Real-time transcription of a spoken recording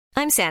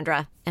I'm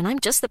Sandra, and I'm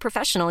just the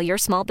professional your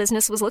small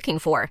business was looking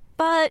for.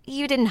 But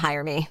you didn't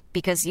hire me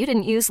because you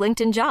didn't use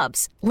LinkedIn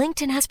Jobs.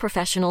 LinkedIn has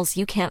professionals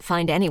you can't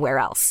find anywhere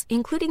else,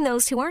 including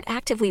those who aren't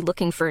actively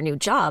looking for a new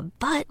job,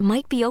 but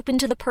might be open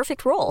to the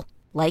perfect role,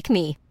 like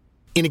me.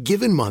 In a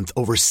given month,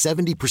 over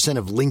 70%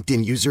 of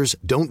LinkedIn users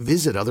don't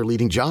visit other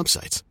leading job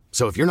sites.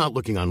 So if you're not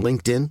looking on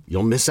LinkedIn,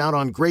 you'll miss out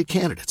on great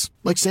candidates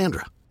like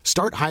Sandra.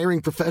 Start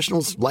hiring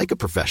professionals like a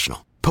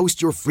professional.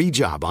 Post your free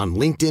job on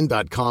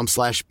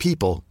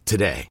linkedin.com/people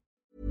today.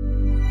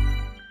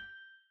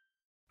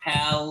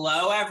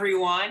 Hello,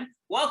 everyone.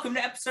 Welcome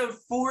to episode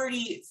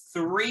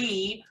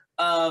 43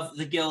 of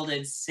the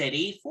Gilded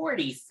City.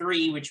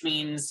 43, which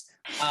means,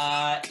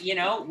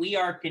 we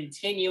are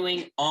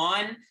continuing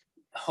on.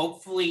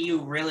 Hopefully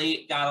you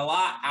really got a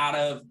lot out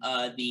of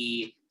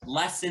the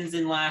lessons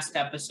in last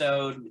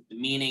episode, with the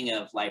meaning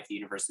of life, the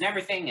universe, and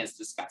everything, as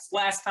discussed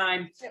last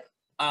time. Yep.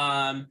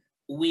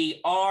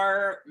 We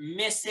are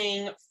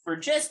missing for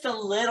just a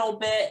little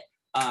bit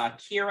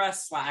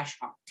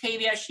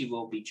Kira/Octavia. She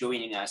will be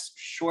joining us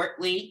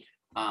shortly.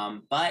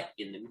 But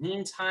in the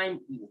meantime,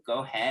 we will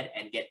go ahead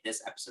and get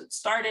this episode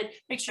started.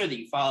 Make sure that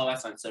you follow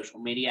us on social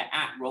media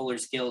at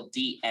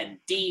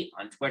RollersGuildDND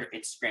on Twitter,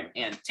 Instagram,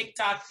 and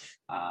TikTok.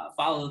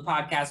 Follow the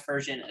podcast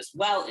version as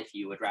well if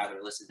you would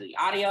rather listen to the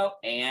audio.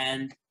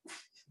 And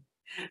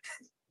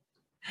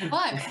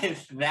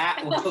with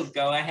that, we'll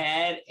go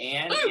ahead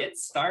and get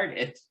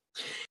started.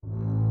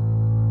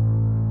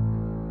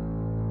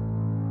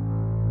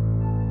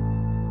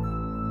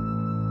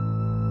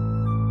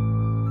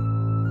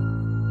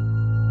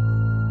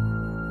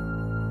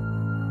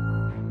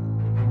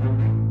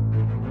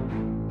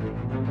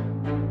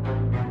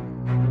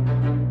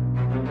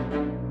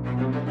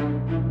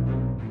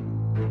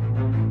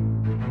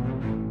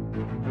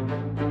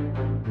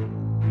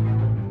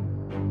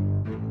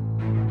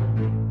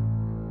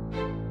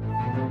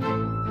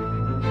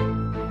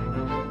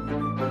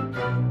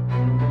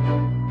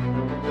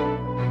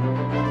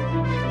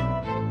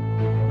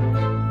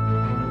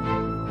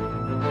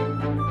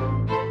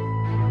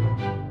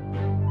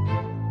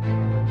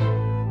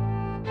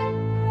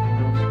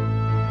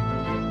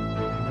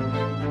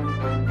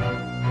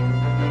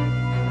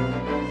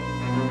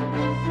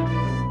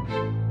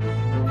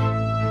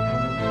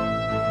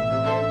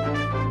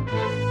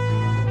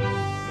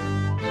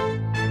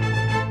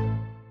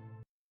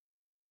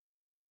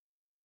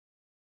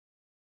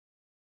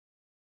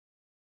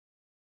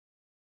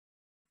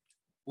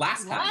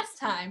 Last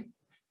time,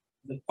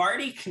 the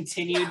party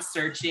continued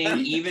searching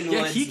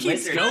Evenwood's he keeps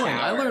wizard going. tower,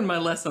 I learned my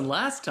lesson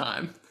last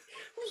time.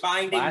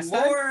 finding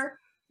more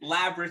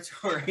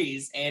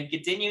laboratories and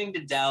continuing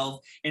to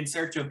delve in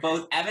search of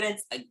both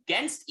evidence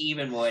against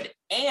Evenwood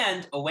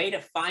and a way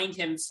to find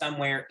him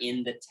somewhere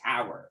in the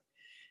tower.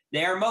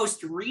 Their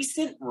most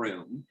recent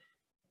room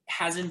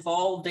has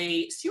involved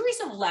a series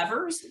of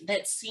levers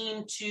that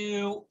seem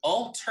to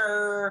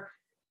alter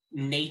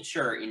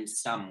nature in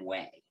some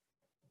way.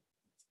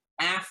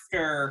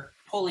 After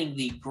pulling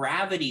the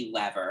gravity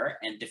lever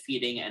and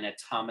defeating an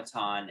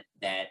automaton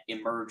that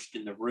emerged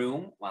in the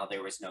room while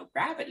there was no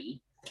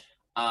gravity,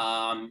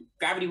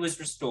 gravity was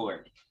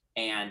restored,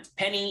 and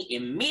Penny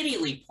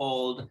immediately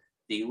pulled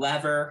the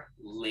lever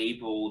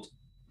labeled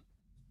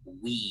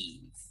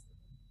Weave.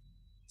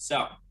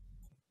 So,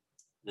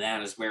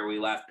 that is where we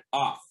left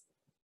off.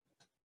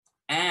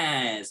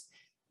 As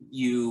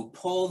you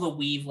pull the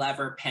Weave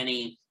lever,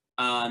 Penny,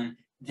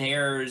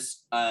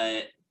 there's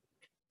a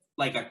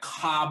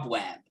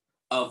cobweb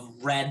of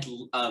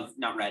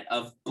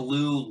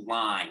blue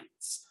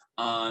lines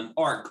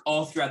arc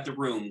all throughout the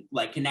room,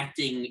 like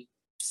connecting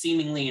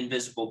seemingly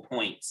invisible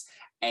points,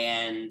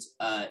 and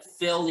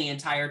fill the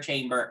entire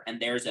chamber.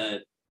 And there's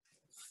a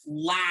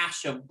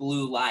flash of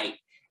blue light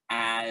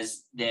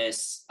as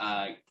this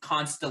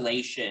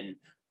constellation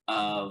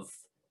of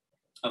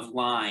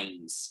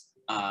lines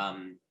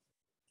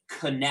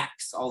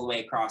connects all the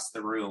way across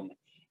the room,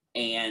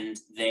 and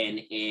then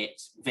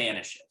it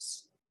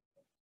vanishes.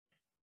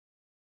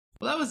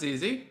 Well, that was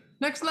easy.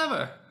 Next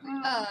lever.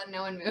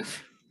 No one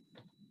move.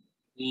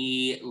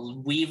 The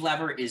Weave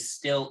lever is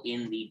still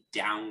in the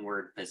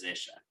downward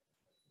position.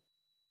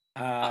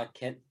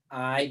 Can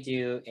I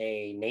do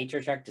a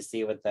nature check to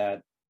see what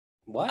that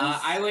was?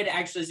 I would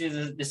actually say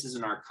this is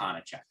an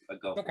Arcana check, but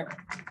go for it.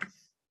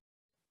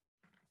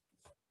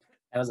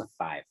 That was a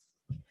 5.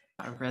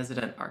 A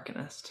resident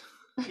arcanist.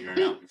 You don't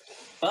know.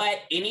 But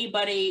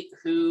anybody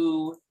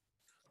who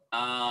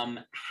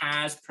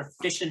has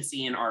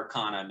proficiency in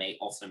Arcana may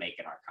also make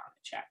an Arcana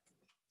check.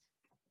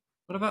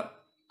 What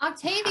about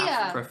Octavia?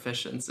 half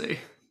proficiency?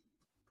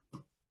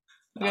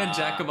 I got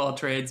Jack of all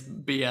trades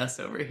BS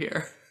over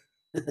here.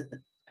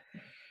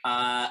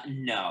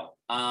 No.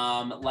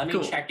 Let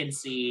me check and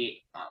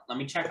see. Let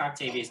me check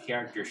Octavia's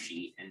character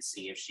sheet and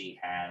see if she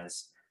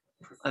has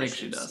proficiency. I think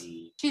she does.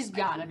 She's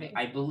gotta be.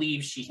 I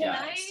believe she does. Can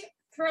I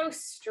throw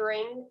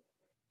string?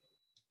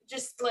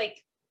 Just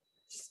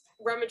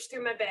rummage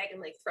through my bag and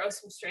throw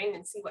some string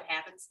and see what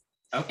happens.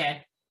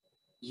 Okay.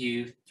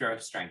 You throw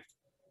strength,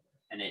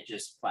 and it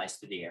just flies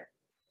through the air.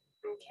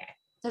 Okay.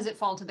 Does it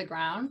fall to the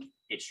ground?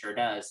 It sure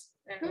does.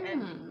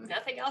 Hmm.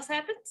 Nothing else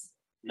happens?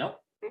 Nope.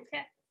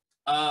 Okay.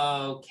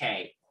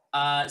 Okay.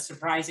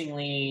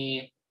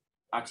 Surprisingly,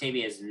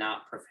 Octavia is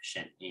not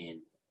proficient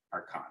in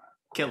Arcana.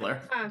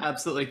 Killer. Huh.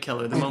 Absolutely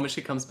killer the moment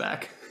she comes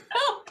back.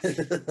 Oh, We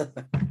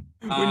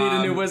need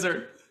a new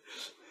wizard.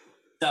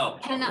 So,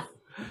 Can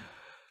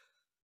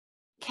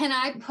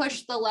I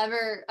push the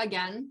lever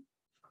again?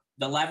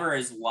 the lever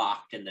is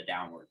locked in the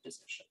downward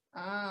position.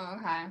 Oh,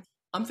 okay.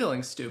 I'm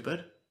feeling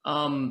stupid.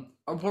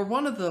 Were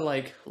one of the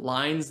like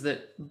lines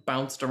that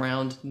bounced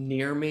around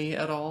near me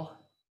at all?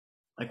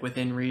 Like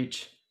within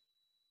reach?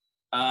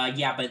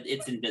 Yeah, but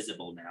it's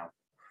invisible now.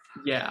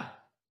 Yeah.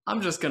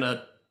 I'm just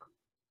gonna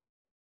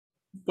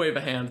wave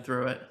a hand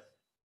through it.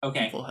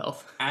 Okay. Full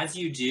health. As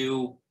you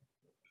do,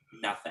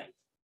 nothing.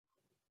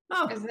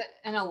 Oh, Is it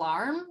an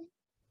alarm?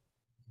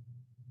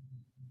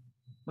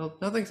 well,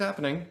 nothing's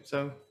happening,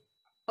 so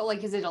But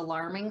like, is it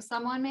alarming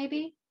someone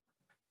maybe?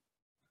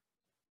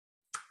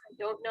 I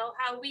don't know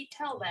how we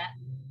tell that.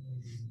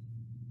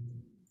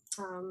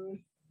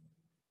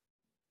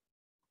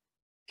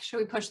 Should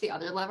we push the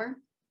other lever?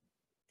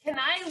 Can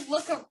I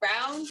look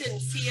around and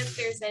see if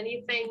there's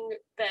anything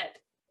that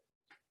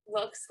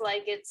looks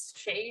like it's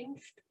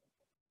changed?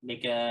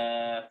 Make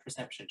a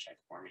perception check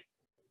for me.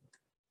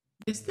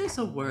 is this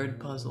a word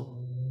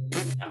puzzle?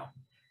 No.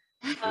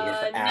 Here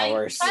for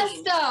hours.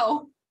 19.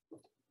 Presto!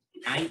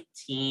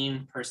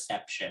 19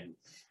 perception.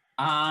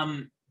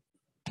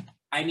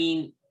 I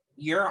mean,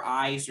 your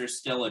eyes are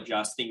still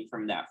adjusting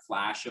from that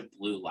flash of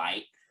blue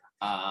light.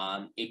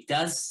 It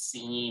does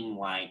seem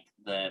like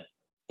the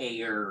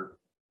air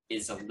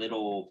is a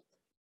little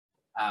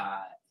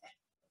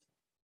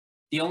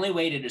the only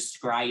way to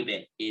describe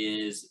it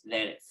is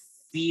that it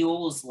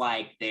feels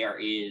like there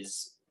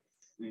is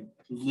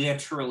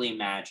literally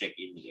magic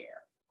in the air.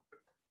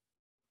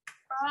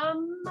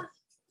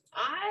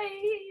 I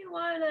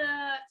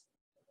wanna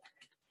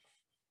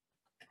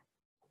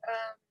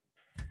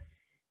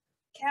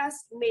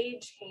cast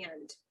Mage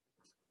Hand.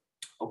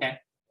 Okay.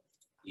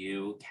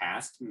 You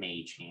cast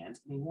Mage Hand.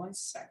 Give me 1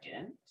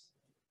 second.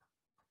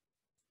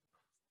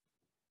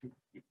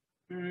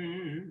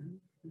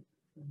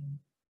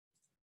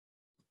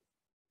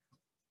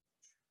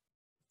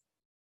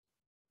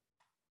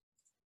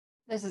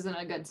 This isn't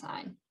a good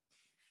sign.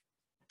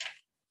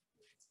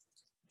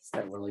 Is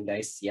that rolling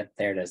dice? Yep,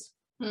 there it is.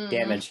 Hmm.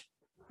 Damage.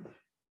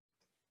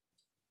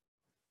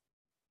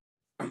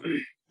 I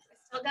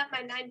still got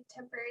my 9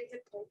 temporary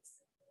hit points.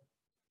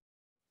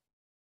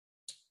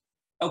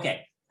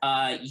 Okay.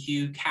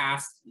 You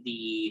cast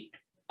the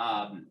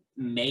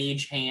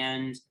Mage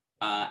Hand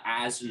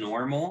as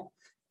normal.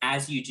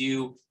 As you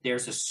do,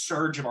 there's a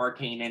surge of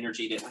arcane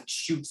energy that like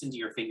shoots into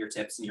your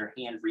fingertips, and your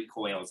hand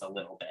recoils a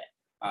little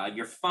bit.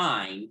 You're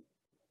fine.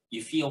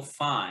 You feel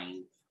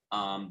fine,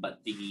 but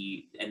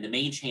the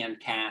Mage Hand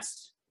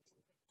cast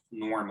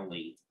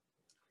normally,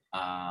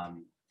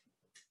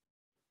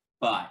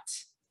 but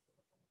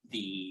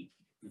the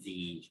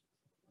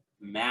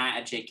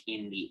magic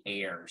in the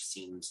air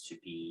seems to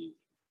be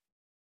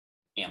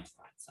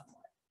amplified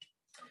somewhat.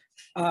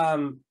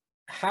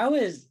 How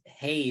is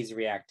Hayes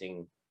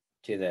reacting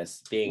to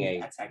this being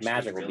That's a actually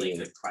magical a really being?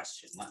 good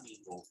question. Let me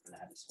roll for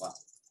that as well.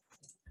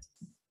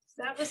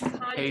 That was Haze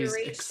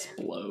conjuration.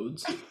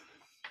 explodes.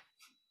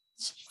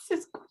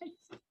 Jesus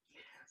Christ.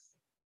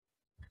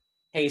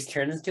 Hayes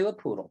turns into a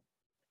poodle.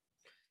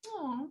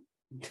 Aw.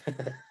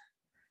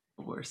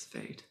 Worst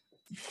fate.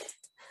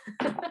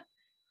 I've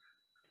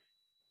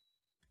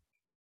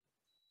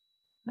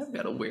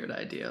got a weird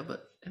idea,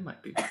 but it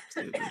might be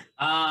stupid.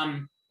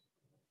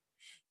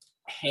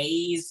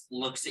 Hayes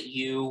looks at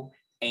you,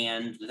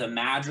 and the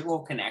magical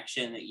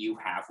connection that you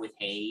have with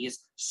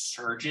Hayes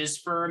surges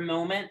for a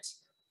moment.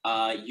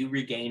 You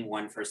regain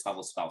 1 first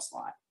level spell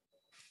slot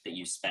that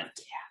you spent.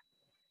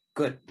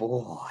 Good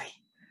boy.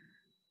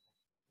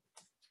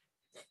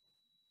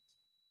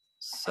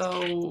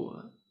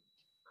 So,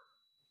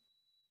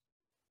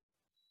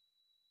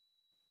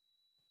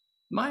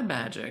 my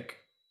magic,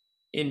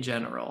 in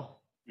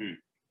general,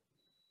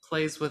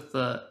 plays with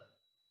the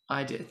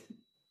idea.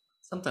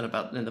 Something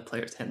about in the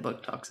player's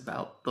handbook talks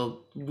about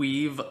the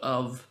weave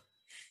of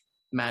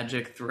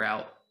magic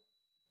throughout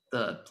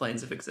the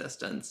planes of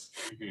existence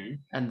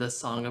and the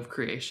song of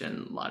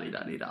creation,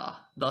 la-di-da-di-da.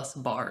 Thus,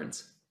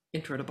 bards.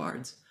 Intro to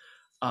bards.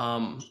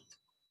 Can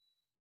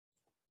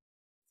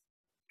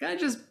I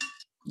just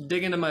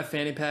dig into my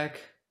fanny pack,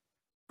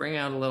 bring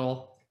out a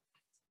little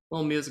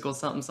musical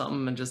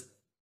something, and just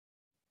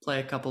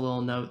play a couple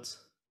little notes?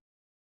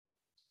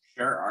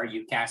 Sure. Are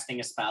you casting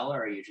a spell,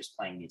 or are you just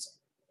playing music?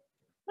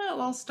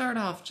 Well, I'll start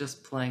off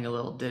just playing a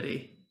little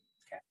ditty.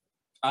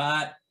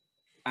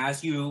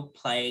 As you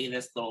play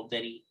this little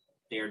ditty,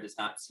 there does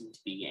not seem to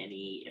be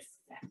any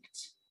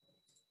effect.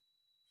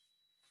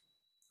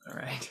 All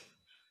right.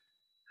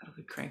 How do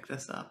we crank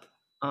this up?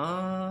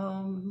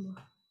 I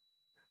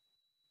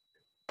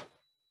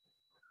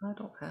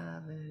don't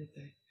have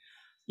anything.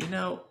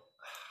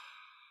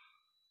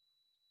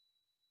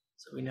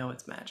 So we know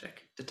it's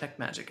magic. Detect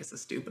magic is a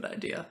stupid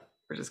idea.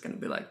 We're just going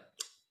to be like,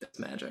 this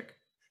magic.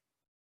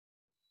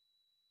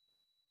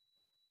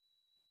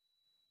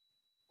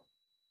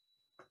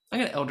 I'm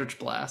gonna Eldritch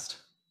Blast.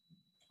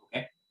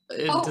 Okay.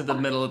 Into the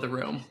middle of the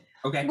room.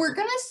 Okay. We're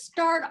gonna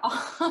start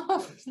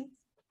off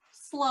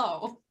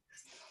slow.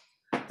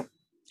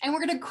 And we're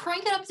gonna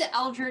crank it up to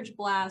Eldritch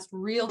Blast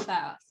real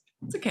fast.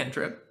 It's a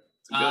cantrip.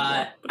 It's a good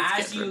one, but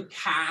it's As you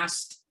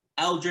cast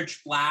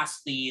Eldritch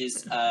Blast,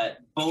 these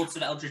bolts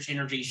of Eldritch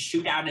energy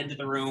shoot out into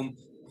the room,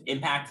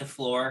 impact the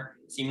floor,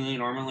 seemingly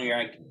normally. You're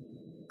like,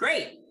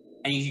 great.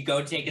 And you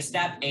go take a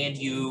step and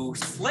you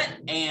slip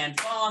and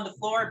fall on the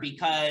floor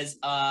because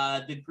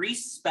the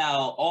grease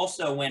spell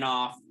also went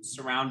off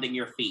surrounding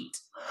your feet.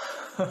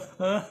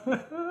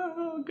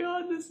 Oh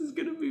god, this is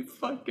gonna be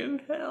fucking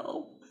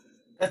hell.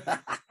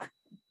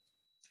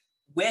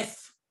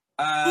 With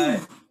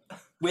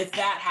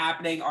that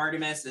happening,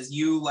 Artemis, as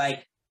you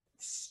like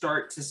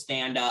start to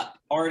stand up,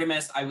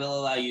 Artemis, I will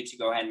allow you to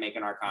go ahead and make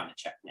an Arcana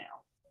check now.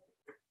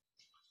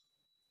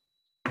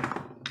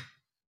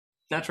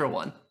 Natural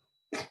 1.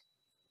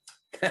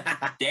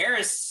 There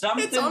is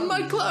something. It's on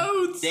my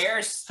clothes.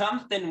 There's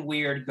something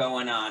weird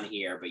going on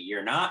here, but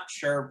you're not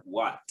sure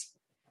what.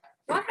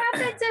 What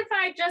happens if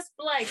I just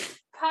like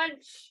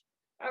punch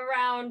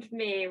around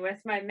me with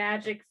my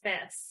magic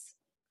fists?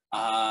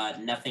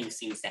 Nothing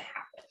seems to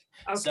happen.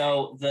 Okay.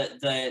 So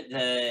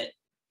the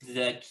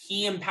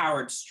key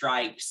empowered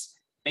strikes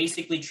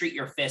basically treat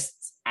your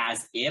fists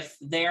as if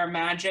they are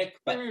magic,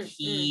 but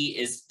key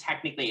is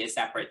technically a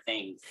separate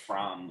thing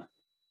from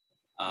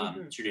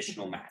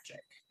traditional magic.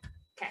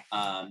 Okay.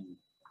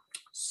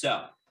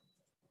 So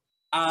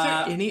Is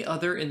there any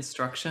other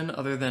instruction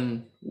other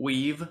than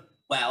weave?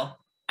 well,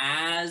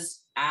 as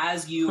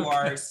you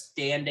are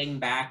standing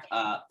back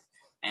up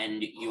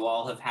and you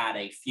all have had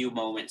a few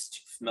moments to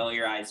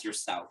familiarize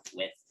yourself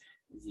with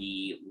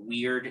the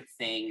weird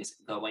things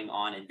going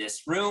on in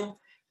this room,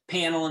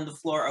 panel in the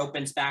floor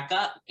opens back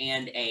up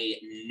and a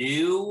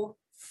new,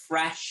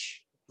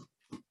 fresh,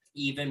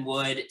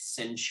 Evenwood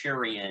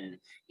Centurion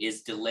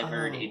is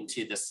delivered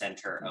into the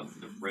center of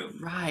the room.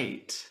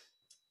 Right.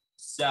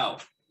 So,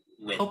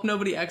 with Hope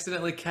nobody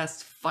accidentally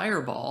casts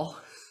Fireball.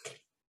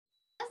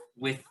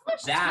 with How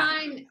much that,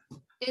 time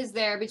is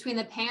there between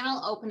the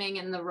panel opening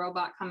and the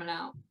robot coming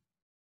out?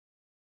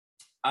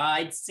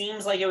 it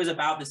seems like it was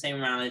about the same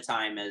amount of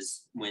time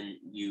as when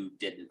you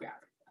did the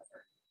gravity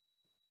lever.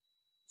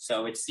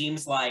 So it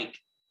seems like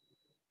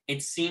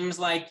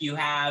you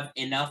have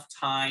enough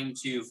time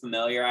to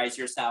familiarize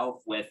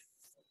yourself with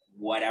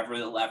whatever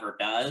the lever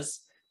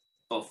does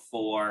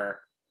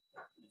before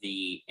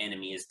the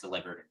enemy is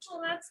delivered.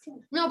 Well, that's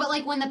No, but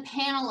like when the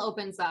panel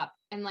opens up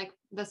and like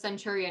the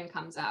Centurion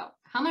comes out,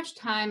 how much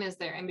time is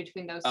there in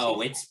between those two?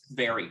 Oh, it's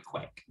very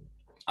quick.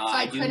 So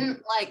I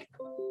couldn't like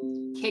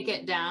kick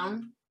it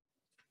down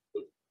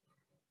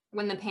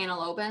when the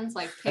panel opens,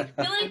 like kick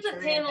I feel like the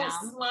Centurion panel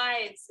down.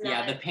 slides. Yeah,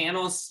 not- the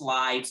panel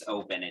slides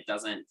open. It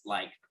doesn't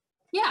like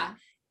Yeah,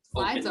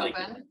 slides Open,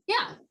 open. like-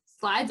 Yeah,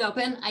 slides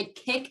open. I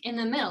kick in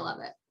the middle of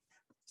it.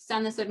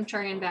 Send the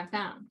Centurion back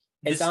down.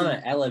 It's This on is-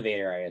 an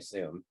elevator, I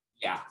assume.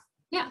 yeah.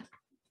 Yeah,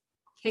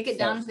 kick it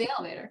down to the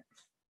elevator.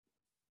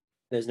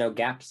 There's no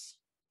gaps.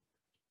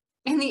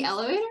 In the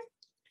elevator?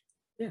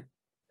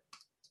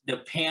 The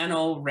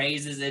panel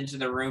raises into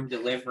the room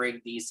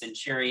delivering the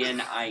Centurion.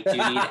 I do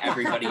need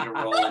everybody to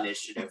roll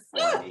initiative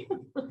for me.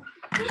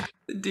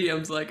 The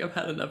DM's like, I've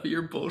had enough of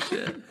your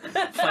bullshit.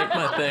 Fight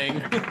my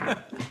thing.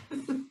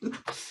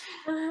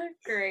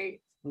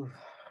 Great.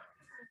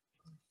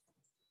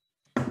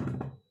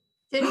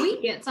 Did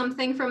we get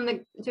something from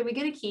the? Did we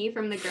get a key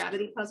from the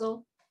gravity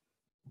puzzle?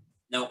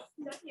 Nope.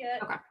 Not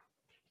yet. Okay.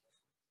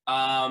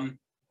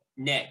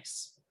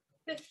 Nyx,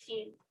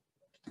 15.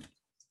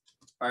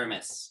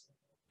 Artemis,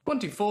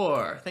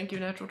 24. Thank you,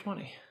 natural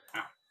 20.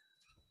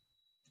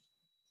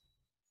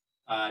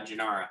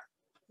 Janara,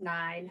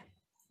 9.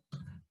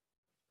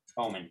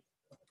 Bowman,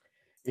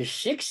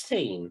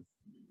 16.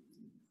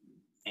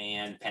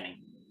 and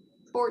Penny.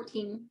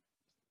 14.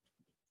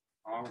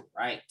 All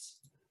right.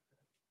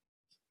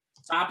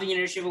 Top of the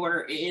initiative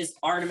order is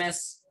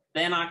Artemis,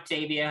 then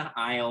Octavia.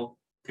 I'll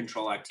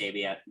control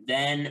Octavia,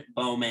 then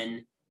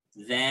Bowman,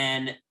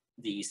 then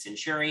the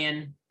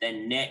Centurion,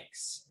 then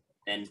Nyx,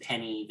 then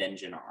Penny, then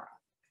Janara.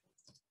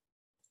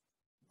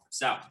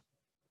 So,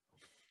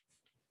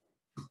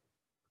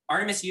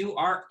 Artemis, you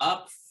are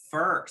up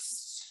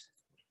first.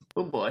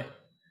 Oh boy.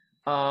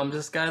 Does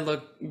this guy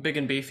look big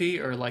and beefy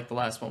or like the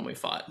last one we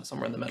fought?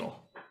 Somewhere in the middle.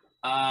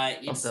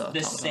 It's the the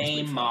automatons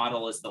same we fought.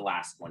 model as the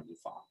last one you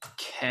fought.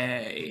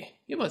 Okay.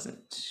 He wasn't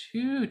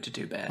too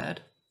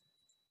bad.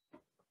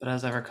 But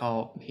as I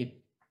recall,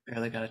 he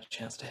barely got a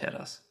chance to hit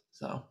us.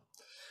 So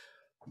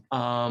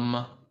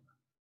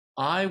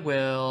I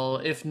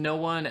will, if no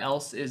one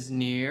else is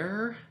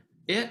near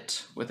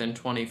it within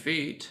 20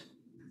 feet.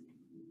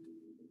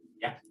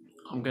 Yeah.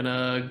 I'm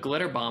gonna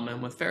glitter bomb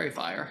him with fairy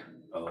fire.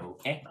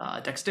 Okay.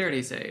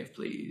 Dexterity save,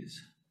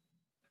 please.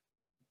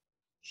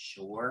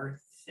 Sure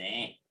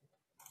thing.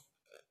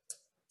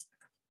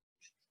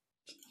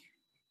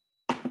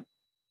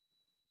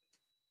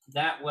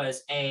 That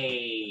was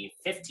a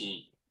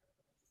 15.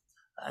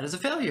 That is a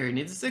failure. He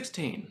needs a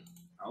 16.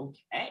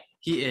 Okay.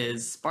 He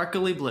is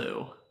sparkly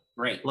blue.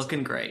 Great.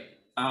 Looking great.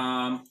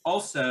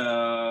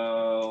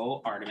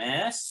 Also,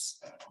 Artemis.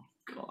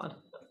 God.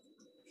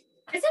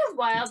 Is it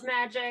wild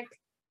magic?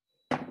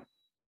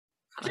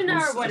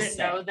 Janara wouldn't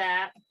know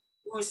that.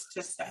 Who's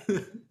to say?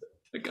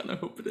 I kind of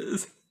hope it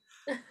is.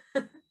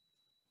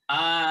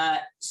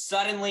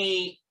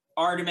 Suddenly,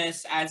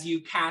 Artemis, as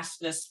you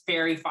cast this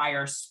fairy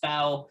fire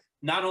spell,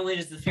 not only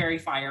does the fairy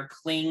fire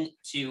cling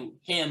to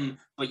him,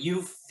 but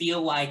you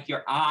feel like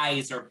your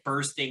eyes are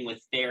bursting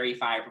with fairy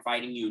fire,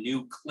 providing you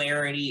new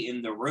clarity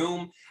in the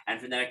room.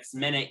 And for the next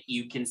minute,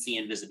 you can see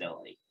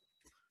invisibility.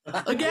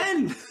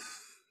 Again!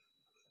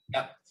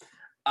 Yep.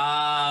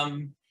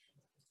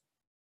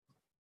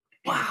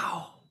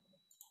 Wow.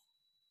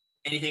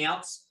 Anything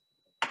else?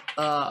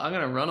 I'm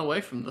gonna run away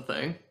from the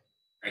thing.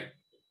 Great.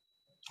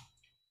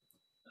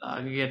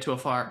 I'm gonna get to a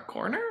far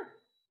corner?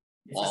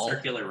 It's a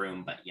circular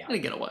room, but yeah. I'm gonna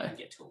get away.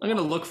 Get to a I'm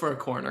gonna look for a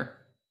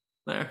corner.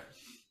 There.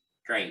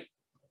 Great.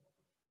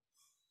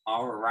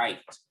 All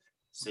right.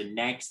 So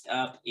next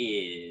up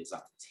is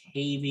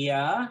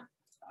Octavia.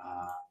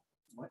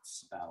 What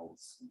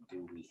spells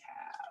do we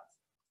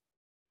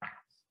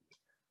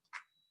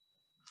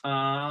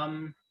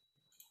have?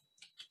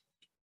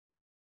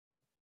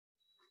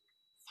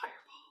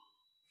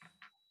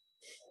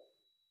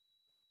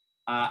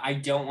 I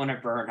don't want to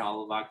burn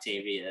all of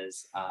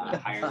Octavia's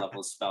higher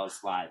level spell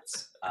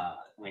slots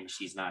when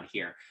she's not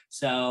here.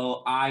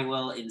 So I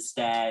will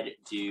instead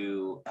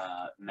do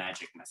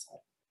Magic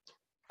Missile.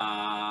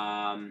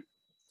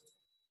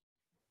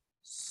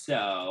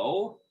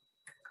 So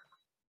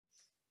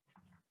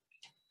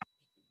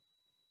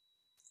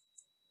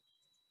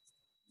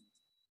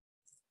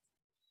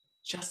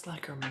Just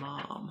like her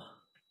mom.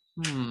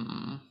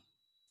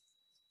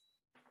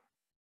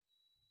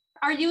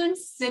 Are you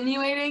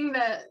insinuating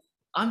that?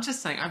 I'm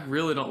just saying, I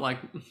really don't like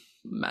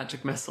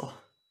Magic Missile.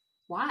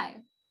 Why?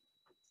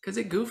 Because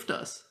it goofed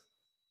us.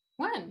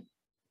 When?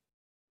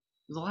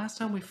 The last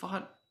time we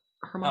fought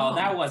her mom. Oh,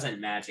 that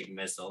wasn't Magic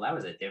Missile. That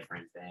was a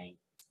different thing.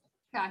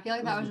 Yeah, I feel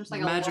like that was just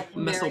like Magic a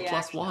Missile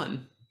plus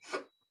action.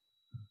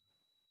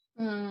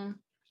 1.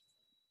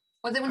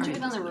 Was it when she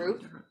was on the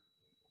roof?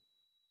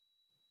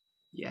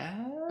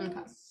 Yeah. Okay.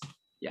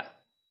 Yeah.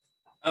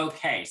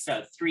 Okay,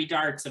 so 3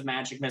 darts of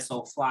Magic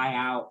Missile fly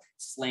out,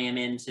 slam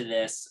into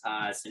this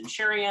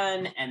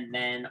Centurion, and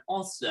then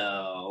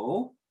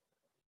also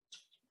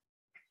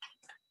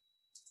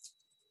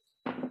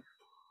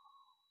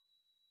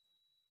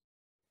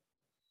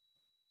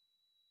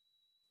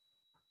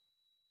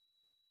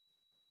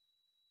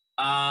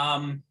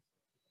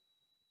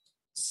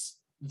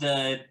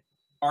the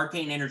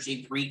arcane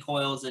energy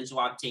recoils into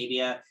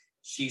Octavia.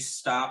 She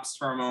stops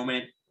for a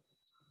moment,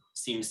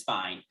 seems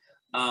fine.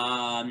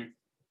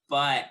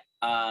 But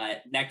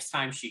next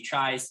time she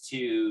tries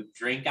to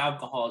drink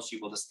alcohol, she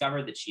will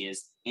discover that she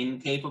is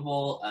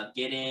incapable of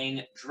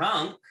getting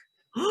drunk.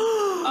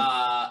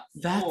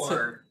 That's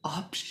an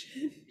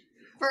option.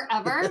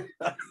 Forever?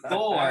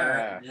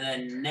 For the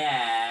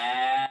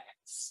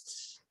next...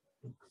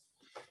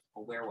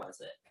 Where was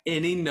it?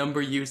 Any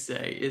number you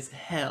say is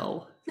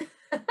hell.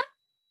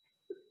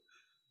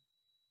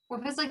 What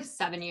if it's like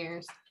 7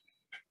 years?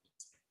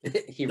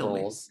 He Kill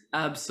rolls. Me.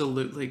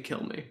 Absolutely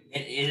kill me.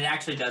 It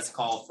actually does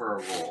call for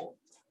a roll.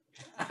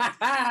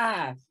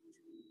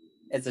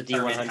 It's a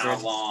Determine D100. how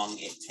long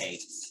it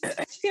takes.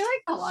 I feel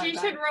A like lot she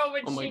of should that. roll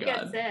when Oh my she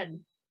God. gets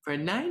in. For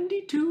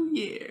 92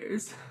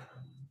 years.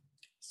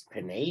 It's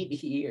been 8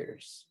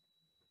 years.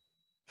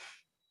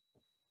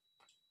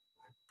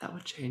 That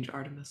would change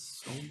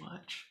Artemis so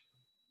much.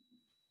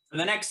 For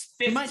the next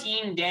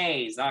 15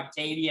 days,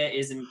 Octavia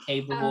is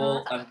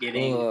incapable of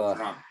getting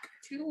drunk.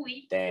 2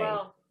 weeks. Dang.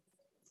 Well,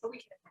 a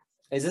week.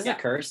 Is this a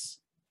curse?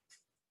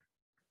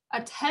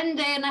 A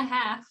 10-day and a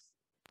half.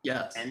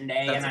 Yes. 10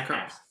 day that's and a a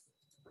curse.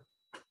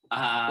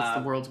 half. It's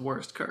the world's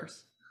worst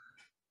curse.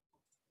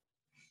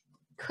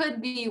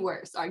 Could be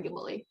worse,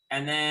 arguably.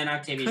 And then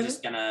Octavia's Could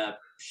just gonna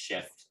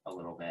shift a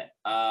little bit.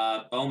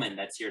 Bowman,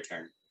 that's your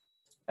turn.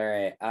 All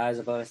right. As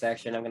a bonus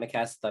action, I'm going to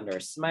cast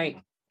Thunder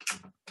Smite.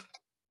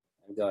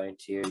 I'm going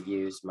to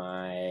use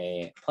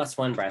my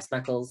 +1 brass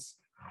knuckles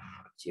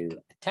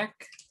to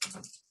attack.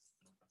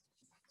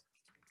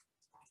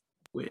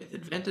 With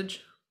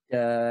advantage.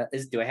 Do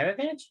I have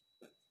advantage?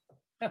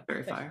 Oh,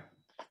 Fairy okay. fire.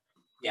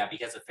 Yeah,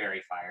 because of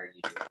fairy fire,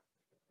 you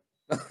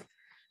do.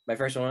 My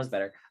first one was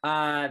better.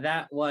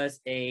 That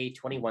was a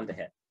 21 to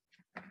hit.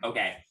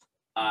 Okay.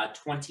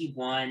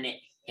 21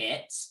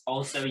 hits.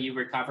 Also, you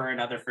recover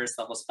another first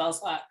level spell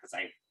slot because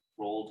I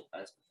rolled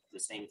the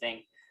same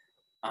thing.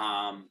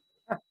 I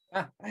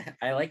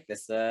like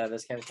this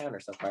this kind of counter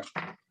so far.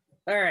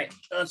 All right,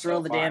 let's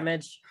roll the far.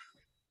 damage.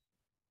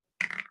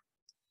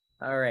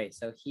 All right,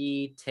 so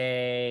it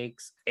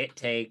takes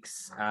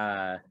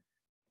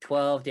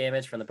 12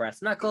 damage from the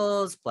brass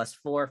knuckles,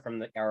 +4 from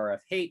the Hour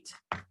of Hate,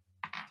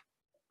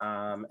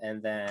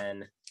 and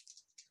then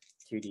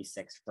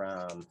 2d6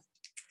 from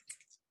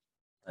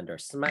Thunder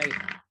Smite.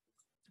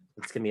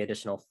 It's gonna be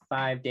additional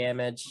 5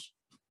 damage.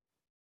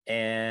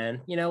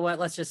 And you know what?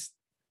 Let's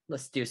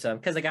do some,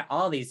 because I got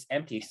all these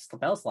empty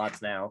spell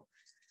slots now.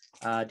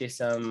 Do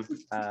some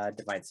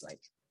Divine Smite.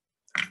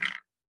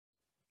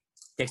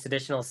 Takes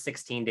additional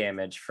 16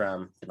 damage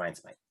from Divine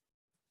Smite.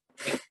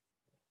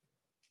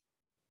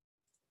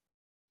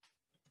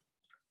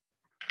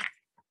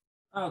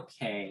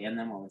 Okay, and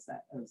then what was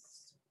that?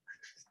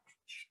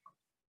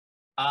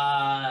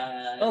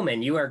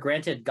 Omen, you are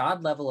granted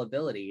god level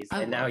abilities,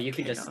 I and now love you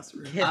can Chaos just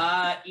Rune.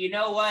 you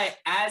know what?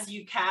 As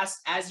you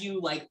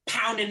like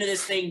pound into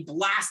this thing,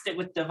 blast it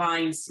with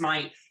Divine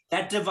Smite,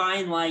 that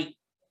divine light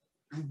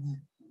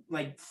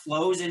like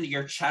flows into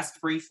your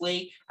chest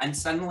briefly, and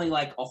suddenly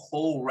like a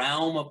whole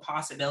realm of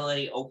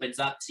possibility opens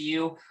up to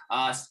you.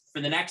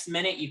 For the next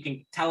minute, you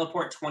can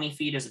teleport 20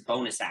 feet as a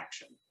bonus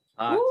action.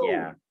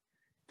 yeah.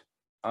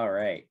 All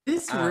right.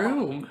 This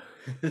room.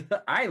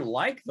 I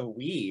like the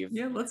weave.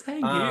 Yeah, let's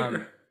hang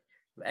here.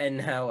 And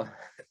now,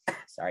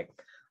 sorry.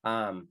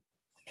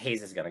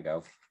 Hayes is gonna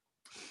go.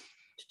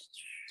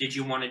 Did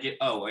you want to do?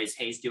 Oh, is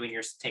Hayes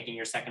taking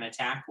your second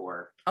attack,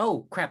 or?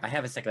 Oh crap! I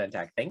have a second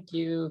attack. Thank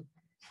you.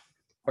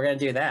 We're gonna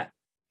do that.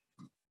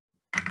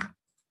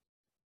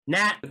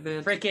 Nat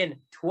freaking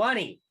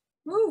 20.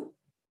 Woo!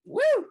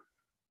 Woo!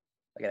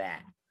 Look at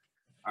that.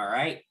 All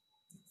right.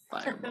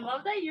 I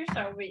love that you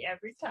show me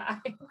every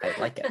time. I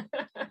like it.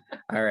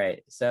 All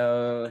right,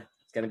 so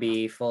it's gonna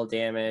be full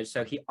damage.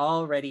 So he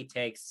already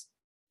takes,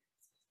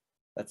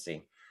 let's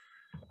see,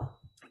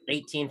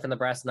 18 from the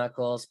brass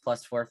knuckles,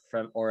 plus 4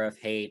 from Aura of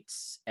Hate,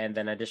 and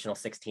then additional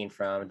 16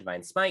 from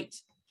Divine Smite.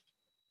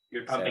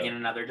 You're pumping in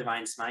another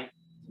Divine Smite?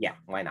 Yeah,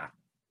 why not?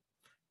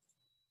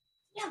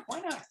 Yeah, why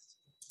not?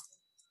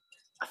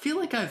 I feel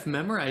like I've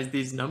memorized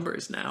these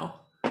numbers now.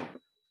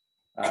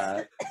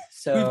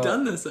 So We've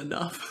done this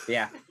enough.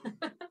 Yeah.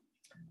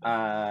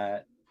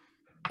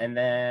 And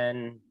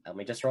then let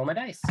me just roll my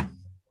dice.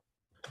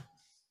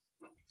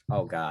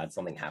 Oh God,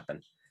 something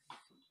happened.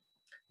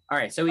 All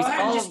right, so he's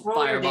just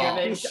roll your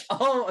damage.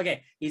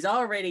 Okay. He's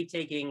already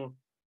taking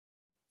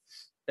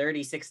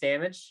 36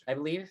 damage, I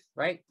believe,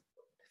 right?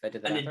 If I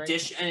did that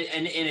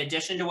In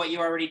addition to what you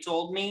already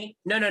told me?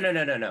 No.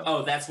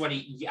 Oh, that's what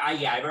he.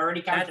 I've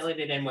already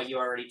calculated in what you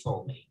already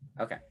told me.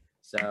 Okay,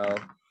 so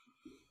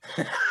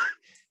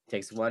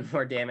takes 1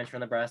 more damage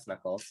from the brass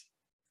knuckles,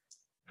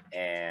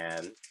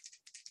 and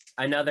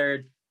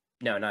another.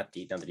 No, not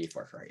another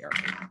D4 for your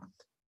arm.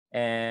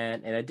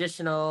 And an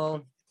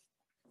additional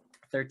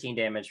 13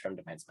 damage from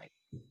Divine Smite.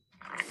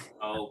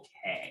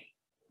 Okay.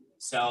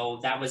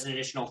 So that was an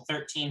additional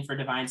 13 for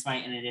Divine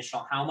Smite and an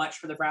additional how much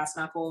for the brass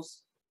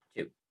knuckles?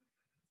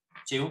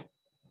 2.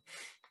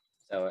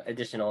 So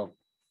additional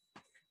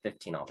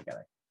 15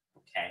 altogether.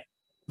 Okay.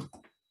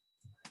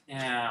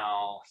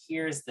 Now,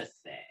 here's the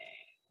thing.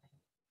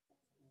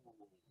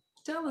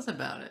 Tell us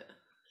about it.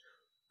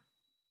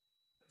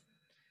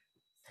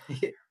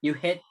 You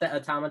hit the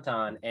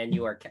automaton and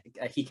you are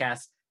he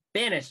casts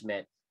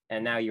banishment,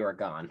 and now you are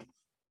gone.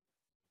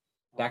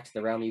 Back to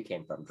the realm you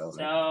came from, Bowman.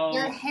 So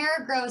Your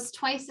hair grows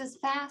twice as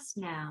fast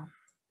now.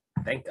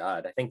 Thank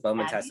God. I think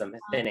Bowman has some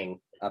thinning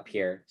up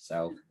here.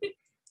 So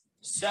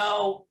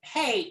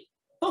hey,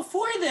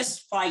 before this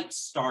fight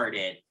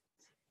started,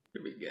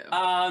 Here we go.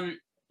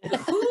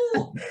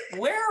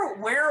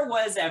 where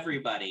was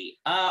everybody?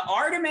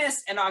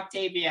 Artemis and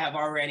Octavia have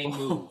already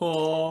moved.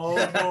 Oh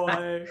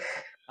boy.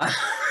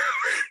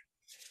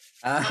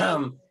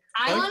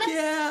 I want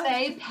to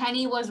say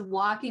Penny was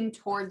walking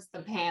towards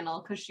the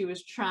panel because she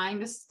was trying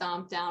to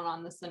stomp down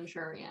on the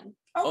Centurion.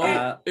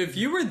 Okay. If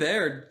you were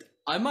there,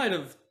 I might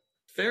have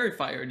fairy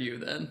fired you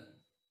then.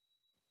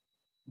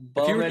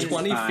 If you were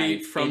 20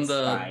 feet from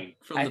the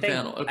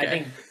panel. Okay. I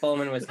think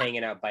Bowman was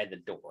hanging out by the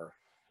door.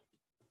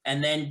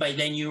 And then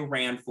you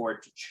ran for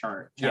it to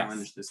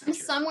challenge the I'm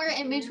Centurion. somewhere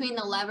in between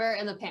the lever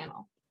and the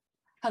panel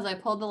because I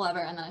pulled the lever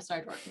and then I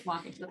started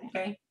walking to the panel.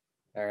 Okay.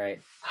 All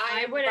right.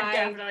 I would have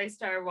definitely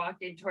started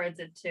walking towards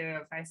it too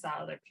if I saw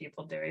other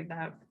people doing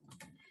that.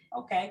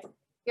 Okay.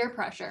 Peer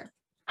pressure.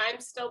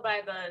 I'm still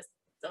by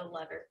the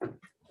lever.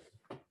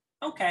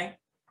 Okay.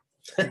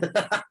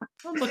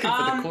 I'm looking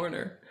for the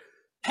corner.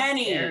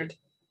 Penny, Scared.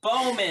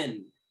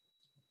 Bowman,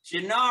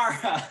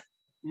 Janara,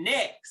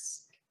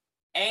 Nyx,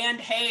 and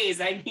Hayes.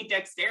 I need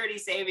dexterity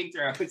saving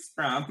throws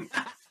from.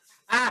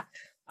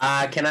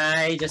 Can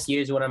I just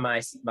use one of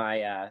my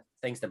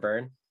things to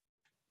burn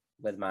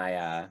with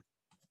my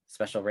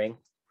special ring?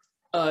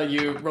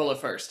 You roll it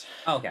first.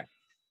 Oh, okay.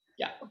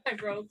 Yeah. I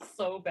rolled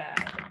so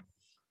bad.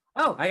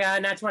 Oh, I got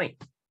a nat 20.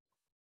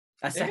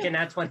 A second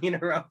nat 20 in a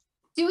row.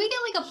 Do we get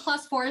like a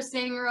 +4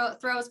 saving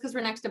throws because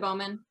we're next to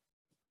Bowman?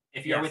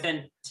 If you're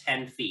within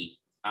 10 feet.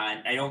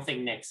 I don't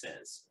think Nyx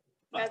is.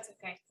 That's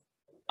okay.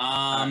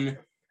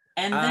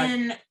 And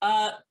then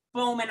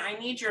Bowman, I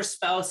need your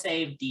spell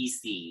save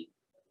DC.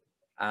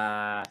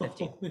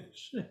 15. Holy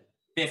shit.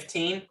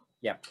 15?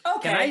 Yeah.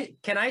 Okay.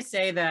 Can I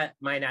say that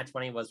my nat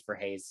 20 was for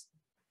Hayes?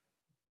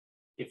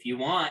 If you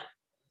want.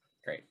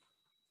 Great.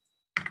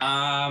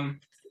 Oh,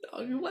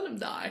 you let him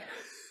die.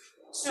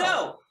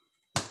 So,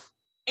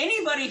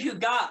 Anybody who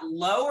got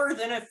lower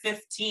than a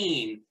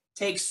 15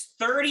 takes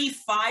 30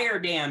 fire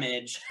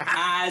damage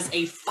as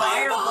a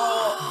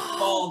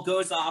fireball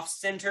goes off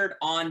centered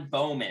on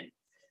Bowman.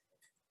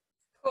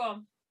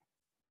 Cool.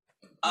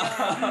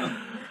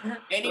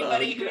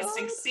 Anybody who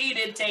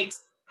succeeded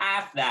takes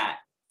half that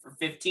for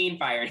 15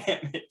 fire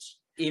damage.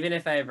 Even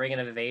if I have Ring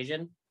of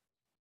Evasion?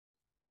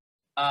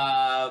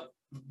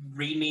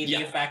 Read me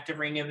the effect of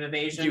Ring of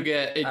Evasion. You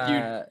get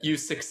it, you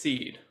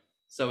succeed.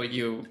 So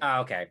you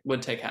okay.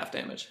 would take half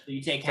damage. So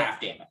you take half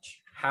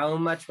damage. How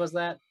much was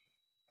that?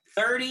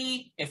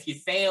 30 if you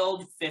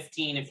failed,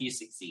 15 if you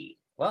succeede.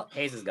 Well,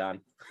 Hayes is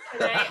gone.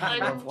 Can I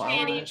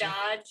uncanny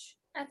dodge?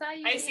 I thought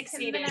you I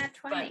succeeded at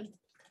 20.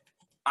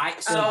 I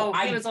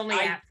he was only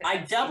at 50. I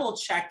double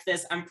checked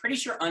this. I'm pretty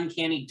sure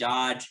uncanny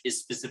dodge is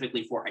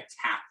specifically for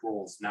attack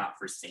rolls, not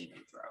for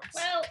saving throws.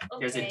 Well, okay.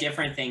 There's a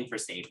different thing for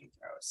saving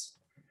throws.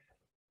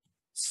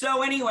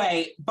 So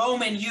anyway,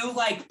 Bowman, you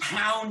like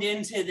pound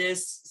into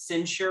this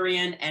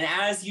Centurion, and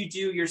as you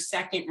do your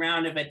second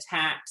round of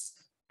attacks,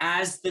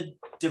 as the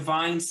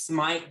Divine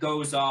Smite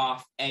goes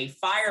off, a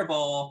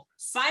fireball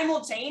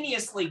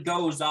simultaneously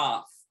goes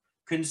off,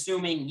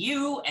 consuming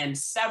you and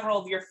several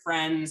of your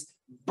friends,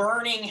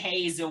 burning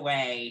Hayes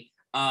away.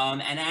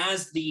 And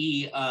as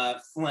the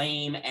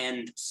flame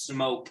and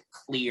smoke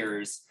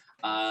clears,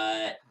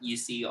 you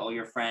see all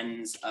your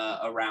friends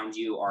around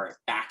you are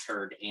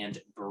battered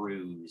and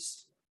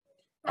bruised.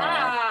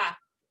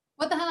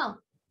 What the hell?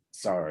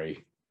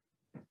 Sorry.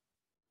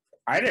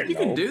 I didn't know. You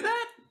can do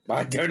that?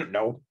 I didn't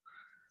know.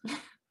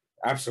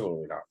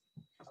 Absolutely not.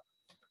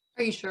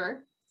 Are you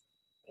sure?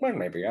 Well,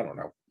 maybe. I don't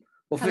know.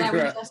 We'll Because I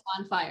figure was out. just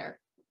on fire.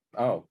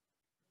 Oh.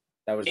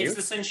 That was It's you?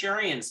 the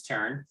Centurion's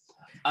turn.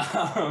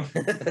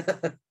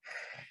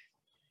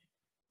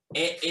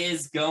 It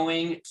is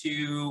going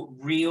to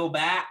reel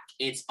back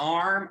its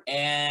arm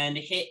and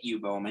hit you,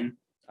 Bowman.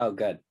 Oh,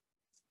 good.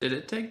 Did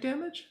it take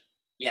damage?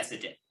 Yes, it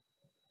did.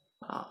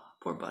 Oh,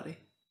 poor buddy.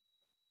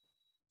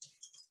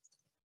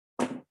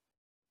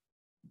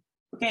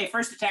 Okay,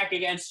 first attack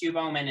against you,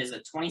 Bowman, is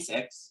a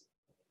 26.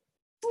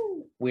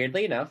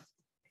 Weirdly enough,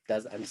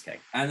 I'm just kidding.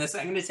 And the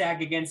second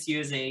attack against you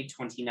is a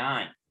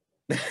 29.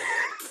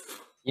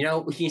 You know,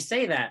 when you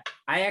say that,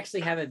 I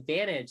actually have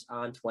advantage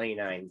on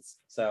 29s.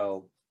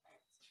 So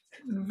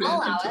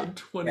allow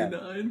Advantage it. on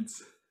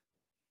 29s.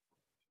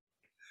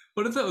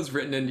 What if that was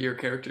written into your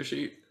character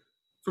sheet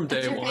from day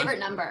What's your one? favorite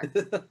number?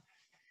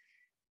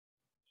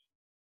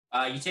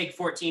 You take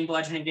 14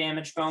 bludgeoning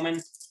damage,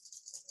 Bowman.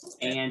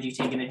 And you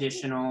take an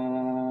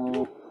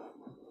additional...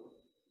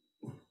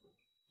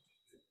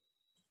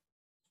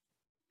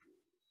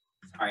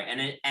 All right,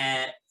 and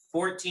at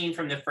 14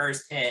 from the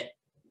first hit,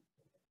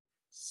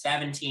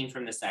 17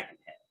 from the second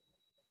hit.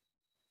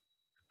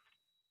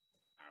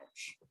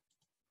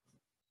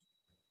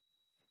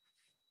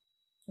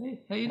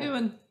 Hey, how you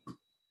doing?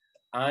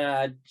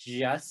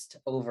 just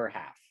over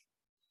half.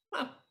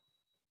 Huh.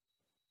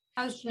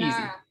 How's Easy.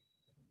 Janara?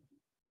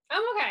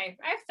 I'm okay.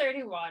 I have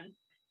 31.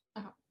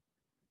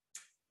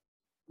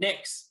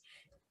 Nyx.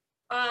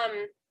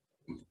 I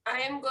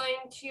am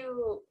going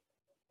to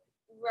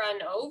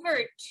run over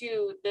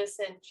to the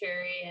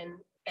Centurion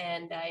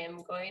and I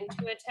am going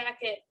to attack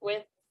it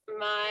with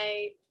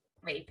my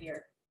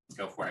rapier.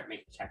 Go for it.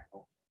 Make a check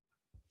roll.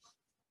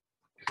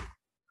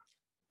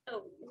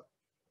 Oh.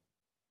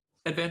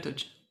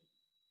 Advantage.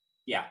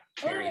 Yeah,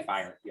 parry Alright.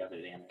 fire. You have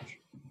advantage.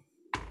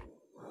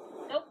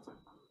 Nope.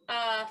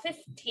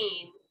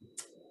 15.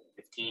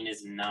 15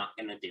 is not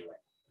going to do it.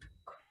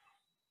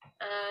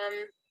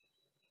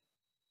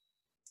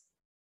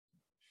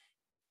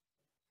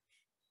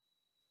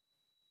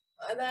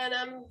 And then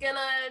I'm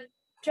gonna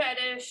try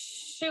to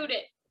shoot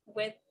it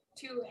with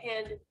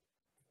two-handed.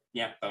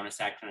 Yeah,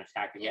 bonus action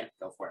attack again.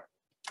 Go for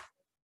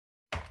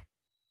it.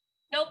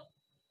 Nope.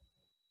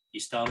 You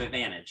still have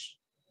advantage.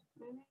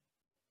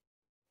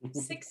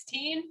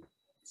 16.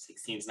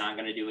 16 is not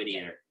going to do it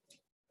either.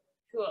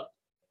 Cool.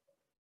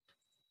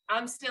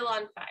 I'm still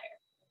on fire.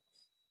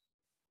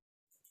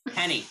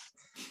 Penny.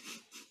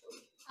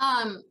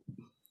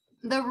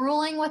 The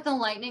ruling with the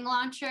lightning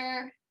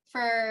launcher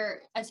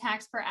for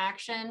attacks per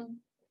action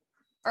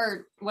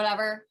or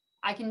whatever,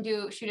 I can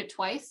shoot it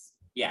twice.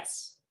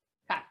 Yes.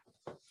 Okay.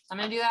 I'm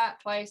gonna do that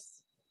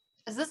twice.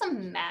 Is this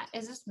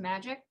is this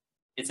magic?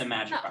 It's a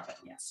magic No. weapon,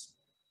 yes.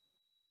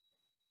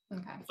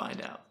 Okay.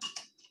 Find out.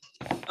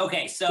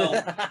 Okay,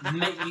 so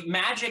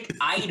magic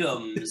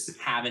items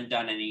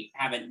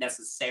haven't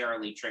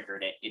necessarily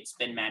triggered it. It's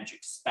been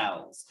magic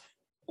spells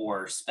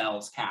or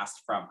spells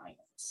cast from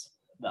items.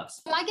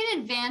 Thus, Do I get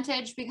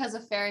advantage because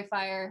of fairy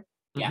fire?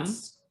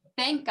 yes.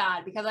 Thank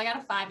God, because I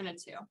got a 5 and a 2.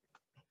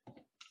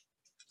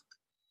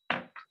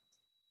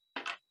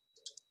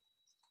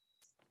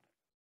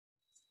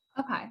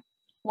 Okay.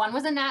 One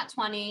was a nat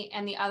 20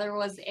 and the other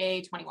was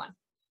a 21.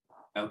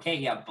 Okay,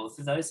 yeah, both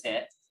of those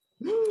hit.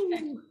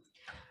 Okay.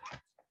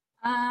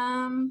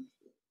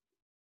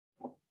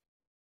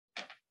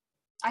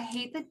 I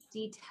hate the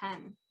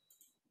D10.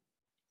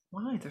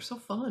 Why? They're so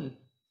fun.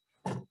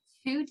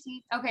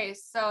 2D. Okay,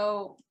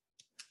 so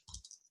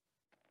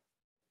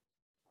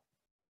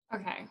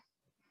Okay.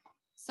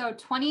 So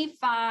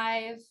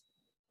 25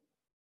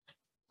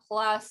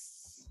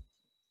 plus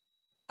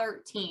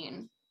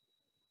 13.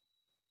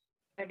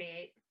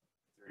 38.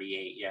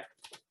 38, yeah.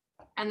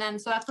 And then,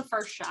 so that's the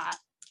first shot.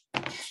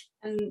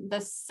 And the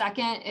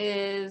second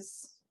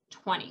is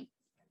 20.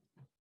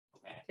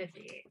 Okay.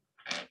 58.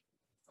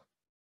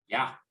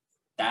 Yeah,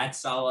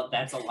 that's a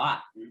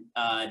lot.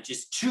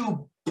 Just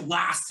 2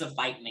 blasts of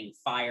lightning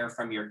fire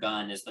from your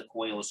gun as the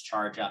coils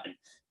charge up, and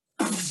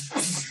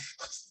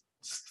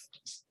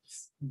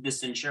the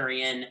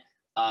Centurion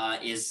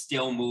is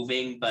still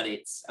moving, but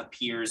it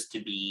appears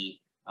to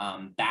be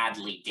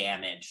badly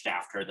damaged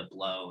after the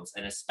blows,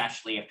 and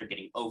especially after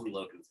getting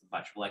overloaded with a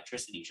bunch of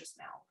electricity just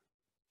now.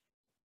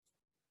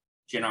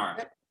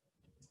 Janara.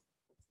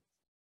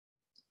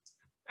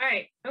 All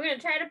right, I'm gonna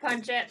try to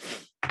punch it.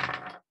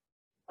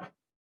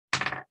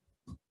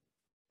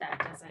 That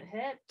doesn't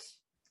hit.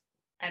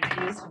 I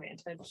have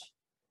disadvantage.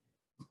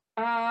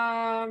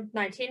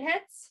 19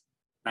 hits.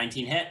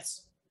 19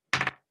 hits.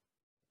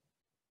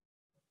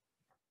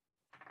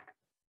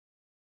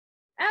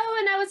 Oh,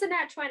 and that was a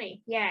nat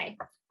 20. Yay.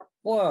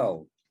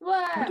 Whoa.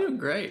 Whoa. We're doing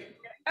great.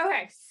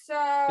 Okay,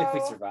 If we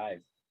so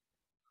survive.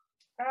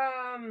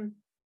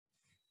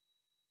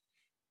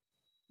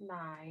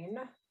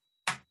 9,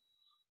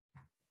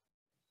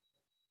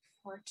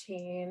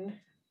 14,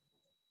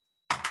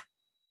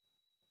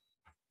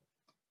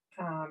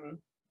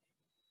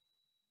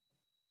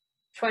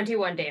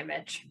 21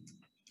 damage.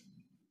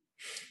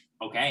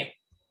 Okay.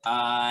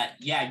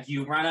 Yeah,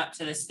 you run up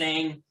to this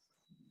thing,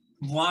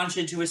 launch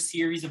into a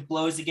series of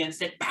blows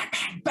against it. Bang,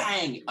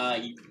 bang,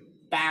 bang. You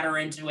batter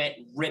into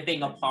it,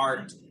 ripping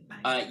apart.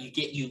 You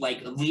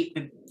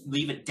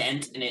leave a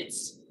dent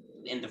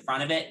in the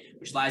front of it,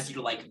 which allows you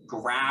to like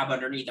grab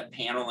underneath a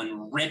panel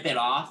and rip it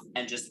off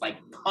and just like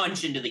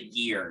punch into the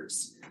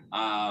gears.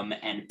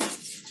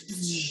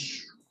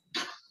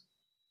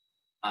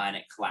 And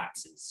it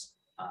collapses.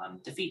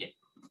 Defeated.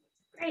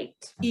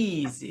 Great.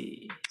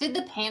 Easy. Did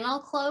the panel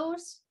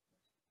close?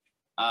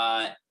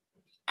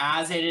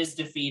 As it is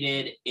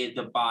defeated,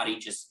 the body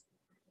just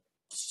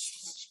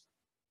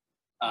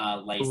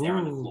lays there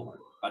on the floor.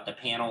 But the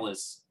panel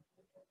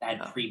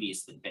had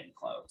previously been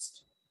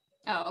closed.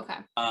 Oh, okay.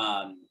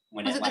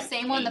 When Was it the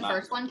same one the came up.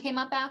 first one came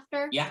up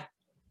after? Yeah.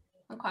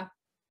 Okay.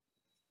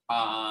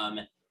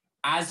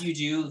 As you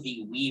do,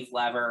 the weave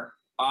lever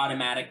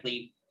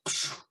automatically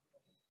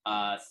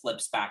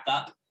flips back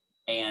up,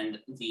 and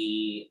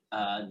the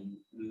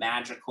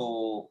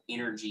magical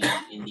energy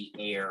in the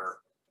air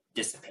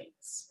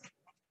dissipates.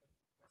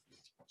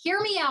 Hear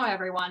me out,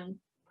 everyone.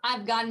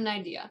 I've got an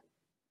idea.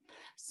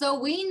 So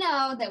we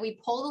know that we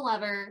pull the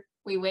lever,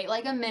 we wait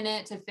like a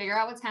minute to figure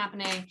out what's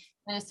happening,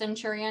 and a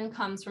Centurion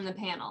comes from the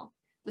panel.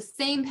 The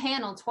same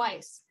panel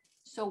twice.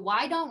 So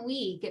why don't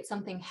we get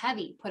something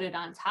heavy, put it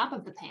on top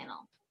of the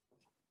panel?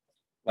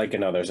 Like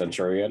another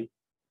Centurion.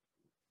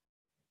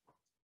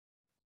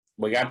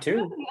 We got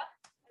 2.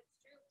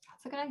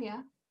 That's a good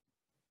idea.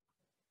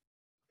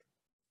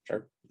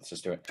 Sure, let's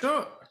just do it.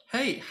 Sure.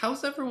 Hey,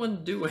 how's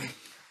everyone doing?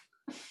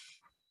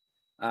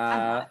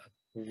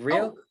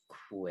 Real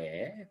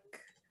quick,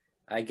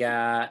 I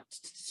got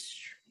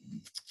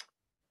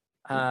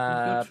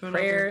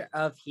prayer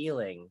of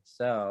healing.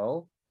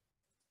 So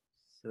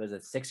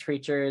there's 6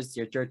 creatures.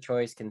 Your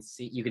choice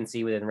you can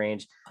see within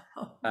range.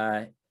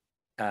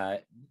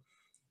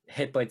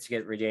 Hit points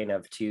get regain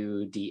of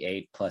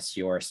 2d8 plus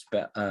your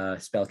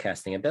spell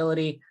casting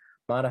ability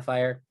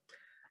modifier.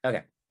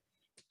 Okay,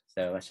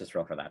 so let's just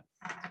roll for that.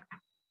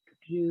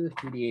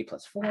 2d8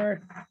 plus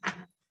 4.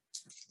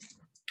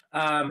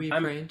 I'm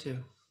praying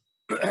too.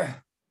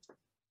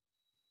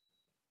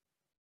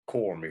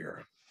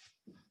 Cormir.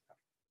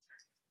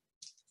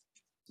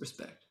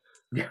 Respect.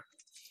 Yeah.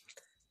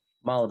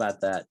 I'm all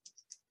about that.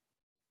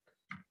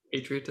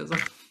 Patriotism.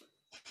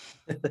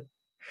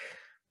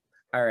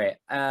 All right.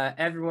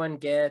 Everyone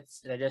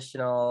gets an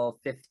additional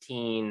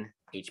 15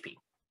 HP.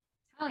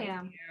 Oh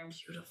yeah.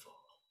 Beautiful.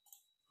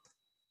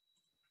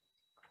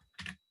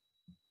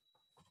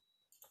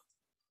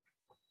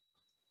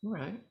 All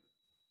right.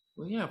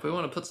 Well, yeah, if we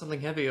want to put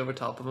something heavy over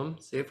top of them,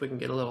 see if we can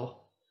get a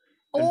little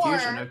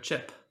confusion or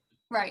chip.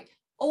 Right.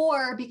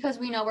 Or because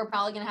we know we're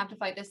probably going to have to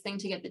fight this thing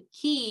to get the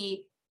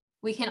key,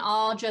 we can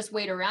all just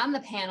wait around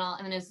the panel,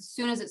 and then as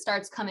soon as it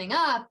starts coming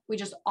up, we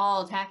just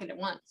all attack it at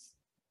once.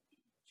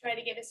 Try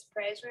to get a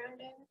surprise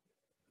round in.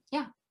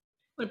 Yeah.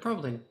 They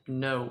probably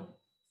know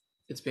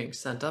it's being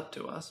sent up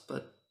to us,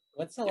 but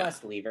What's the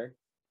last lever?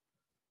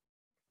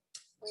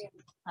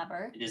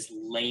 Clever. It is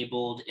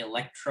labeled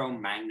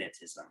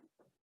electromagnetism.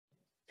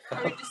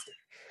 Are we just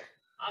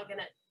all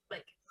gonna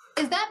like?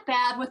 Is that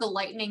bad with a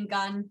lightning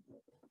gun?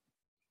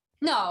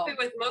 No.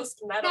 With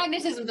most metal.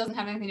 Magnetism doesn't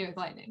have anything to do with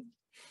lightning.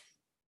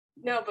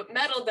 No, but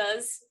metal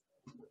does.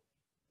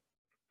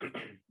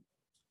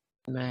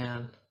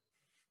 man,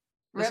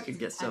 this Rip could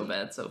get so Penny.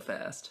 bad so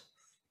fast.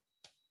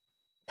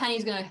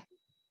 Penny's gonna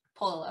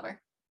pull the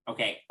lever.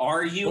 Okay,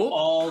 are you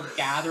all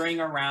gathering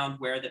around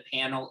where the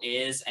panel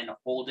is and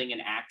holding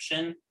an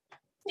action?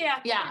 Yeah.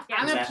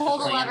 I'm gonna That's pull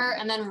the the plan. lever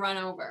and then run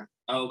over.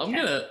 Okay.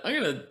 I'm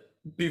gonna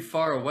be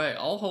far away.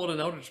 I'll hold an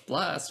Eldritch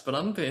Blast, but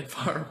I'm being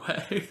far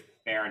away.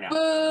 Fair enough.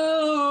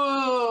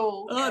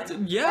 Boo!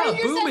 Yeah, Where's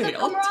your boo sense me.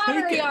 of I'll take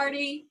camaraderie, it.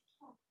 Artie?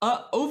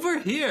 Over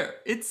here.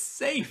 It's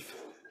safe.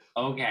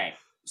 Okay.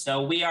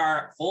 So we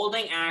are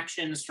holding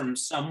actions from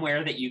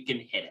somewhere that you can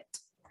hit it.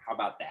 How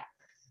about that?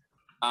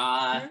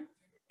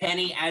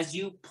 Penny, as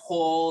you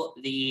pull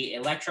the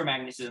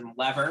electromagnetism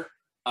lever,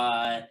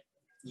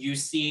 you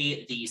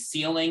see the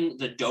ceiling,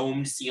 the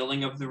domed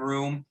ceiling of the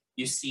room.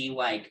 You see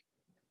like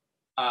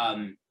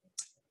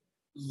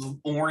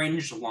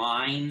orange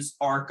lines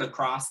arc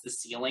across the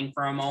ceiling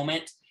for a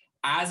moment.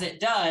 As it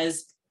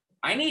does,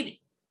 I need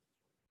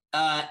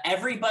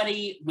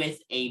everybody with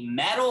a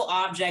metal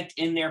object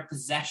in their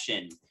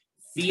possession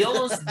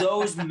feels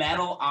those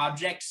metal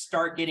objects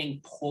start getting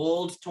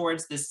pulled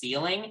towards the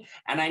ceiling,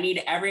 and I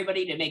need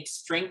everybody to make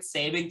strength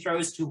saving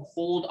throws to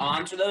hold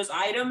on to those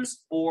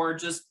items or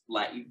just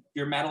let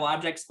your metal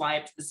objects fly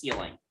up to the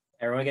ceiling.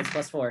 Everyone gets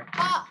 +4.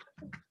 I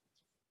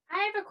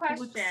have a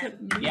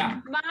question. Yeah.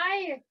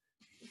 My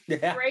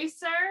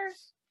bracer.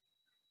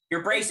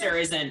 Your bracer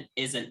isn't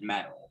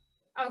metal.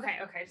 Okay.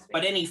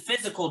 But any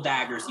physical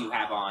daggers you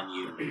have on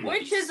you,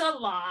 Which is a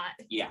lot.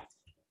 Yeah.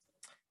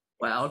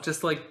 Wow,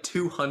 just like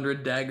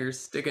 200 daggers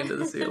sticking to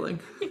the ceiling.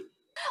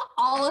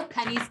 All of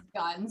Penny's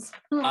guns.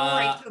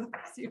 Right to the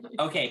ceiling.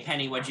 Okay,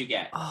 Penny, what'd you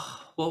get?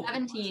 Well,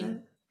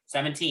 17.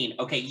 17.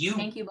 Okay, you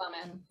Thank you,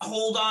 Bowman.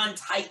 hold on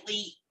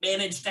tightly,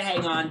 manage to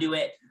hang on to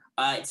it.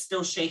 It's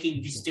still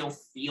shaking. You still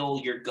feel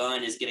your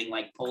gun is getting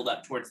like pulled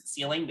up towards the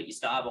ceiling, but you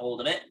still have a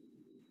hold of it.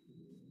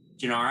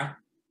 Janara?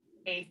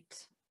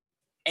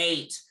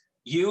 8.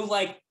 You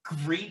like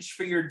reach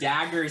for your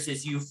daggers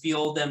as you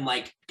feel them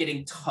like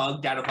getting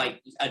tugged out of like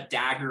a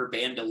dagger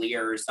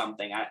bandolier or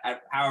something.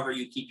 However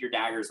you keep your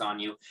daggers on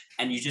you,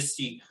 and you just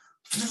see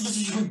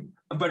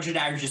a bunch of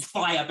daggers just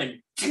fly up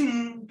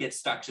and get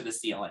stuck to the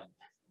ceiling.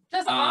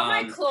 Just all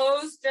my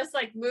clothes just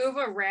like move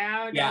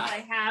around Yeah. as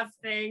I have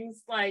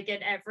things like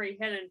in every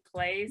hidden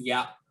place.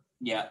 Yeah.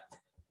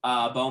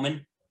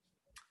 Bowman?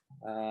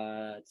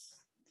 I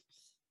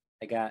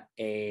got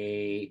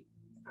a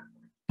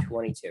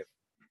 22.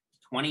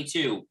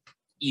 22.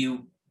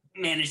 You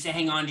manage to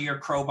hang on to your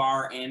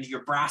crowbar and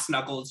your brass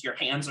knuckles. Your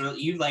hands are,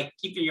 you like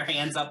keeping your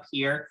hands up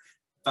here,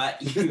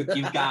 but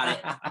you've got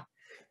it.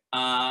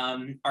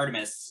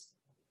 Artemis.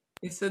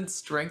 You said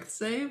strength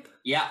save?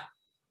 Yeah.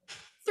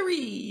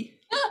 3.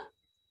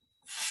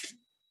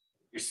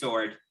 Your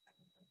sword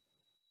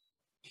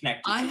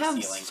connected I to the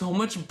have ceiling. so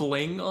much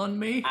bling on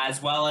me.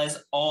 As well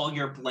as all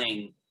your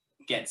bling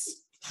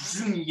gets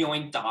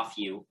yoinked off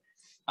you.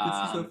 This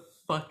is a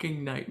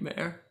fucking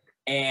nightmare.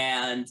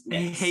 And I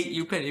hate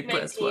you, Penny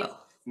Presswell.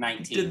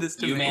 19. You did this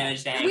to you me.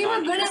 managed to hang We were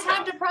on to gonna yourself.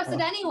 have to press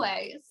it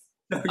anyways.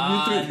 No,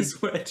 you threw the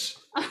switch.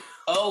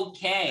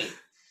 Okay.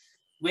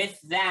 With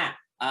that,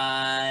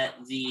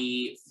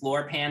 the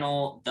floor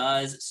panel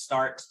does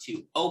start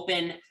to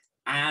open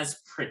as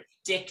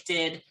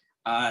predicted.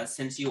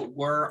 Since you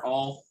were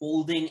all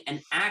holding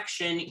an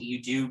action,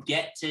 you do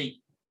get to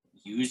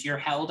use your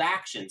held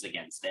actions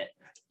against it.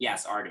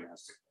 Yes,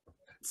 Artemis.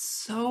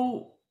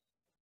 So,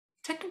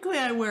 technically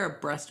I wear a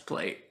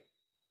breastplate.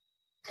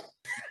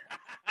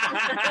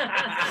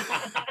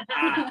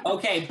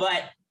 Okay,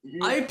 but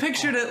I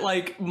pictured it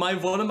like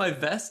one of my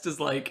vests is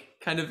like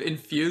kind of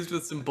infused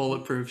with some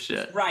bulletproof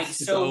shit. right.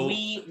 So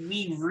we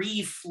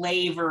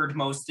reflavored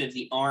most of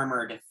the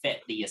armor to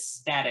fit the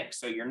aesthetic.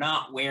 So you're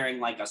not wearing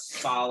like a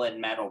solid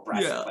metal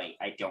breastplate.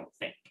 I don't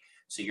think.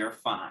 So you're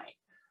fine.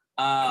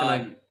 Can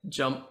I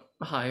jump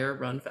higher,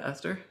 run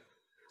faster?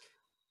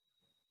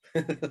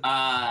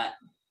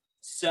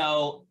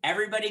 So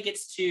everybody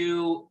gets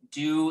to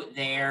do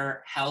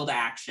their held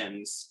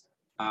actions.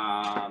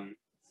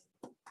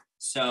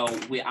 So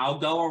I'll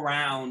go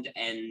around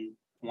and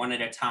one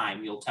at a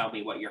time, you'll tell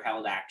me what your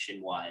held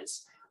action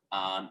was.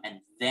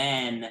 And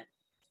then,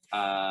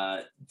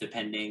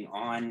 depending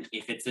on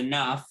if it's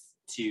enough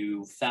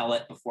to fell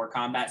it before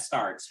combat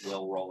starts,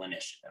 we'll roll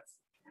initiative.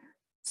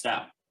 So,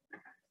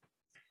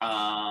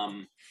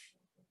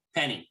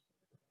 Penny.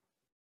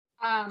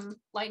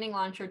 Lightning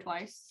launcher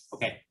twice.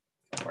 Okay,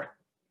 go for it.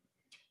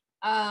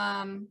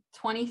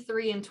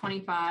 23 and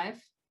 25.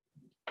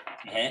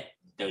 Hit.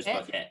 Those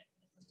both hit.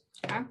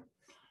 Okay.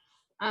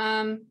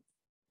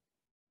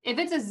 If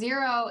it's a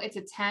 0, it's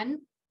a 10.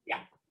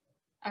 Yeah.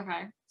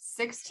 Okay.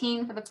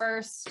 16 for the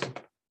first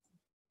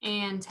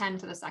and 10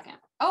 for the second.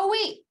 Oh,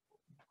 wait.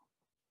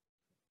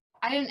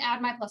 I didn't add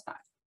my +5.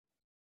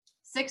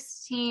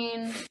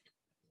 16,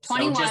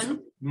 21. So just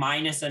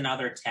minus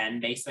another 10,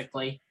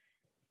 basically,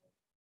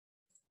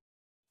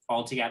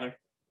 altogether,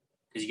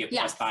 because you get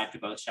Yes. +5 to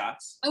both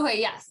shots. Okay,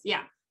 yes,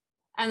 yeah.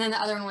 And then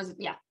the other one was,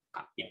 yeah.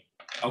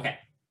 Okay,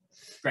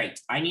 great.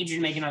 I need you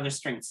to make another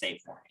strength save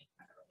for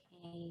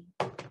me.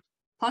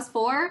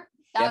 +4.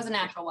 That Yep. was a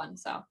natural one,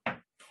 so.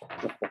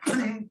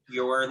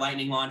 Your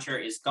lightning launcher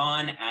is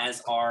gone,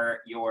 as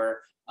are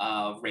your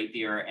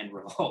rapier and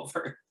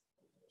revolver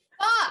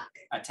Fuck!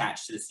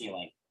 attached to the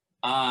ceiling.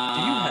 Do you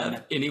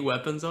have any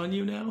weapons on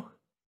you now?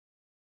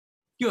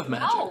 You have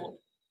magic. No.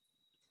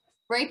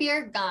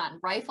 Rapier, gone.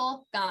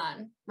 Rifle,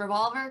 gone.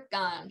 Revolver,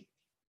 gone.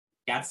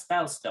 Got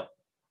spells still.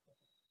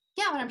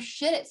 Yeah, but I'm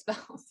shit at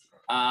spells.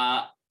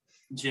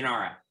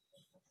 Janara,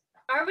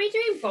 Are we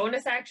doing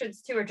bonus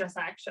actions too, or just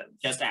actions?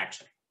 just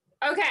action.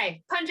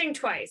 Okay, punching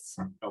twice.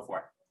 Go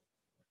for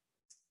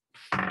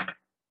it.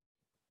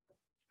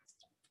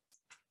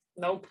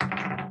 Nope.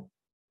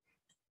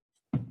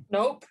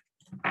 Nope.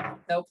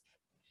 Nope.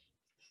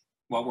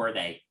 What were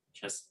they?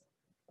 Just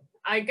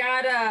I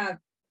got a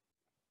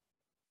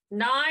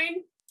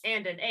 9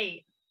 and an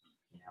 8.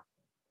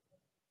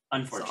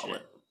 unfortunate.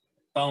 Solid.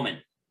 Bowman.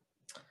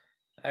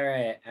 All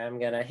right, I'm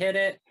gonna hit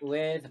it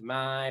with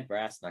my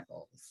brass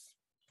knuckles.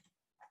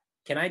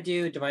 Can I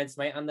do Divine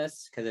Smite on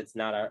this? Because it's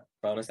not a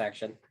bonus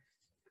action.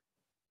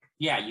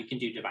 Yeah, you can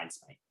do Divine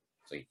Smite.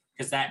 Sweet.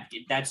 Because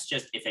that's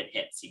just if it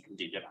hits, you can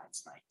do Divine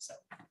Smite. So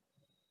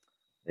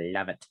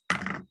Love it.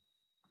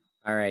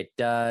 All right,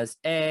 does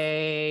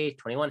a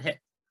 21 hit?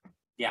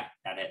 yeah,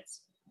 that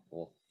hits.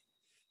 Cool.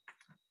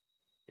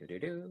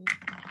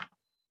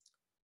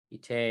 He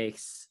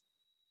takes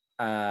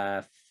 14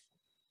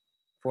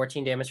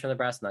 damage from the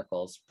brass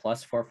knuckles,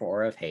 plus 4 for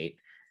Aura of Hate.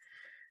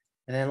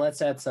 And then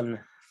let's add some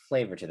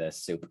flavor to this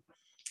soup.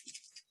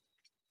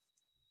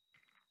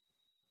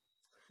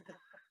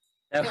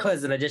 That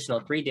was an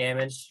additional 3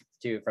 damage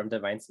from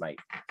Divine Smite.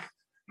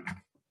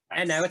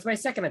 And now it's my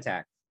second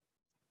attack.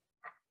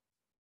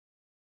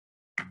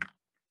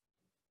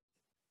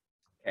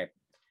 Okay.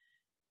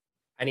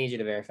 I need you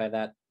to verify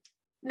that.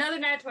 Another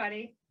nat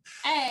 20.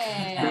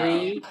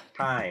 Hey. 3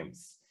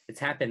 times. It's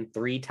happened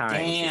 3 times.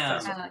 Damn.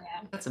 this time. Oh,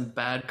 yeah. That's some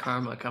bad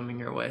karma coming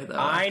your way, though.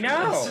 I after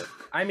know. this.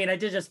 I mean, I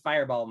did just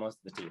fireball most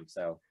of the team,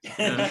 so.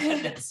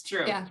 That's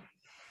true. Yeah.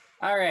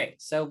 All right.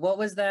 So what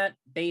was that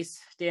base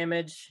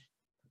damage?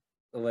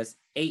 It was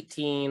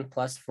 18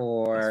 plus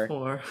 4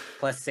 4.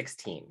 plus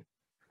 16.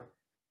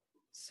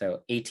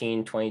 So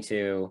 18,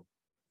 22,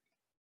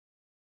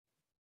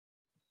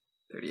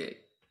 38.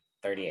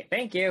 38.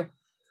 Thank you.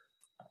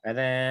 And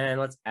then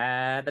let's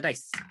add the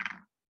dice.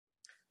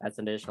 That's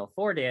an additional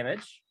 4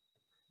 damage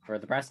for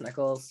the brass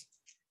knuckles.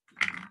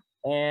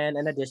 And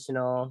an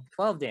additional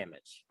 12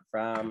 damage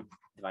from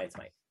Divine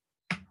Smite.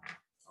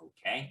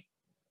 Okay.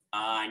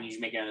 I need you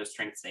to make another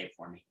strength save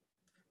for me.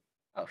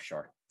 Oh,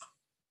 sure.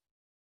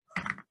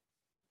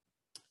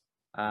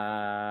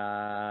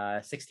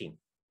 16.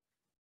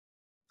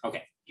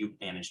 Okay, you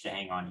managed to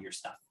hang on to your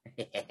stuff.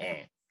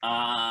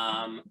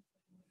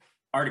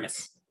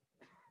 Artemis.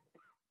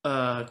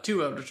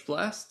 2 Eldritch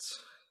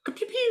Blasts. Pew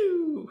pew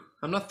pew!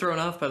 I'm not thrown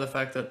off by the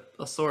fact that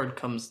a sword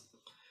comes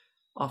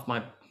off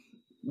my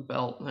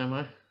belt, am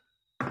I?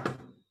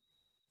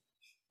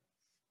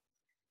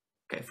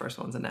 Okay, first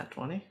one's a nat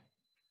 20.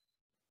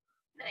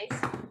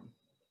 Nice.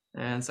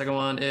 And second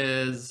one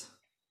is,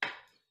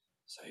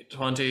 say,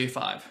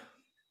 25.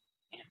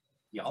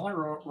 Y'all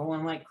are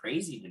rolling like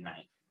crazy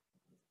tonight.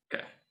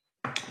 Okay.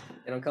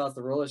 They don't call us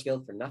the Rollers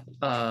Guild for nothing.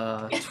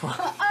 20.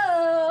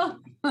 Oh.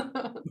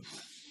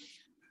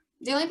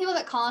 The only people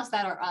that call us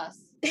that are us.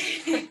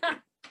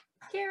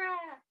 Kira.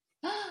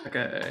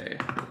 Okay.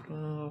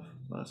 12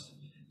 plus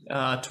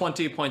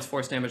 20 points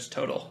force damage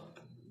total.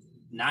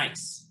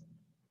 Nice.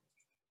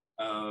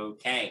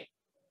 Okay.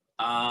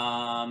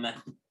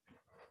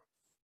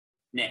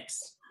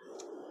 Next.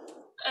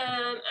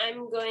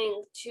 I'm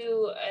going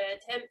to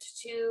attempt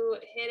to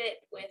hit it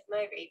with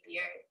my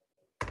rapier.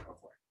 Go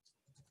for it.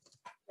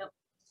 Nope.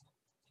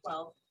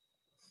 12.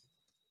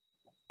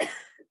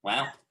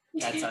 Well,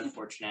 that's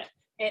unfortunate.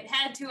 It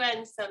had to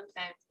end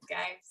sometime,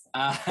 guys.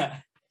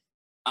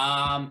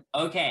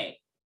 Okay.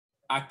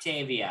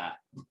 Octavia.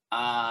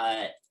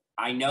 I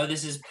know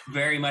this is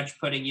very much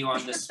putting you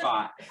on the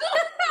spot.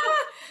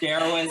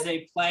 There was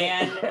a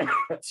plan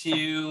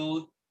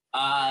to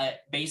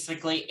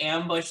basically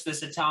ambush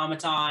this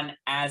automaton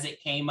as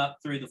it came up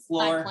through the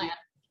floor.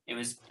 It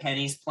was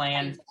Penny's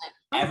plan.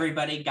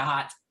 Everybody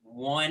got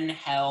one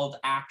held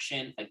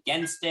action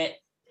against it.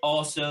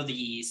 Also,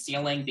 the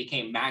ceiling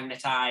became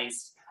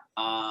magnetized.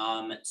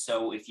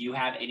 So if you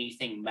have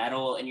anything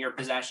metal in your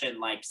possession,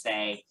 like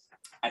say,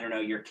 I don't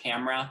know, your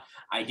camera,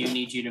 I do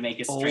need you to make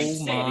a strength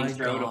saving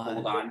throw to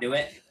hold on to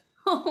it.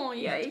 Oh,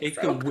 yikes. Take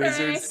the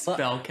wizard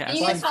spellcasting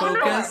You just found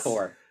focus.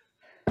 4.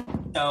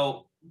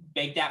 So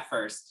make that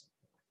first.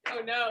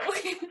 Oh no.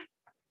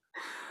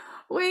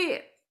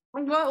 Wait,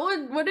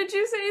 what did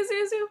you say,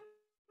 Zuzu?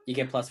 You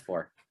get plus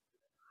 4.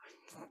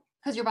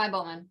 Because you're by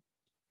Bowman.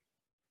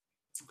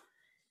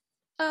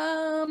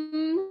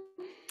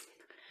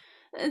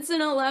 It's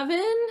an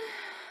 11.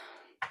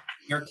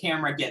 Your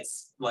camera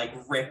gets like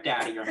ripped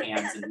out of your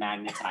hands and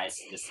magnetized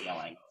to the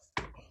ceiling.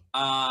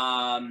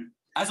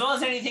 As well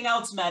as anything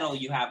else metal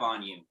you have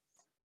on you.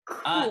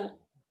 Cool.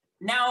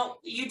 Now,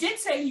 you did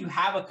say you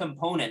have a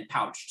component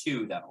pouch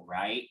too, though,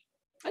 right?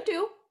 I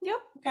do. Yep.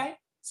 Okay.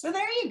 So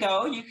there you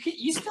go. You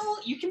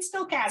can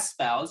still cast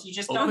spells. You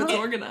just don't It's get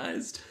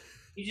organized.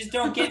 You just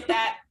don't get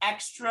that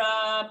extra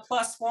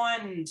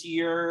 +1 to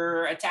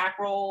your attack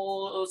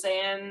rolls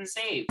and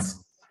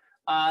saves.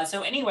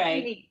 So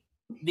anyway,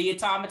 the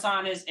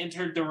automaton has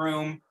entered the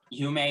room.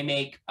 You may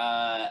make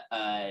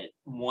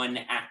one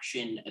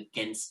action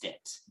against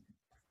it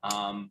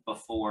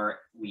before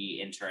we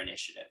enter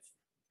initiative.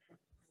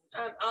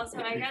 Also,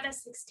 I got a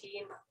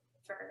 16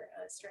 for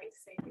a strength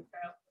saving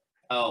throw.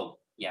 Oh,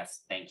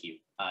 yes, thank you.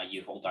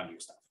 You hold on to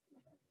your stuff.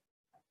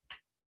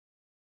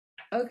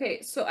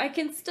 Okay, so I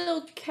can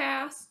still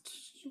cast.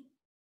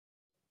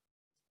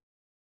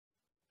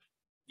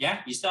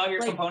 Yeah, you still have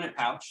your component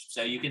pouch,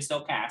 so you can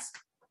still cast.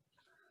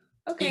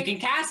 Okay. You can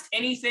cast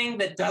anything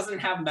that doesn't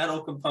have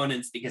metal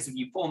components, because if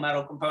you pull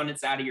metal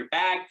components out of your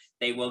bag,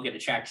 they will get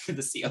attracted to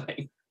the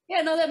ceiling.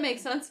 Yeah, no, that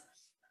makes sense.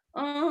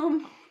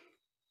 God,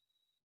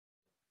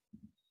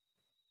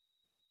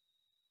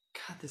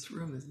 this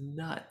room is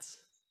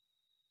nuts.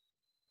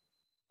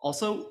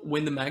 Also,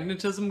 when the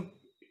magnetism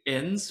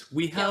ends,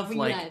 we have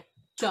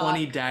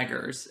 20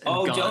 daggers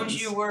and guns. Don't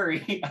you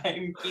worry.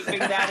 I'm keeping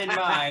that in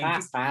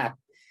mind.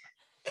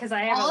 Because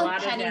I have All a of lot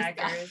of Penny's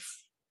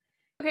daggers.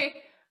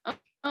 Okay.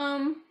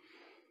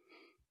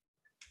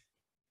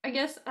 I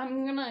guess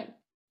I'm gonna.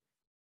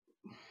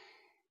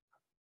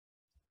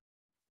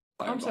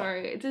 I'm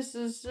sorry. This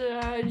is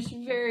just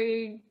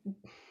very.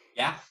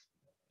 Yeah,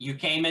 you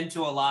came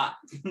into a lot.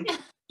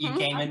 You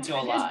came into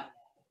a lot.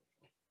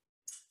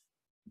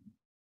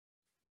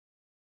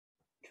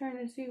 Trying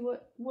to see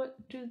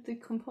what do the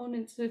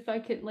components, if I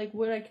can, like,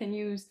 what I can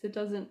use that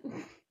doesn't.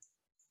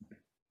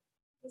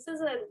 This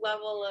is a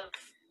level of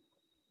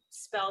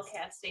spell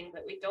casting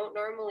that we don't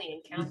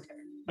normally encounter.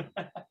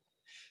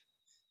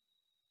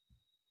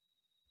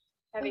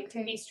 Having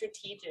to be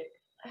strategic.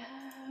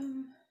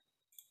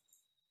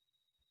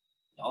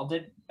 Y'all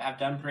have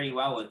done pretty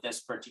well with this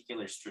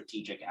particular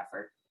strategic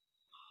effort.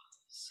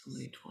 So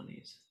many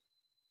 20s.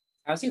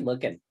 How's he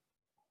looking?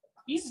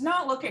 He's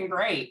not looking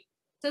great.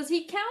 Does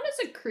he count as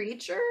a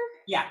creature?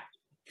 Yeah.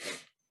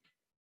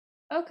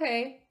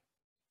 Okay.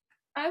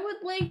 I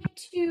would like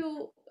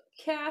to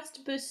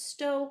cast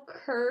Bestow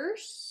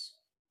Curse.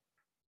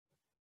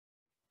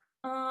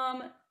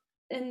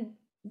 And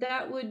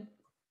that would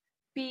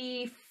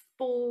be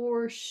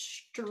for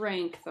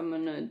strength. I'm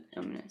gonna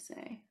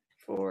say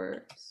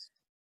for,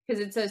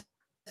 because it says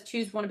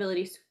choose one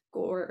ability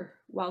score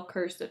while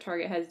cursed. The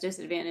target has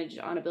disadvantage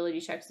on ability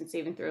checks and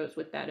saving throws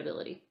with that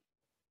ability.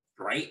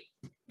 Great.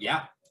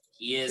 Yeah.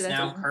 He is So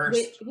now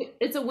cursed.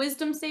 It's a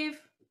wisdom save.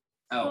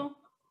 Oh.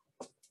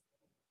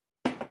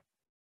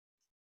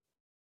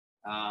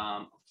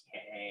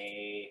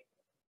 Okay.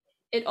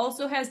 It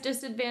also has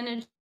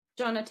disadvantage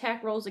on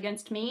attack rolls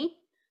against me.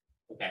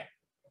 Okay.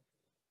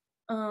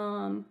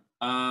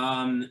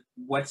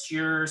 What's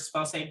your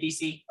spell save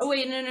DC? Oh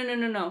wait,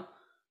 no.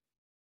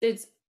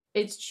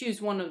 It's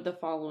choose one of the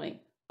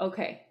following.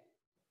 Okay.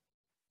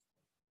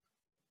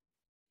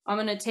 I'm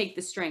gonna take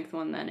the strength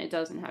one then. It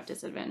doesn't have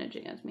disadvantage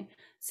against me.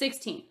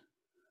 16.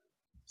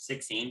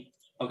 16.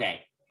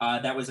 Okay.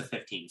 That was a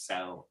 15,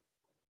 so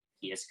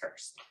he is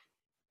cursed.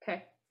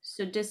 Okay.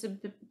 So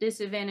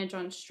disadvantage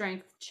on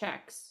strength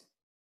checks.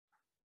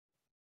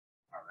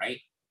 All right.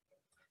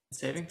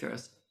 Saving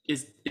throws.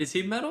 Is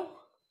he metal?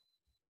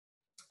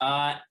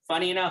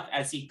 Funny enough,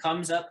 as he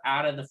comes up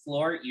out of the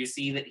floor, you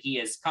see that he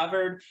is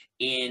covered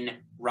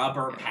in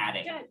rubber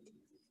padding.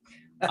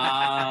 He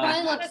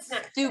looks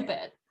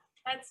stupid.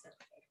 That's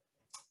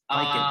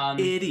like an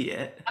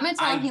idiot. I'm gonna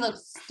tell him he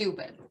looks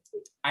stupid.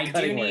 I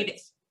do need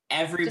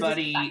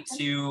everybody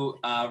to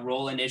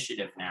roll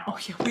initiative now. Oh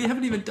yeah, we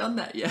haven't even done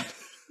that yet.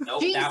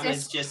 Nope, Jesus that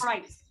was just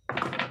Christ.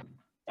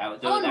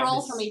 Someone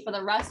roll for me for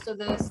the rest of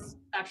this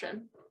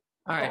session.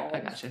 All right, I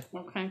got you.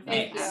 Okay.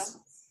 Thank you.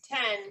 10.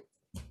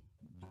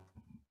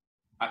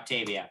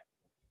 Octavia.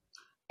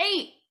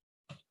 8.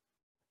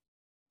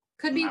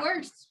 Could be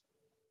worse.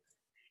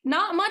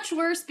 Not much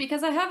worse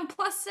because I have a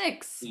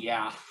 +6.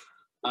 Yeah.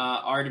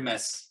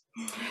 Artemis.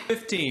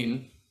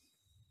 15.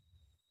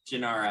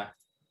 Janara.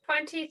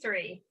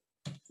 23.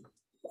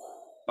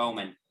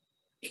 Bowman.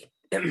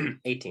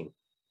 18.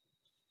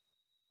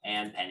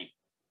 And Penny.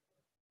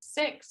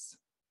 6.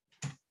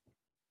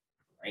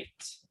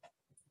 Great.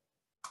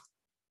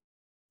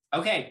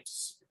 Okay,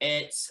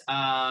 it's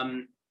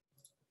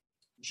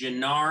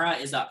Janara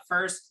is up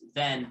first,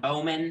 then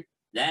Bowman,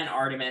 then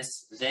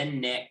Artemis,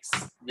 then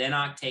Nyx, then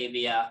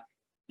Octavia,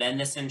 then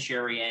the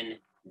Centurion,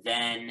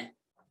 then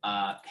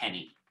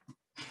Penny.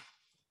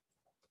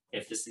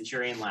 If the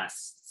Centurion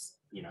lasts,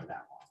 that long.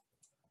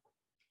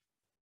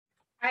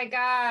 I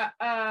got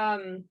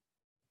I'm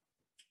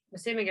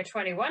assuming a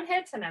 21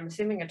 hits, and I'm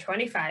assuming a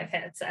 25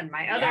 hits, and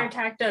my other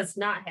attack does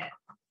not hit.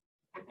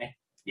 Okay.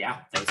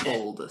 Yeah, those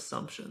bold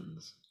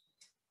assumptions.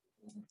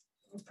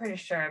 I'm pretty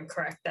sure I'm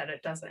correct that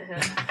it doesn't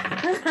hit.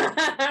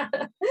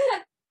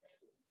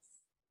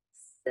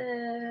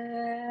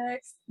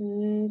 6,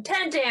 10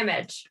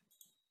 damage.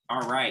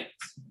 All right.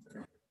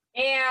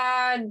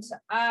 And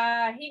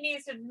he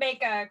needs to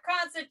make a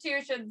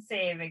Constitution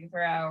saving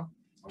throw.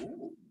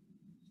 Ooh.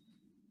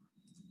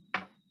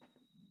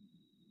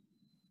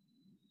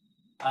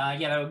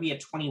 Yeah, that would be a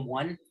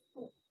 21.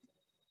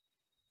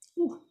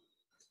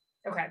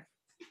 Okay.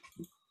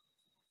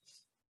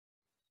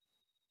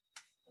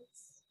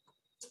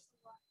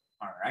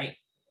 All right.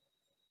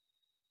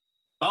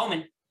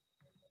 Bowman.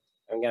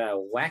 I'm gonna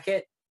whack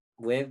it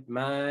with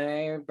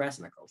my brass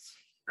knuckles.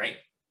 Great.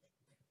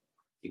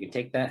 You can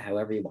take that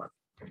however you want.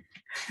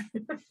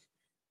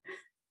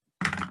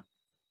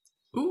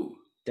 Ooh.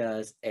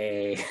 Does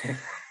a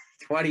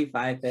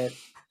 25 hit?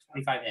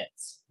 25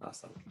 hits.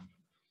 Awesome.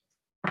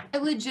 I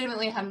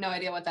legitimately have no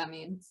idea what that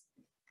means.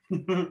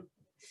 I'm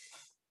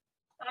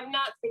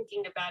not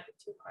thinking about it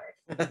too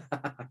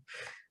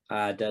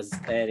hard.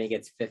 And he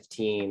gets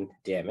 15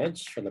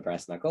 damage from the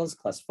brass knuckles,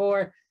 plus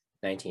 4,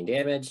 19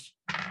 damage.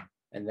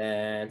 And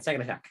then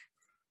second attack.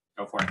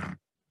 Go for it. I'm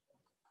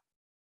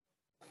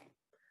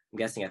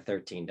guessing a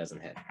 13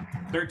 doesn't hit.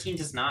 13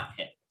 does not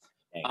hit.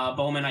 Okay.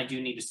 Bowman, I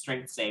do need a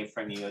strength save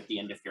from you at the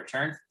end of your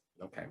turn.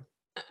 Okay.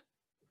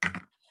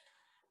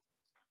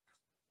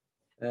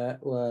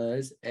 That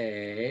was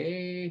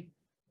a...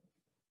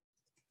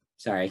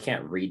 Sorry, I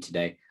can't read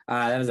today.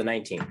 That was a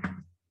 19.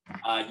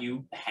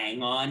 You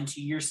hang on to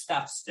your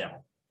stuff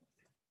still.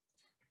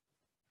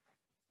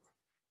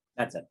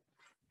 That's it.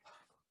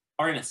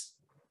 Artemis.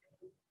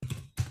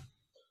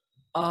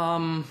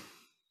 How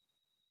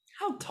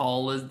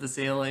tall is the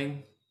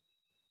ceiling?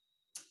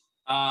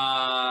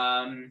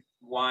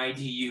 Why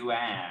do you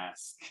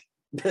ask?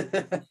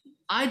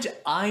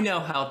 I know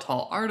how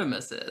tall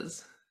Artemis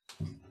is.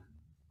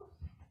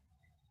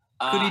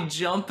 Could he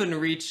jump and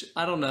reach,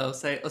 I don't know,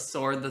 say a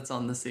sword that's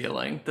on the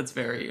ceiling that's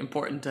very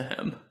important to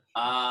him?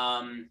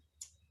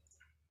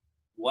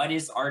 What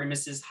is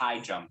Artemis's high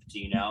jump? Do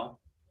you know?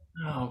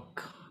 Oh,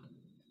 God.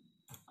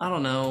 I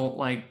don't know,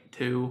 like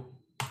 2.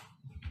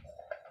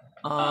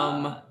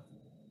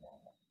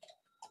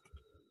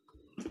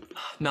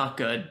 Not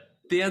good.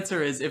 The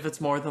answer is if it's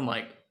more than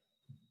like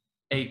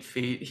 8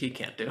 feet, he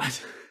can't do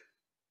it.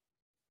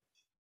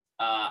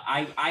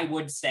 I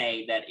would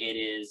say that it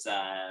is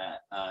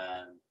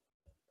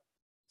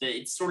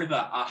it's sort of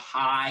a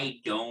high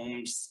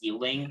domed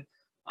ceiling.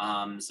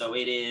 So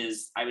it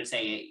is, I would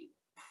say,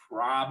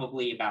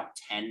 probably about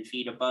 10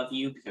 feet above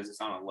you because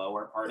it's on a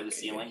lower part of the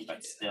ceiling,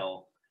 but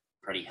still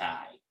pretty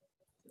high.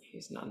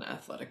 He's not an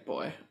athletic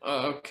boy.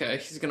 Okay,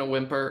 he's gonna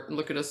whimper and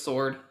look at his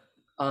sword.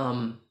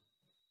 I'm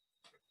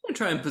gonna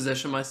try and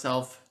position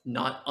myself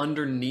not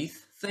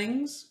underneath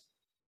things.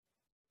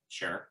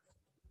 Sure.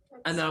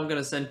 And then I'm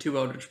gonna send 2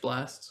 Eldritch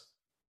Blasts.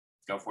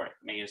 Go for it.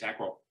 Make an attack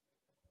roll.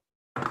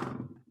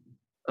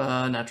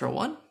 Natural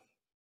 1.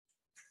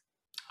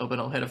 Hope I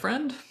don't hit a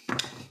friend.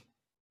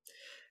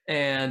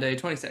 And a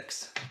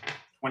 26.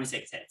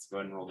 26 hits. Go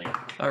ahead and roll damage.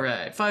 All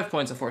right, 5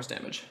 points of force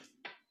damage.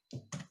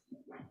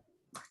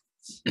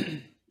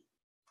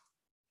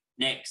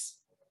 Nyx.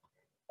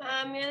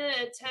 I'm gonna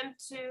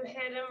attempt to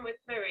hit him with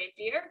my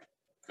rapier.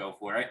 Go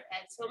for it.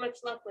 Had so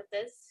much luck with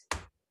this.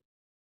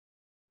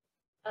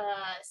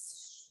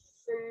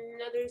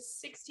 Another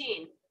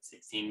 16.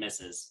 16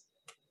 misses.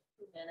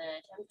 I'm gonna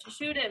attempt to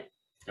shoot him.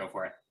 Go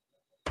for it.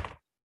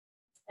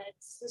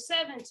 That's a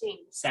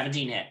 17.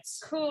 17 hits.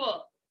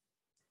 Cool.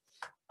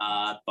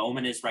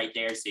 Bowman is right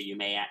there, so you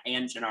may,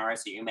 and Janara,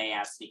 so you may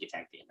ask sneak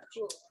attack damage.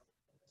 Cool.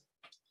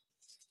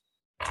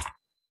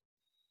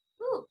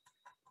 Ooh.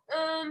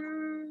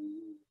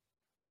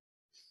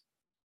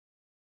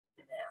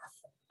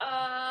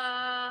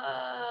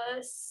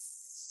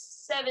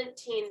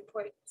 17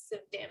 points of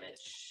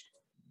damage.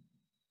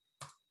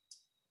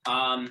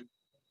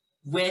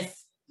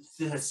 With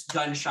this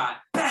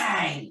gunshot,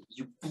 bang!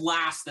 You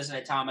blast this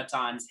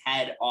automaton's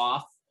head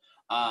off.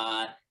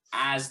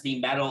 As the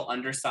metal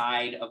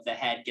underside of the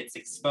head gets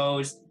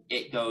exposed,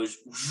 it goes,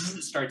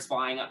 starts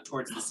flying up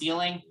towards the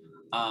ceiling.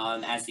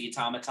 As the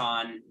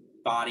automaton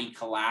body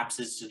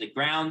collapses to the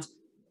ground,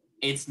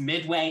 it's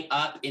midway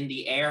up in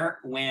the air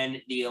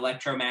when the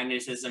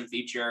electromagnetism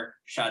feature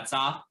shuts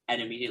off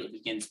and immediately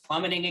begins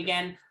plummeting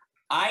again.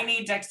 I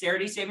need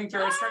dexterity saving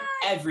throws from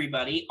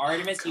everybody.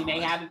 Artemis, you may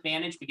have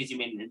advantage because you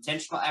made an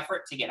intentional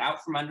effort to get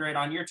out from under it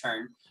on your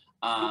turn.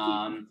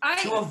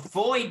 To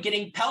avoid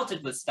getting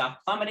pelted with stuff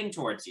plummeting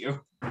towards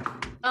you.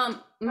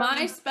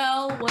 My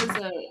spell was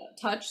a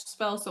touch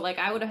spell, so like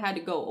I would have had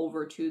to go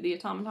over to the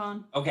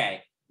automaton.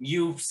 Okay,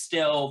 you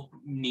still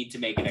need to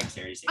make a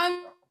dexterity saving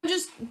I'm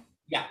just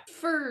yeah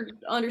for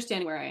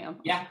understanding where I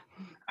am. Yeah,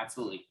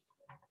 absolutely.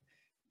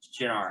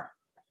 Janara.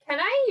 Can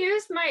I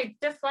use my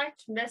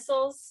deflect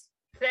missiles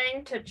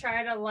thing to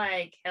try to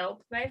like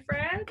help my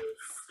friends?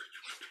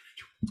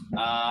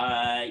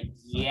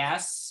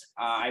 Yes.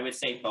 I would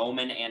say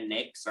Bowman and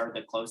Nyx are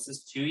the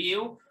closest to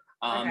you.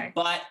 Okay.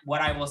 But what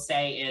I will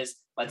say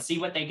is, let's see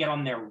what they get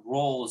on their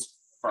rolls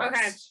first.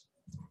 Okay.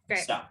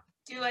 Great. So,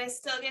 Do I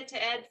still get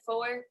to add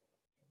 4?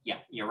 yeah,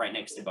 you're right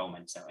next to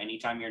Bowman. So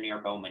anytime you're near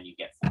Bowman, you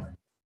get 4.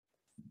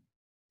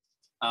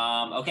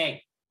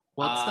 Okay.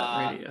 What's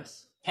that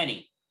radius?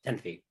 Penny. 10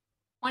 feet.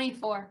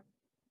 24.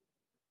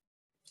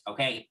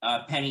 Okay.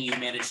 Penny, you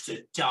managed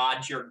to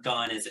dodge your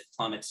gun as it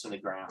plummets to the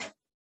ground.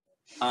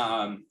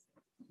 That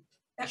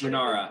would've been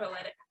Janara.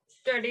 poetic.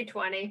 Dirty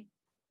 20.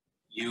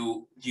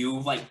 You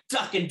like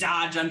duck and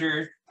dodge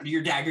under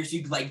your daggers.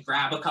 You like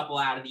grab a couple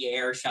out of the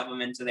air, shove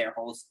them into their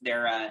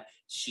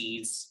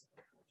sheaths,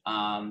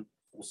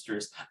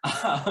 holsters.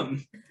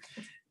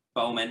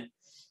 Bowman.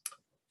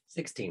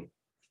 16.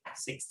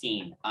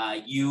 16.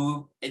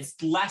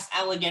 It's less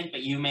elegant,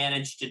 but you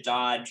managed to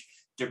dodge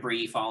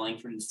debris falling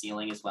from the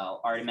ceiling as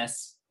well.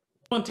 Artemis.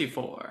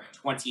 24.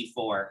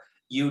 24.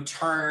 You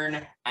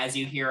turn as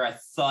you hear a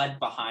thud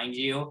behind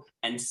you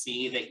and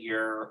see that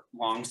your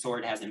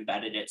longsword has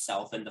embedded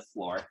itself in the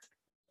floor.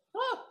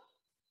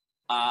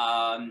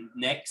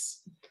 Nyx.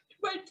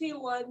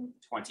 21.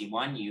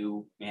 21.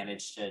 You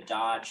managed to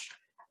dodge.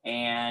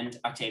 And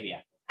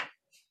Octavia.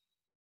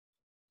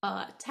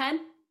 10.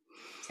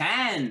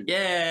 10.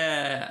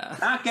 Yeah.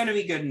 Not going to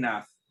be good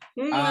enough.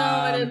 No,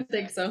 I didn't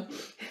think so.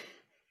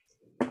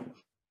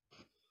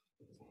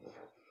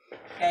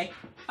 Okay.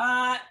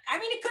 I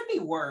mean, it could be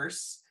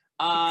worse.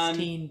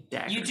 16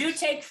 daggers. You do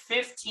take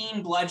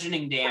 15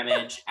 bludgeoning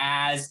damage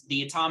as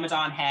the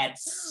automaton head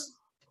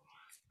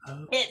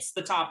hits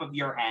the top of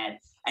your head,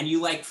 and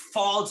you like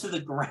fall to the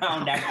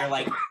ground after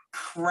like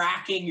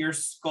cracking your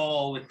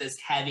skull with this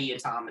heavy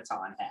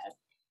automaton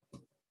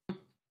head.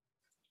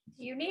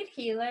 You need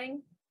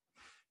healing.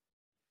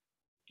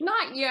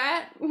 Not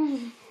yet.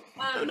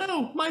 Oh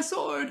no, my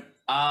sword.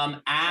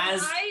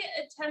 As I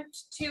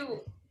attempt to.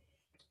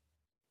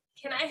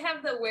 Can I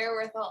have the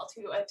wherewithal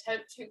to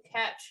attempt to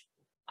catch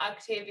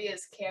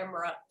Octavia's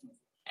camera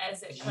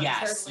as it comes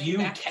yes, hurtling you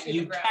back to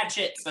you the ground? catch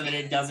it so that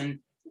it doesn't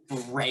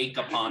break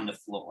upon the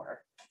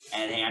floor,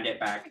 and hand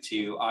it back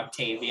to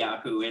Octavia,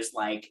 who is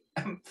like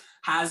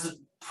has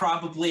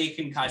probably a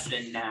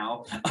concussion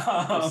now.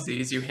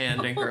 Sees you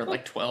handing her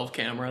like 12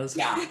 cameras.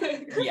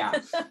 Yeah.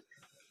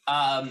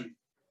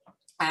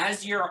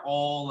 As you're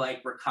all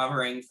like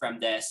recovering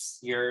from this,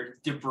 your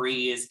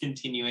debris is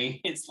continuing.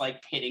 It's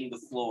like hitting the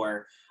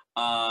floor.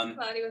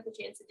 Cloudy with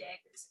a chance of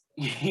daggers.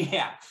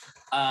 Yeah.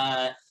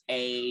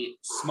 A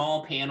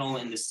small panel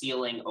in the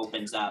ceiling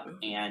opens up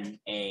and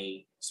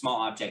a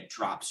small object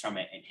drops from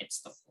it and hits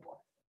the floor.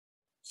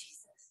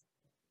 Jesus.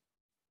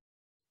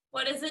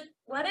 What is it?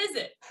 What is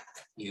it?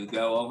 You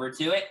go over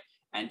to it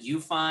and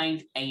you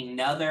find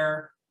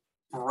another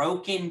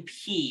broken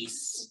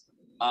piece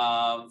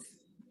of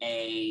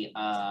a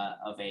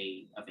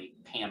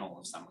panel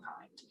of some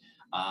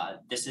kind.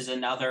 This is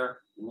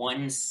another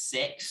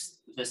 1/6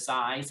 the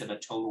size of a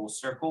total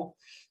circle.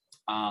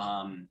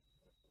 And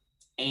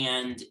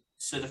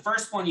so the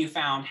first one you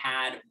found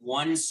had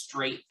one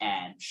straight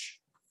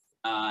edge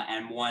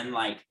and one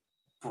like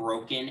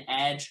broken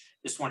edge.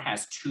 This one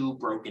has two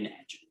broken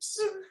edges.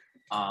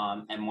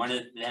 And one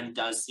of them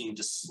does seem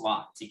to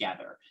slot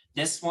together.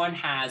 This one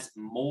has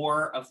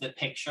more of the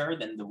picture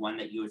than the one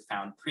that you had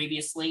found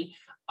previously.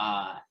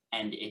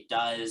 And it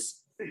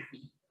does,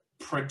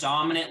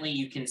 predominantly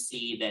you can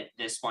see that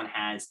this one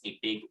has a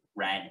big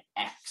red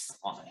X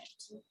on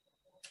it.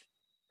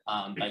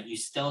 But you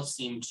still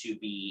seem to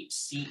be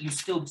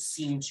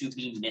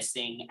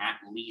missing at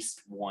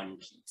least one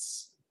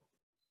piece,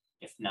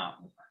 if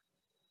not more.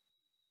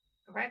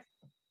 Okay.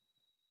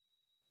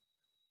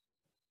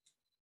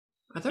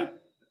 Are there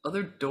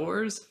other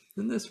doors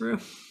in this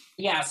room?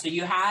 Yeah, so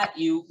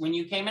when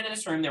you came into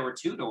this room, there were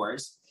two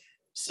doors.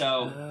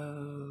 So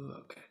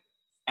okay.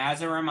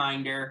 As a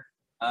reminder,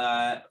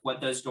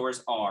 what those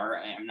doors are,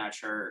 I'm not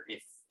sure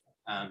if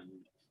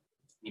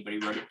anybody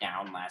wrote it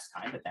down last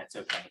time, but that's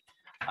okay.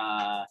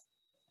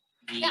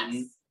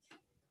 Yes.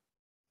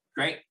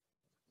 Great.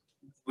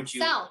 Would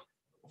you? South,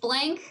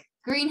 blank,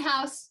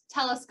 greenhouse,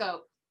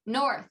 telescope.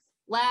 North,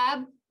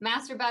 lab,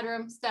 master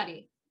bedroom,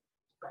 study.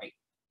 Right.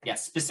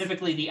 Yes,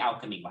 specifically the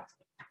alchemy lab.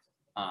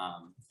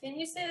 Can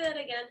you say that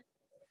again?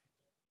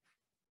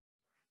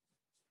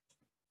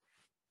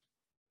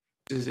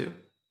 Zuzu,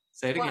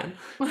 say it What? again.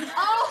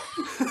 Oh!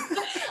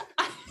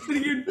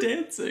 You're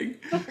dancing.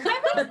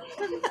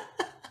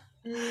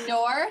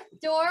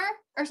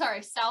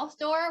 South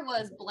door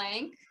was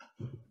blank,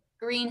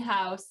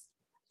 greenhouse,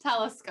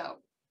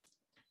 telescope.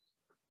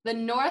 The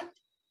north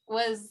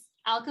was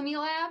alchemy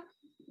lab,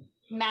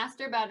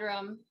 master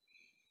bedroom,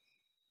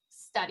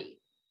 study.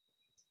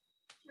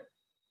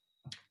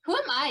 Who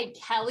am I,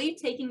 Kelly,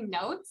 taking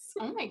notes?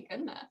 Oh my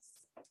goodness.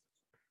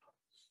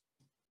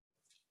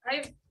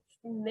 I've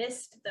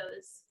missed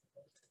those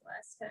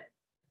last time.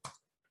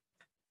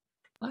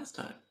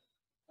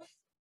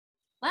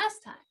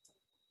 Last time.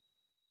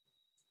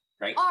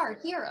 Right. Our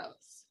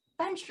heroes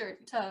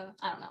ventured to,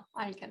 I don't know,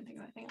 I can't think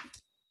of anything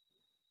else.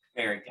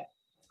 Very good.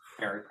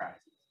 Very proud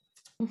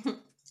of you.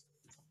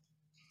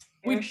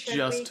 We Where should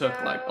just we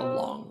took like a go?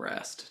 long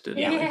rest, didn't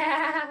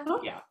Yeah.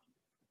 we? Yeah.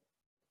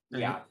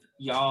 Yeah.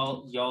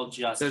 Y'all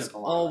just There's took a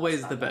long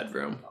always rest the on that.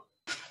 bedroom.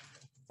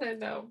 I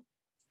know.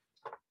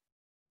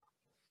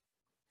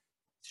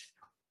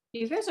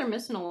 You guys are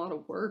missing a lot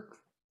of work.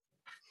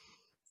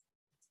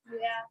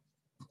 Yeah.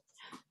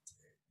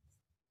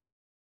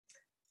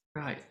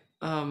 Right.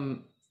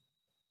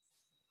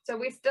 So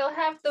we still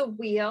have the What are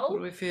wheel,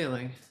 we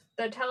feeling?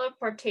 the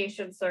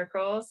teleportation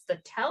circles, the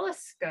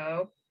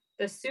telescope,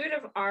 the suit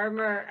of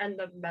armor, and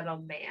the metal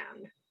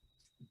man.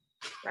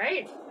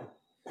 Right?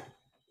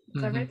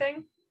 That's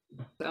everything?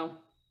 So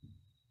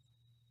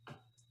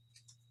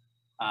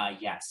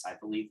Yes, I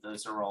believe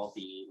those are all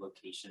the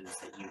locations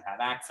that you have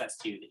access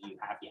to that you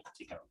have yet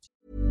to go to.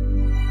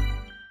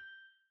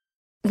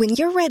 When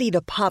you're ready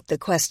to pop the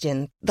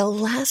question, the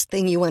last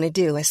thing you want to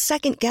do is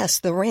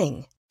second-guess the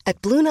ring.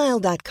 At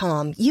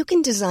BlueNile.com, you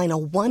can design a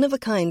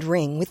one-of-a-kind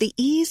ring with the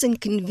ease and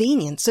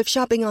convenience of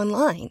shopping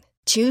online.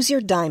 Choose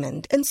your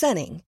diamond and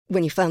setting.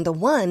 When you find the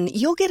one,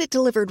 you'll get it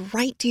delivered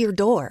right to your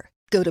door.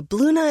 Go to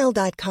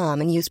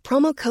BlueNile.com and use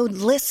promo code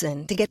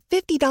LISTEN to get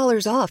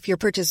 $50 off your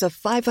purchase of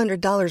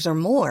 $500 or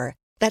more.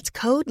 That's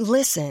code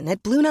LISTEN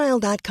at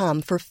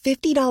BlueNile.com for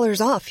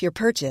 $50 off your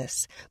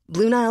purchase.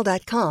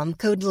 BlueNile.com,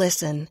 code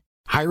LISTEN.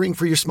 Hiring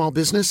for your small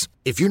business?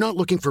 If you're not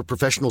looking for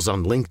professionals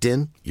on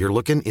LinkedIn, you're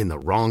looking in the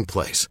wrong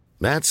place.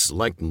 That's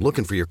like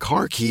looking for your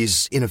car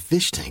keys in a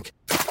fish tank.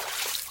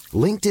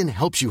 LinkedIn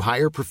helps you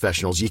hire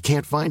professionals you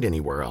can't find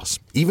anywhere else,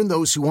 even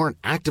those who aren't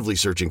actively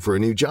searching for a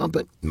new job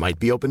but might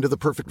be open to the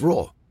perfect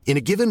role. In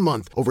a given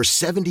month, over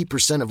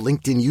 70% of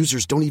LinkedIn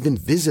users don't even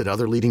visit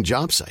other leading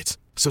job sites.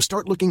 So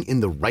start looking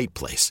in the right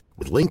place.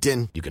 With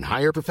LinkedIn, you can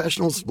hire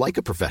professionals like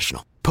a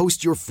professional.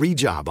 Post your free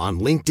job on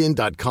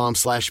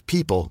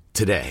linkedin.com/people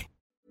today.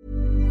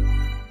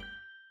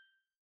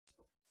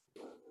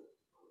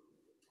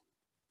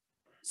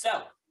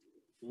 So,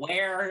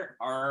 where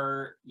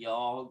are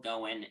y'all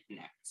going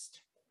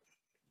next?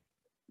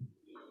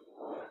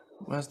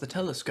 Where's the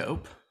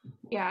telescope?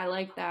 yeah, I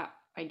like that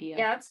idea.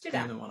 Yeah, let's do The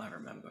that. only one I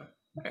remember.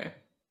 Okay.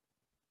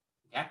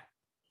 Yeah.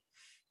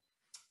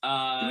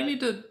 Do we need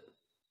to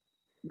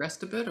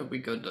rest a bit, or are we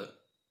good to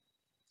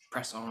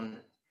press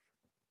on?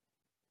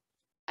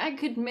 I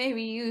could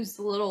maybe use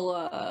a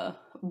little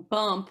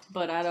bump,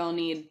 but I don't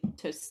need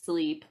to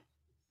sleep.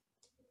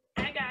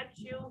 I got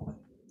you.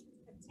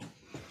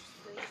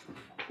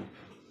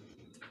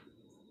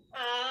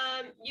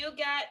 You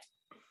got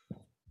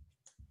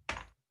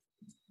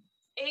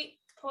 8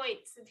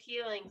 points of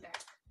healing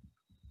back.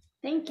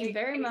 Thank you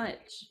very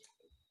much.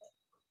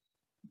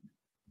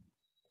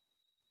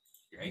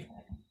 Great.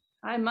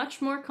 I'm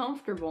much more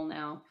comfortable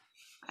now.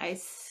 I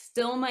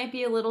still might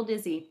be a little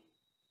dizzy.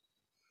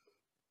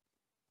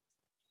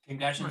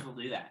 Concussions will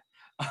do that.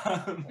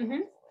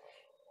 Mhm.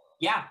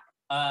 Yeah.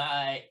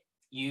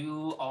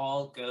 You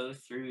all go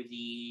through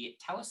the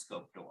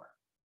telescope door.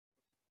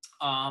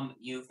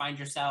 You find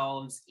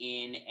yourselves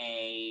in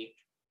a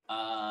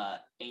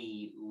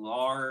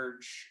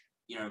large,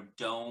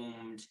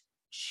 domed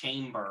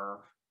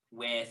chamber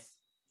with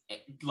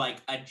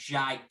like a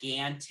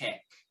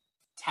gigantic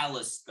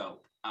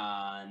telescope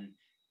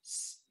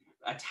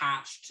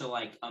attached to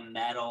like a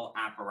metal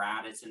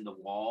apparatus in the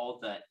wall.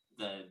 That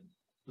the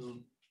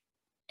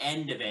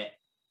end of it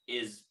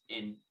is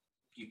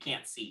you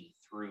can't see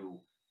through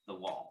the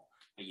wall,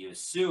 but you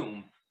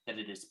assume that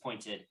it is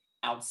pointed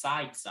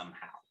outside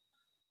somehow.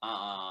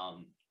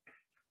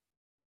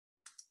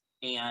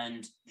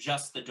 And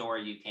just the door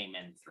you came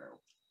in through.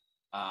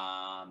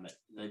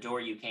 The door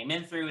you came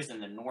in through is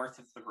in the north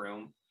of the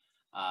room,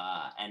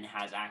 and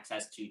has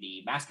access to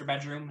the master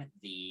bedroom,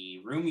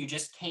 the room you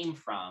just came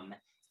from,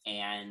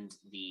 and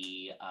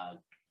the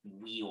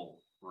wheel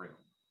room.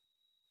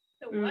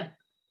 The what?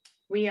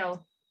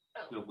 Wheel.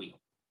 The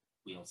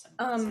wheel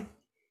symbol.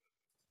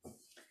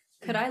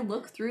 Could I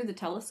look through the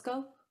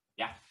telescope?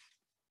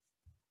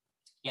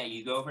 Yeah,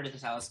 you go over to the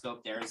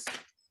telescope. There's,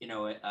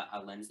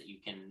 a lens that you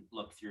can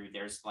look through.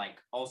 There's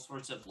like all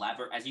sorts of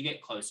lever. As you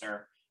get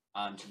closer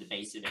to the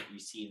base of it, you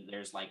see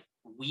there's like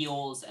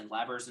wheels and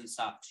levers and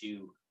stuff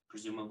to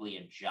presumably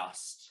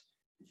adjust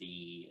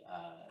the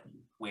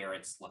where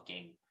it's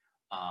looking.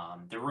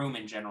 The room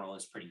in general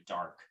is pretty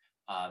dark,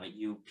 but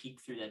you peek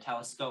through the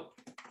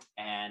telescope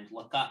and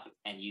look up,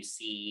 and you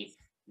see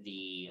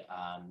the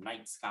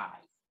night sky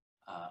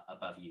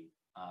above you.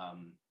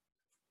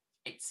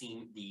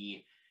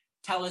 The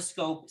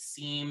telescope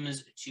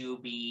seems to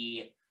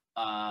be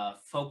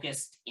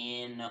focused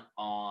in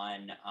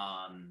on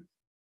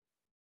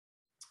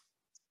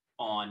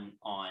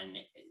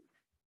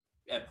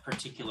a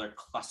particular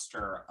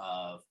cluster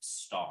of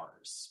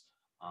stars,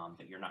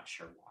 but you're not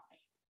sure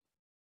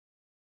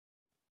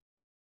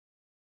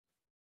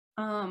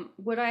why.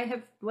 Would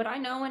I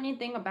know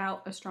anything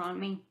about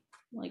astronomy?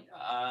 Like,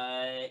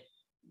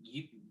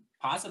 You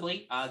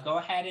possibly go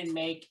ahead and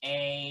make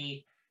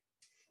a,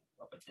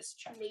 what would this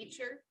check be?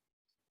 Nature.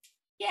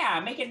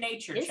 Yeah, make a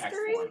nature check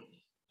History? for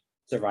me.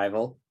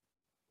 Survival.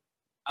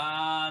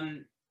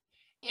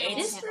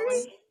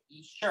 History?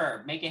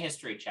 Sure, make a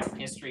history check.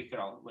 History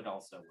would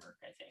also work,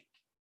 I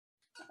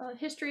think.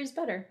 History is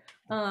better.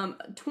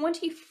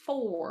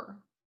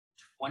 24.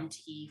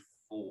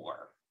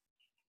 24.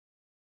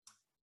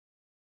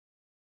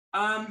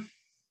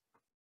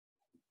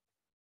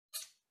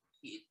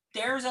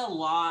 There's a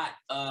lot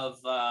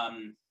of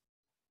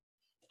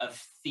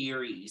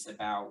theories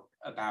about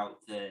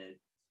the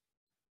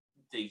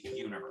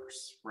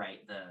universe,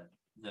 right? The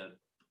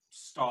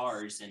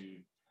stars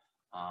and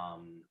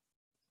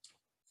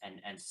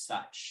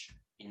such.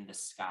 in the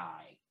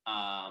sky.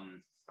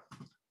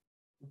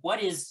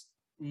 What is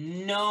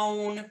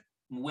known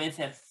with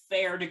a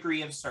fair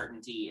degree of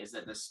certainty is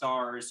that the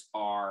stars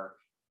are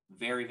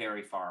very,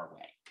 very far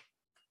away,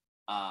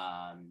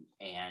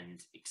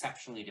 and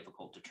exceptionally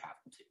difficult to travel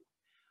to.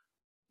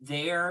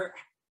 There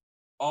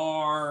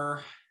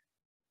are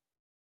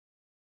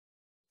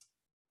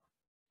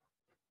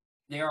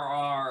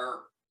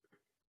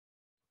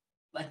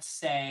let's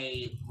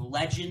say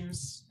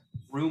legends,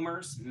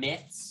 rumors,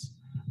 myths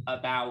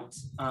about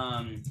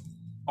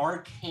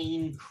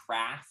arcane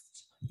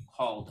craft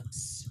called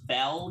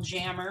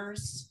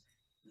spelljammers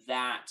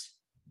that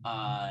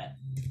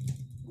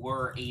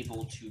were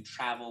able to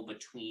travel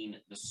between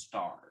the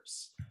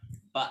stars.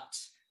 But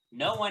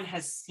no one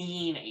has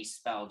seen a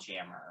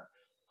spelljammer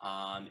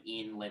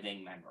in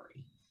living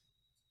memory.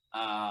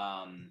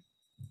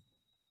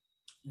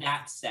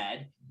 That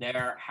said,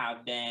 there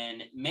have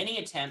been many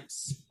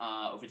attempts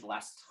over the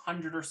last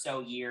 100 or so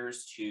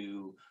years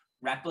to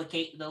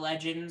replicate the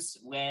legends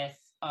with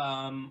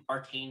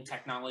arcane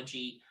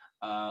technology,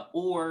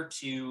 or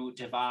to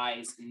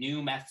devise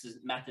new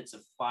methods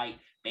of flight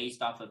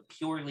based off of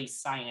purely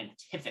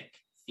scientific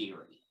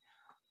theory.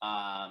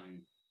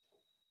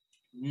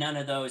 None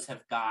of those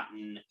have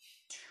gotten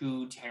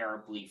too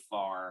terribly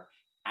far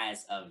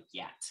as of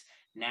yet.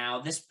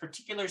 Now, this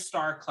particular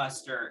star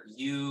cluster,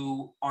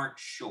 you aren't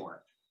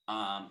sure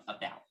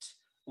about.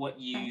 What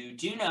you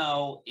do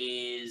know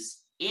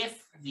is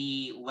if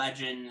the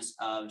legends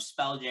of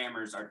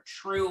spelljammers are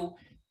true,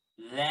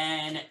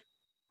 then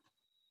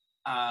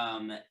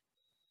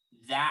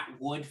that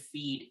would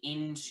feed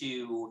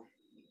into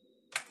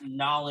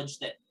knowledge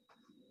that...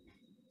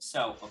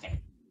 So,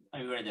 okay,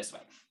 let me put it this way.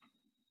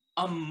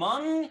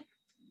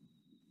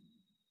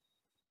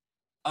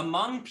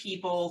 Among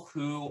people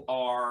who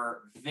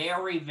are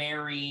very,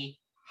 very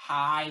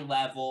high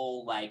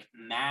level, like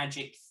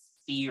magic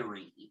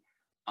theory,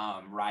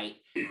 right?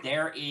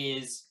 There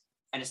is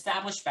an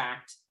established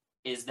fact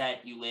is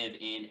that you live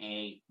in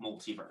a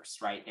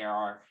multiverse, right? There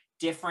are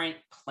different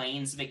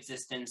planes of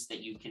existence that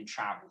you can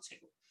travel to.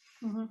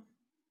 Mm-hmm.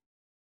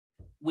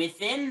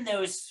 Within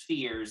those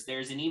spheres,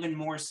 there's an even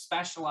more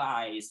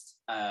specialized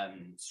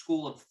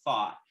school of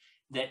thought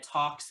that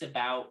talks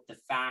about the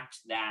fact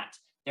that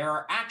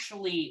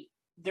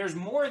there's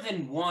more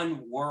than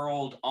one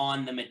world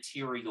on the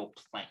material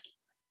plane.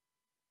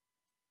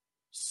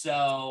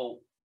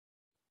 So,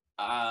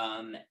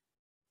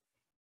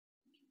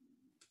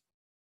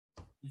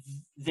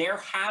 there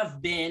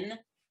have been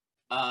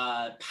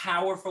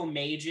powerful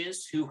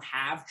mages who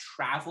have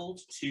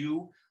traveled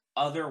to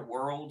other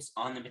worlds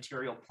on the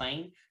material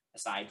plane,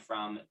 aside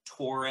from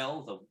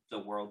Toril, the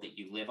world that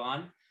you live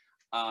on.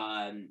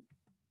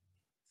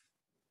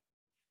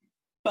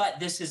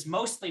 But this has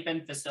mostly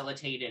been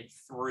facilitated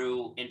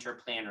through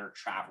interplanar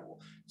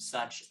travel,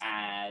 such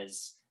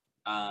as,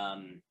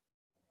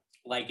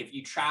 like if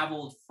you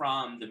traveled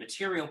from the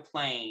material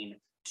plane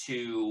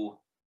to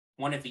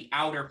one of the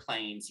outer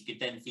planes, you could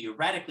then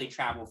theoretically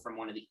travel from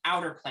one of the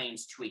outer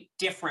planes to a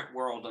different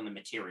world on the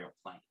material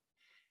plane.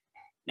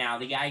 Now,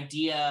 the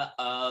idea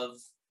of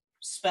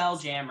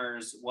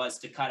spelljammers was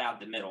to cut out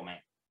the middleman.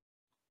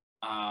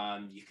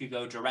 You could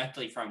go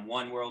directly from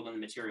one world on the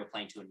material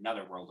plane to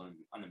another world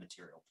on the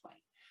material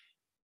plane.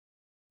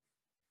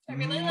 I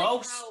really like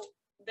how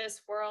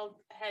this world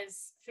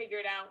has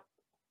figured out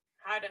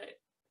how to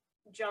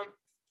jump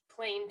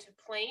plane to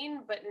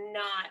plane, but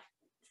not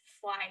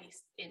fly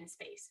in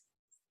space.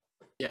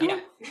 Yeah.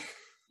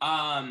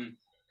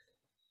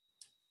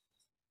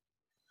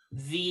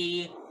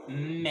 The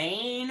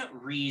main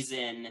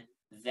reason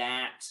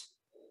that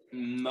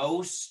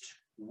most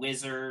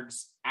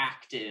wizards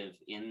active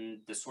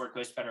in the Sword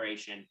Coast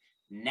Federation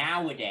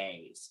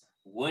nowadays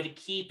would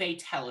keep a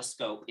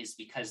telescope is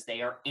because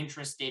they are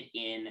interested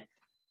in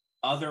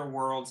other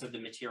worlds of the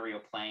material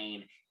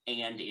plane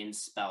and in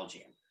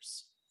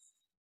spelljammers.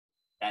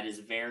 That is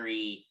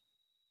very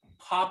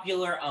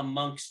popular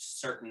amongst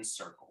certain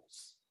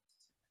circles.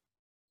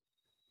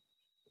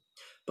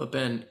 But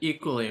Ben,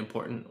 equally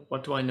important,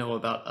 what do I know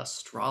about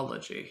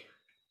astrology?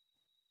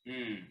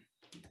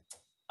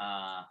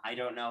 I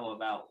don't know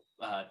about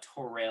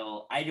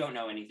Toril. I don't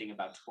know anything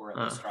about Toril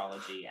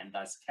astrology, and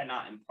thus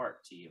cannot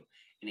impart to you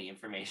any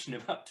information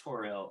about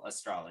Toril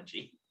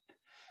astrology.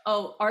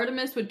 Oh,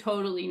 Artemis would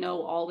totally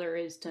know all there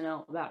is to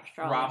know about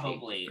astrology.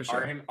 Probably. For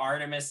sure.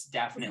 Artemis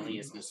definitely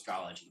is an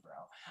astrology bro.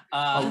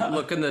 I'll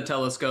look in the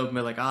telescope and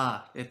be like,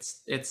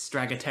 it's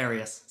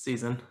Sagittarius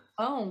season.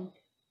 Oh.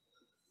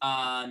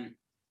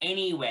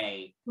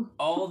 Anyway,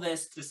 all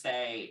this to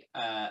say,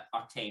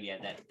 Octavia,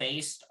 that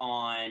based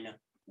on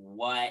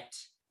what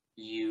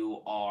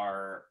you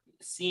are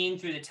seeing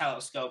through the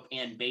telescope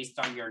and based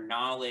on your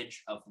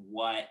knowledge of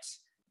what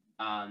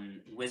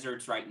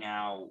wizards right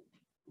now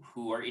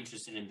who are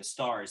interested in the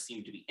stars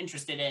seem to be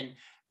interested in,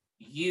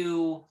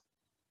 you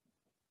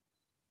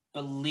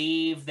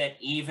believe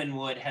that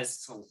Evenwood has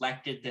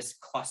selected this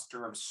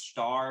cluster of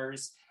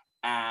stars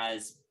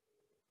as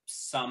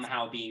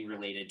somehow being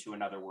related to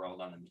another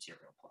world on the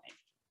material plane.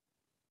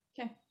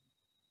 Okay.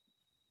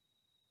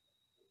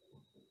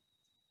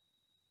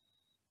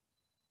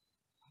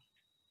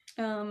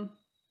 Are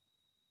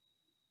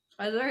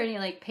there any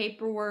like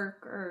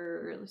paperwork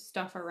or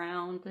stuff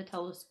around the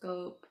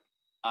telescope?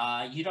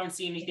 You don't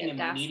see anything Like a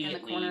desk in the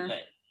immediately, corner?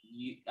 but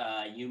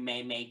you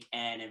may make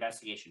an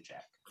investigation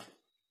check.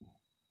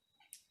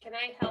 Can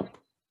I help?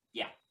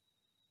 Yeah.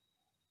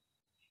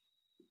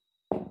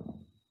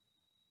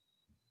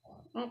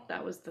 Oh,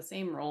 that was the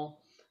same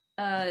roll.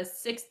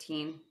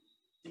 16.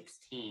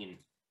 16.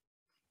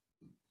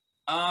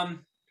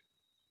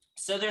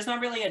 So there's not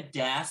really a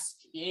desk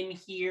in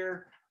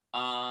here.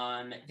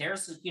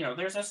 There's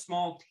a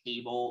small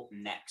table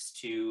next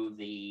to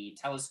the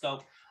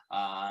telescope.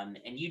 And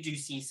you do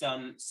see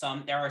some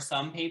there are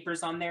some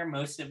papers on there.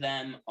 Most of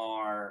them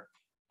are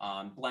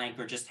blank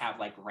or just have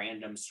like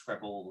random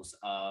scribbles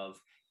of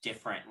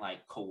different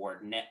like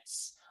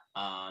coordinates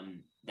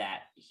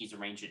that he's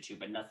arranged it to,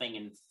 but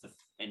nothing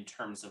in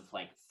terms of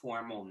like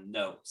formal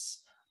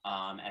notes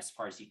as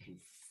far as you can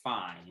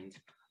find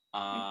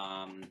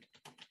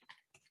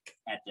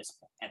at this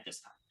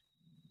time.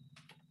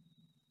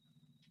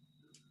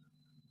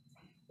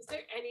 Is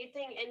there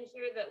anything in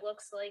here that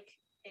looks like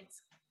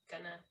it's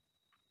gonna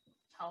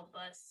help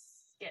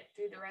us get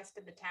through the rest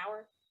of the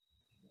tower?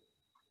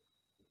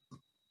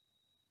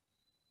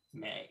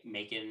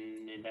 Make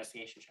an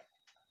investigation check.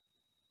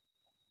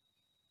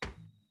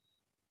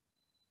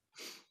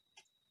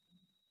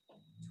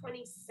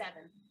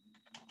 27.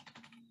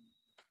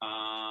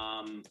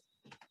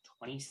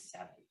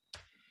 27.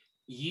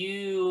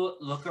 You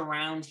look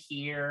around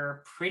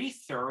here pretty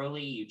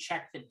thoroughly. You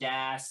check the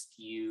desk.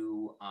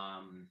 You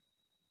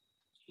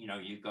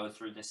go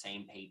through the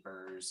same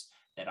papers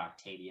that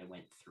Octavia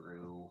went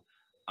through,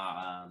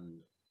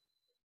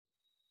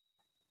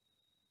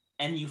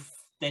 and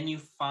you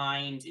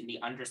find in the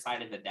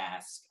underside of the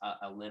desk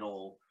a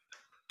little.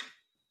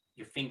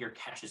 Your finger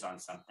catches on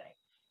something,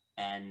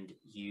 and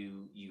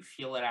you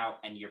feel it out,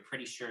 and you're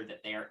pretty sure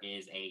that there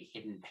is a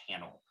hidden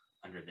panel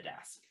under the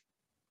desk.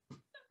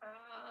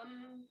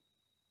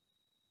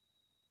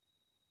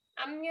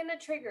 I'm gonna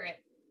trigger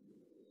it.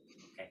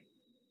 Okay.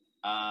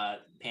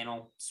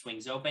 Panel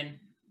swings open,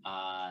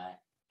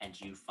 and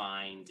you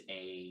find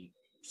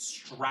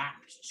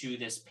strapped to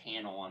this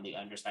panel on the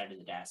underside of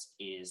the desk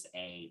is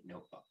a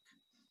notebook.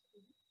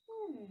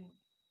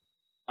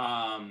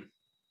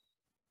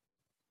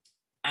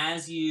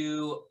 As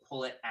you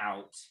pull it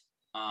out,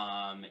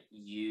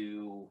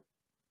 you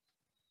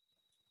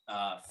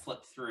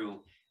flip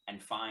through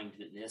and find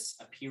that this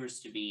appears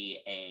to be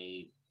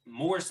a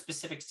more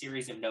specific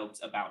series of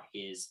notes about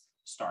his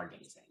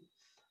stargazing.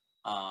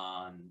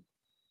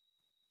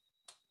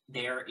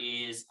 There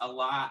is a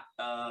lot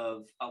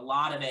of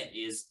it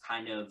is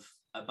kind of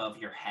above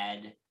your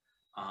head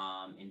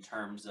in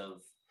terms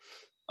of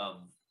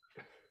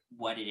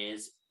what it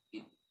is.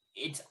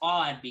 It's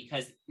odd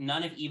because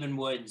none of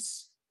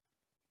Evenwood's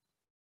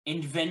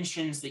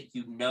inventions that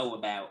you know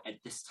about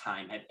at this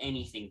time have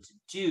anything to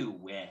do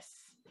with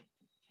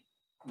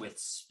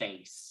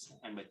space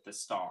and with the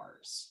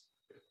stars.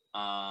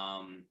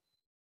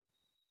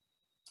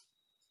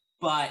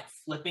 But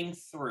flipping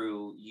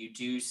through, you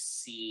do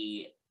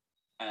see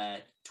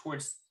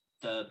towards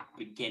the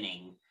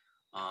beginning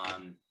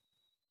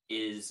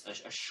is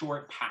a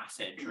short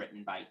passage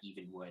written by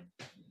Evenwood.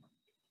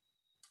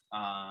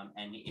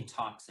 And it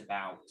talks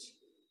about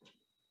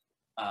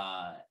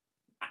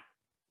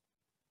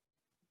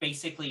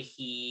basically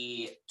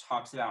he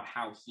talks about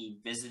how he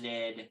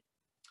visited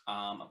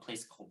a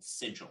place called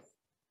Sigil,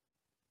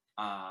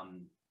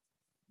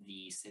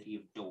 the city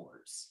of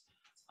doors,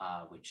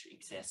 which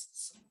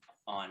exists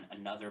on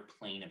another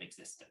plane of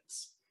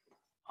existence.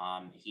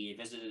 He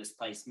visited this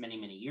place many,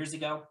 many years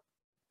ago,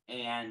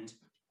 and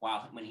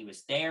when he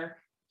was there,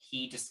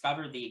 he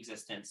discovered the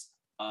existence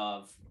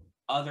of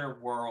other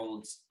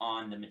worlds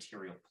on the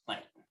material plane.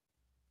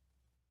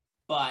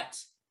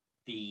 But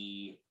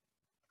the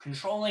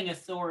controlling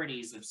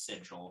authorities of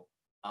Sigil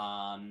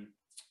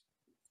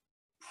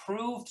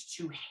proved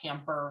to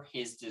hamper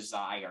his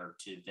desire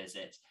to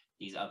visit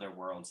these other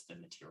worlds, the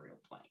material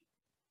plane.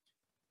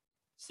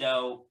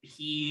 So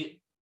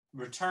he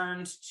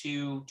returned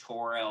to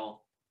Toril,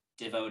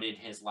 devoted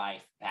his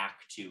life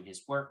back to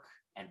his work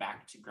and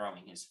back to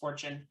growing his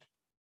fortune.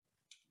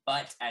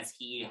 But as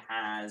he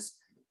has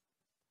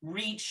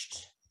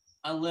reached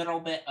a little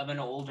bit of an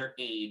older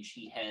age,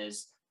 he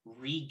has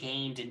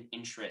regained an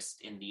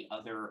interest in the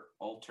other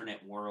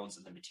alternate worlds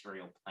of the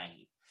material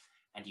plane.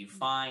 And you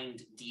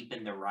find deep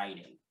in the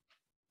writing,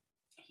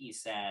 he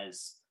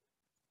says,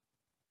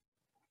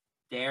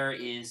 there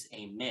is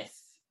a myth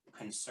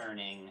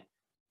concerning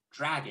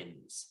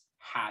dragons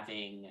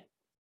having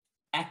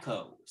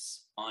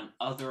echoes on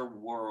other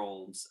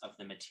worlds of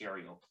the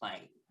material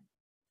plane.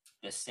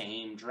 The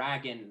same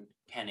dragon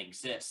can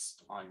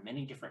exist on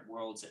many different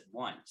worlds at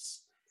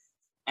once.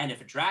 And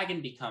if a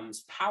dragon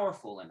becomes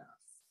powerful enough,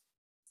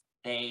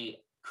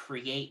 they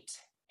create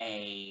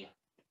a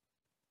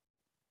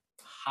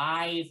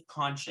hive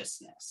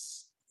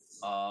consciousness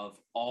of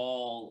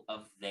all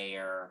of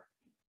their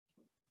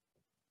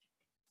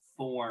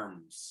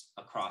forms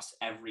across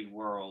every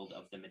world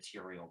of the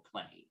material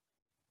plane.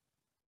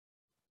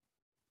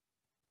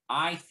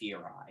 I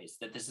theorize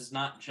that this is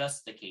not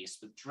just the case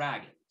with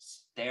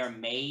dragons. There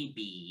may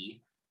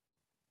be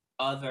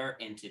other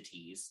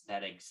entities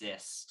that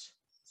exist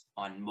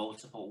on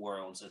multiple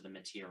worlds of the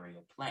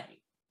material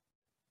plane.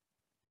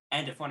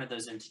 And if one of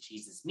those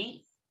entities is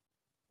me,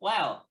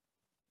 well,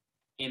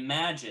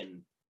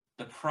 imagine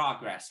the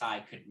progress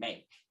I could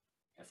make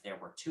if there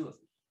were 2 of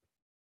me,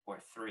 or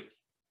 3,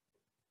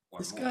 or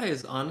This more. guy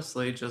is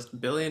honestly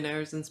just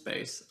billionaires in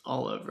space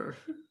all over.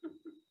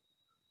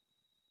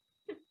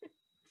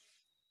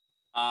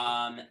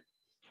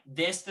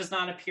 This does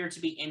not appear to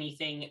be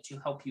anything to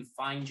help you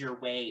find your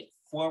way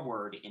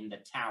forward in the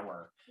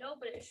tower. No,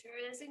 but it sure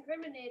is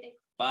incriminating.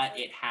 But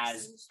it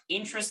has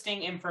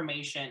interesting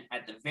information,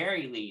 at the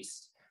very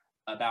least,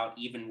 about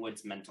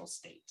Evenwood's mental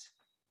state.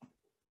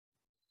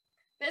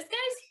 This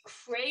guy's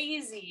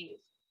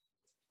crazy.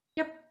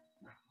 Yep.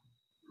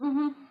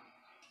 Mm-hmm.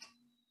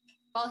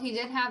 Well, he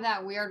did have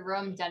that weird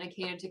room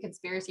dedicated to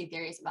conspiracy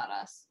theories about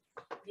us.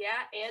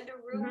 Yeah, and a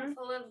room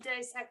full of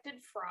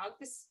dissected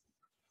frogs.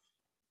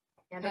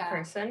 And a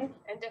person.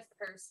 And a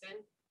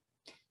person.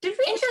 Did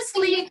we just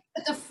leave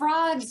that the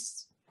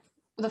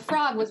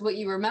frog was what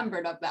you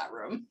remembered of that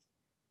room?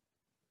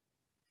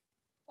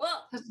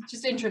 Well, it's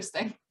just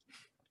interesting.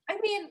 I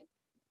mean,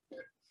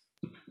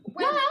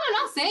 no, I'm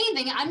not saying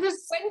anything. I'm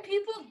just when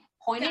people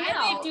pointing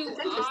out. They do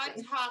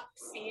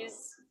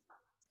autopsies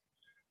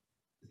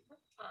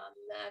on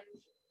them.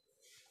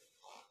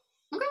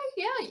 Okay,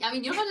 yeah. I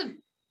mean, you don't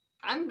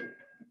have to.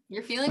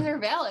 Your feelings are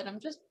valid. I'm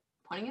just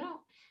pointing it out.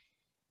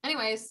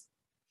 Anyways.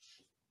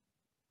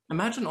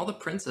 Imagine all the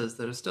princes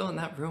that are still in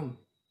that room,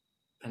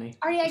 Penny.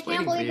 Artie, I Just can't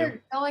waiting for believe you.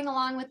 you're going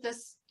along with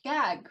this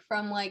gag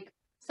from like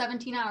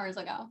 17 hours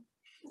ago.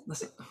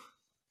 Listen,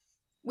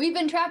 We've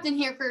been trapped in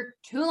here for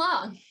too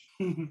long.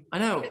 I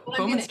know. One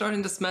Bowman's minute.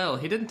 starting to smell.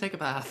 He didn't take a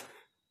bath.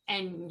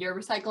 And you're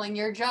recycling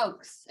your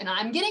jokes. And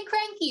I'm getting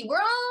cranky. We're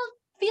all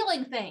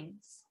feeling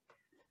things.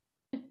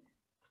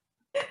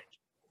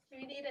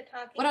 We need a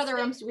talking What other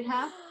stick. rooms do we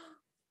have?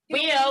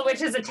 Wheel,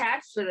 which is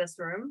attached to this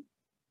room.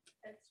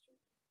 That's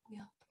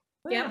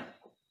true. Yeah.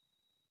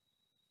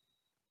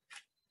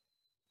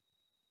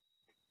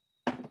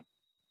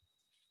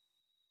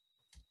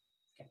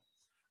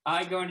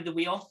 I go into the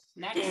wheel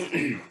next.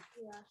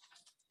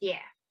 Yeah.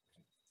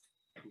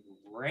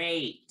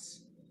 Great.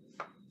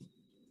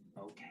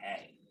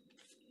 Okay.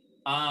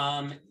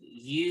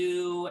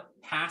 You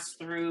pass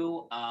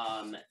through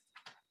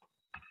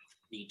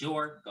the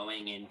door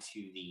going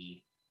into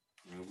the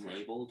room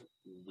labeled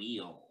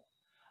wheel.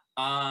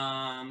 Give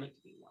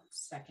me 1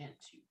 second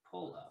to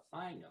pull up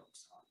my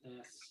notes on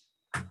this.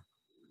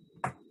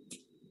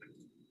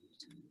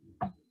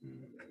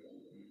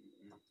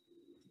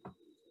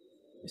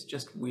 It's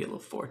just Wheel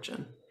of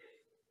Fortune.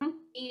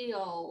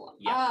 Wheel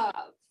Yeah.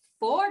 of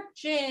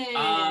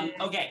Fortune.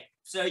 Okay,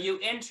 so you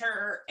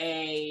enter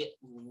a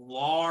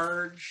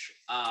large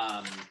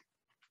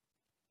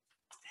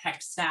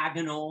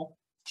hexagonal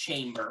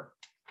chamber.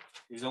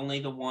 There's only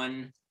the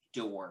one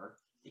door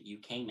that you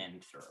came in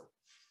through.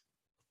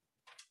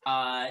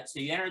 So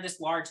you enter this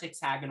large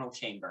hexagonal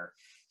chamber,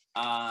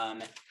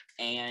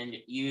 and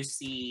you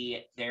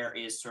see there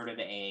is sort of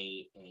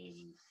a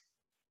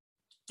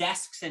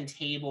desks and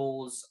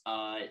tables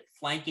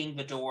flanking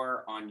the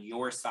door on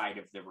your side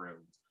of the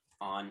room,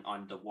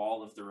 on the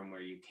wall of the room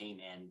where you came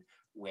in,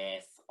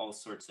 with all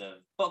sorts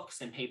of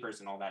books and papers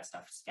and all that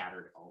stuff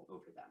scattered all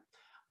over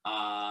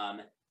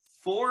them.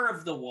 4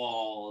 of the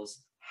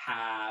walls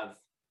have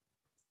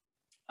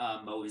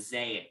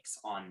mosaics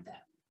on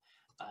them,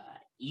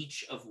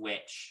 each of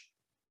which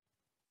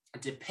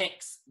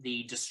depicts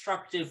the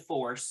destructive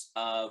force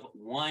of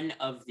one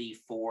of the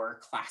 4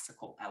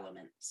 classical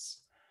elements.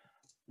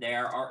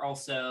 There are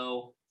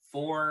also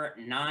 4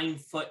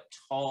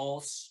 9-foot-tall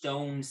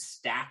stone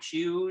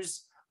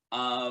statues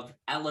of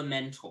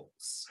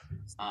elementals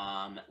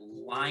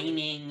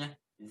lining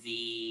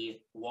the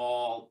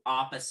wall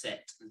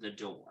opposite the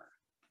door.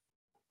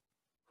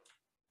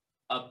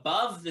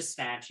 Above the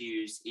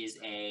statues is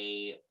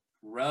a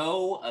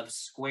row of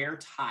square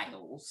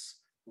tiles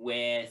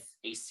with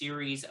a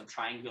series of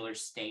triangular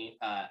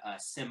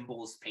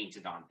symbols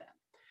painted on them.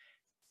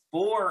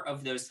 4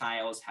 of those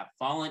tiles have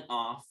fallen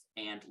off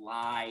and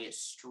lie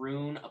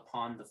strewn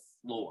upon the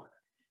floor.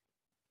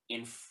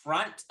 In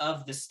front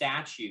of the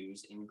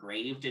statues,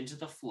 engraved into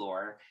the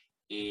floor,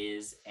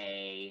 is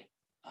a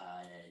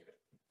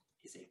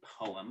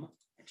poem,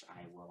 which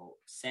I will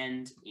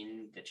send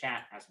in the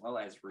chat as well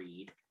as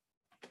read.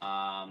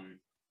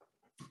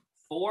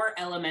 4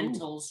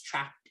 elementals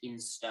trapped in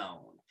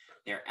stone,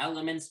 their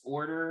elements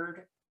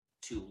ordered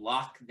to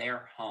lock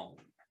their home.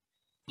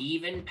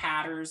 Even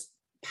patterns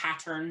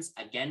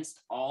against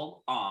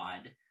all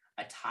odd,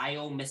 a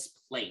tile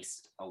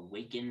misplaced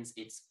awakens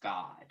its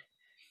god.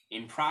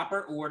 In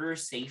proper order,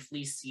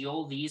 safely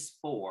seal these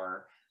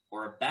 4,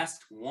 or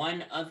best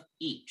one of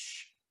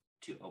each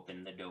to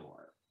open the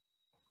door.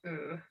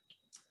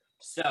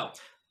 So,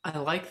 I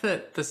like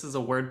that this is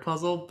a word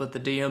puzzle, but the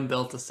DM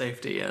built a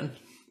safety in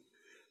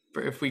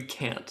for if we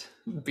can't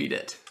beat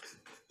it.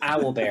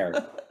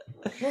 Owlbear.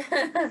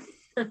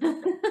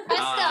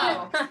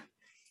 Presto!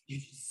 You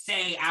should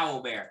say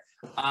owlbear.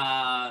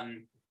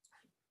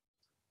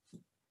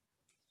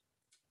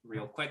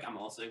 Real quick, I'm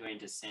also going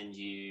to send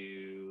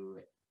you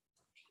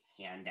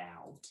a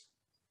handout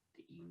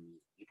that you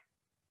need.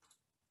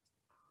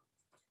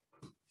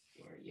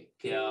 There you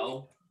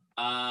go.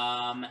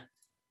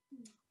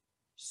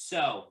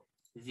 So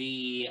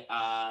the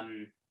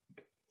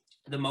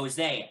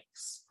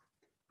mosaics.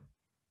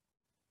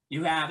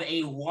 You have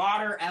a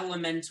water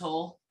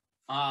elemental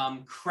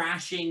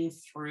crashing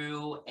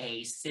through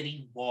a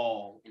city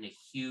wall in a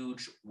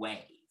huge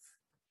wave.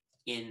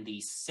 In the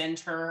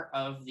center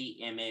of the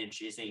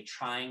image is a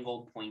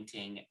triangle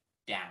pointing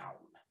down.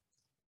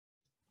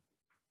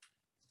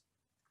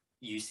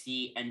 You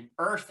see an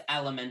earth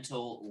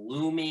elemental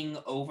looming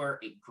over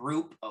a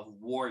group of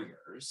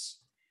warriors,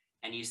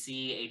 and you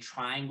see a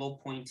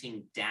triangle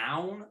pointing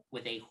down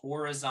with a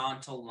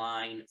horizontal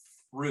line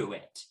through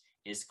it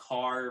is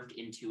carved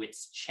into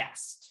its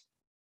chest.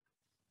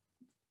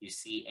 You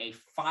see a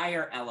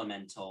fire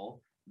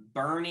elemental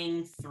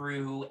burning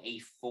through a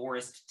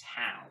forest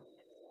town.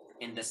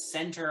 In the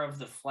center of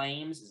the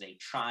flames is a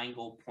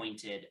triangle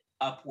pointed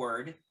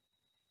upward,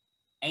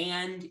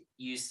 and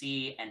you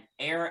see an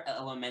air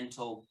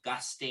elemental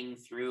gusting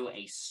through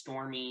a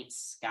stormy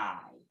sky.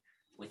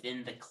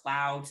 Within the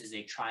clouds is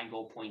a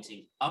triangle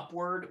pointing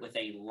upward with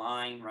a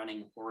line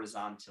running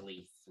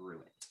horizontally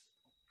through it.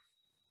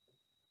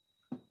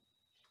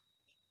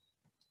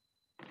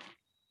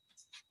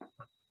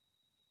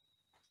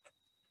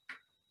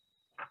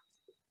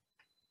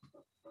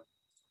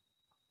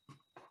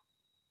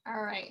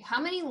 All right. How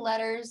many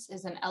letters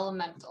is an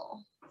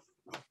elemental?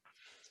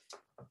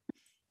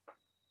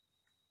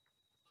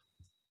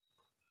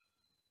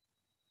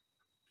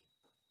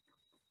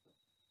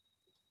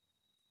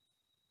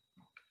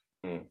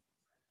 That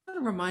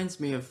reminds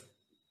me of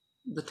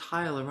the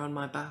tile around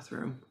my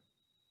bathroom.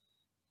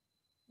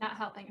 Not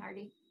helping,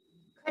 Hardy.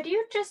 Could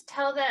you just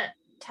tell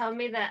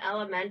me the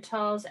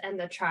elementals and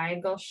the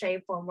triangle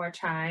shape one more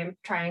time?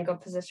 Triangle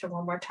position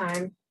one more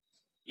time.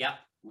 Yep.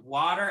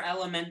 Water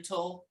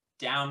elemental,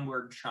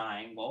 downward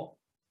triangle.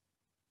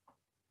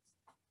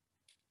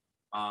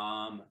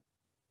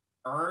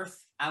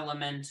 Earth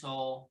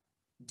elemental,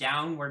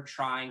 downward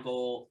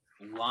triangle,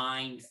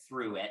 line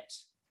through it.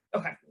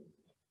 Okay.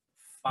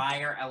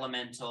 Fire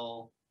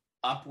elemental,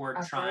 upward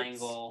Upwards.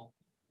 triangle,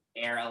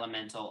 air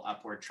elemental,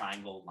 upward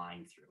triangle,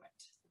 line through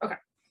it. Okay.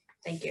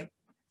 Thank you.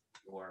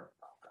 You're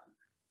welcome.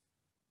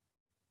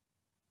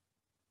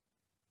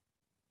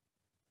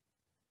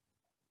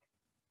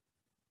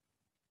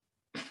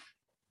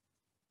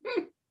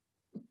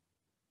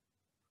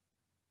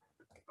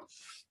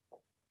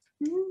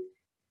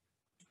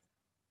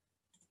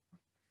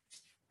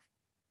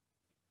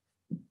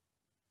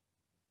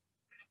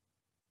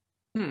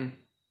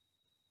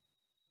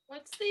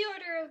 What's the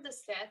order of the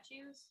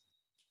statues?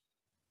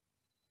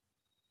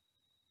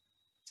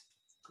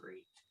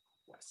 Great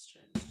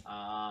question.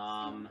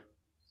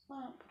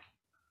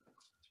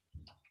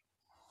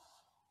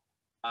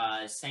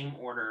 Same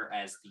order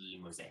as the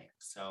mosaic.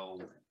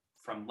 So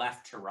from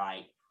left to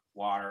right,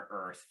 water,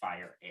 earth,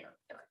 fire, air.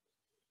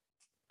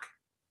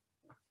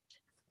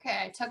 Okay,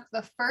 I took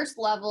the first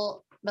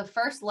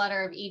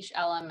letter of each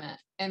element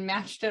and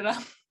matched it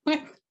up with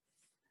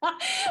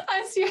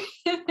I'm serious.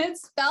 It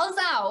spells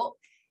out,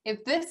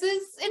 if this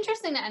is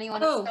interesting to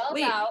anyone, it spells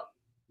out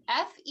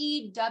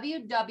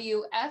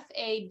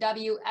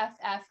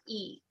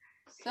FEWWFAWFFE.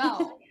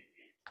 So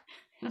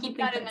keep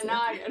that in the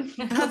noggin.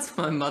 That's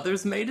my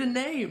mother's maiden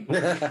name.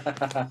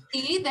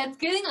 See, that's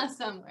getting us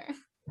somewhere.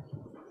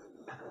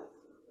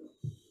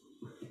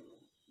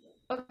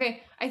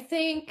 Okay, I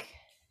think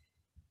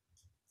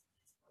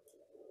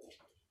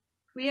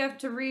we have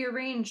to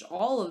rearrange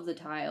all of the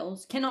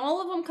tiles. Can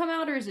all of them come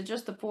out, or is it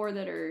just the 4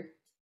 that are...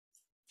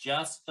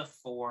 Just the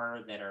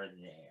 4 that are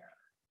there.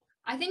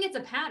 I think it's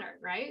a pattern,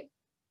 right?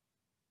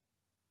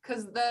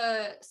 Because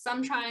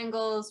some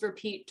triangles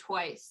repeat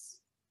twice.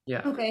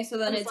 Yeah. Okay, so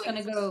then It's it's like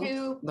going to go...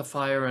 2. The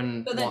fire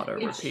and So then water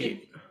it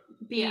repeat.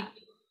 should be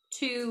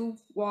 2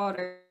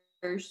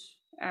 waters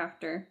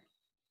after.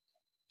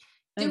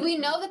 Do we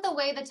know that the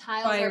way the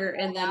tiles fire are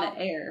and then out,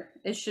 the air?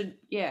 It should,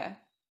 yeah.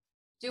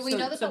 do we So-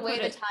 know that so the way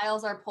put the it-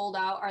 tiles are pulled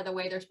out are the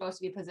way they're supposed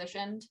to be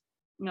positioned?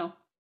 No.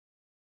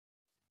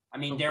 I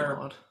mean, Oh,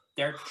 God.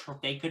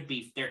 they could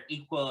be, they're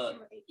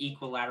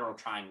equilateral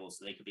triangles,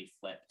 so they could be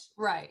flipped.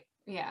 Right.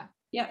 Yeah.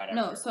 Yeah, Whatever.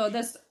 no, so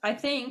this, I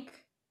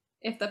think,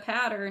 if the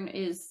pattern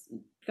is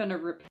gonna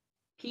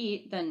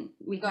repeat, then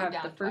we Go have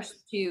down the first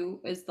twice.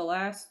 2 is the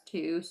last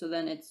 2, so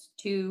then it's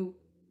 2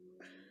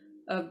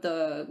 of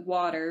the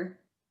water,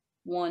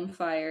 1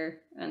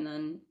 fire, and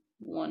then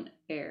 1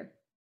 air.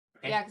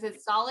 Okay. Yeah, because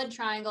it's solid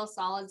triangle,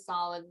 solid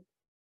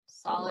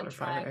Water, fire,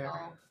 triangle.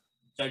 air.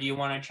 So do you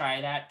want to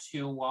try that?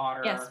 2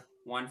 water, Yes.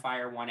 1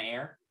 fire, 1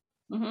 air?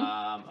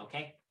 Mm-hmm.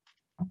 Okay.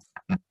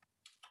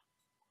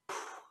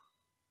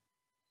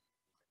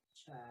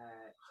 Check.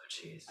 Oh,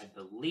 jeez. I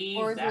believe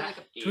Or is it that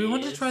like Do we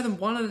want to is- try them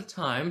one at a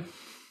time?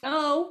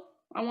 No,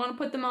 I want to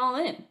put them all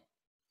in.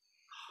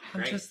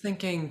 I'm just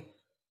thinking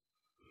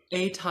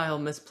a tile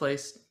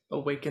misplaced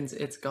awakens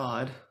its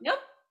god. Yep.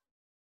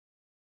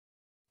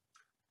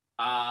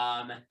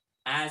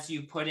 As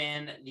you put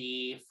in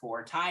the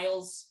 4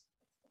 tiles,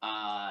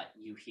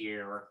 you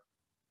hear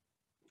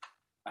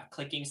a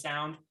clicking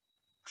sound,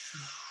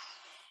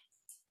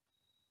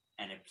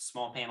 and a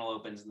small panel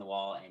opens in the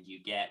wall, and you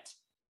get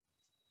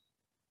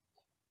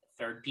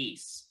the 3rd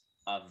piece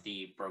of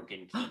the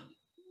broken key,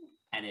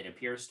 and it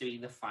appears to be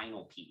the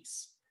final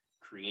piece,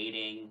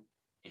 creating,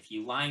 if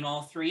you line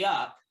all 3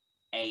 up,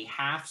 a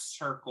half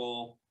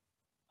circle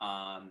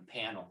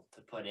panel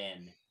to put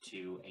in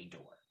to a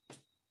door.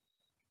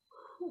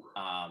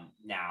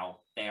 Now,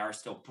 they are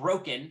still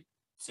broken,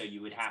 so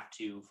you would have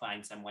to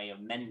find some way of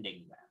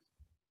mending them.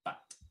 But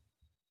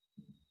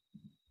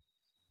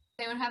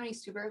anyone have any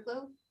super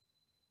glue?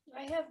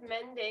 I have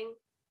mending.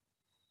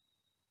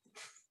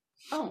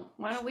 Oh,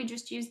 why don't we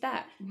just use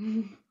that?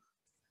 I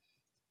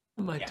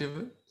might do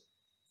it.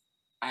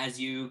 as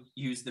you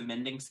use the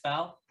mending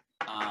spell,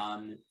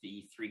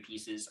 the 3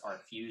 pieces are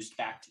fused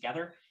back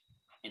together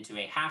into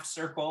a half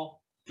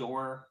circle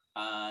door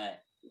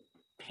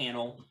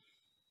panel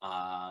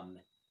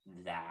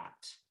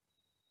that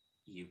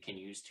you can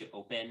use to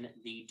open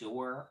the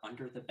door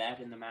under the bed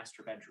in the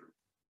master bedroom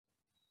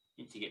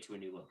and to get to a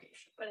new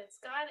location. But it's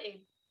got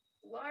a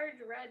large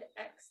red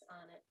X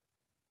on it.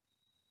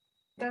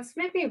 Does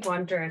make me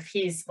wonder if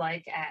he's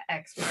like at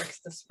X marks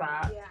the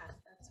spot. Yeah,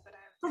 that's what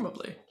I was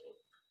Probably. thinking.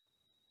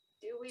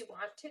 Do we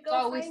want to go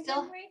So find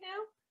him right now?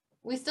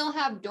 We still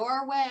have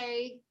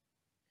doorway.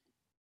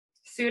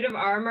 Suit of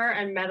armor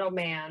and metal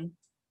man.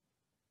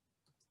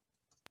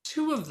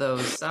 2 of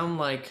those sound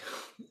like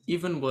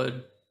even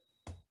wood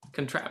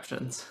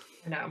contraptions.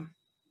 No.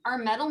 Are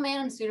metal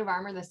man and suit of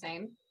armor the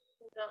same?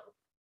 No.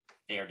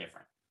 They are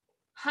different.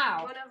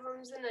 How? One of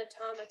them's an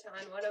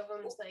automaton. One of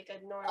them's like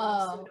a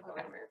normal suit of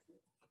armor.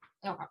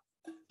 Okay.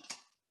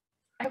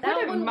 I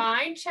wouldn't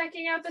mind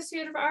checking out the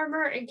suit of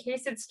armor in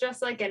case it's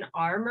just like an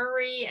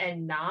armory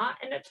and not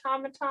an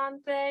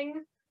automaton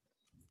thing.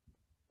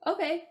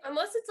 Okay.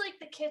 Unless it's like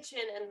the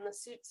kitchen and the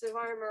suits of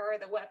armor or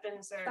the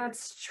weapons are.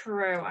 That's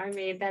true. I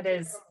mean, that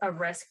is a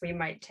risk we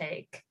might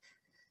take.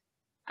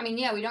 I mean,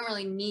 yeah, we don't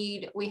really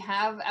need, we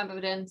have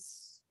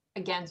evidence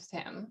against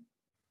him.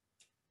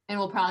 And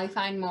we'll probably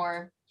find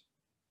more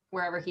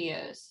wherever he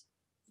is.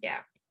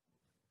 Yeah.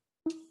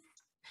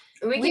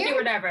 We can do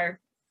whatever.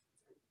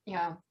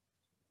 Yeah.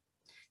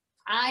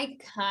 I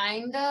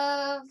kind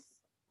of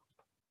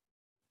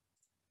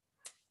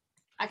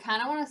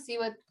want to see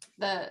what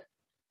the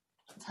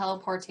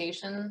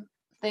teleportation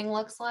thing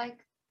looks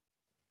like.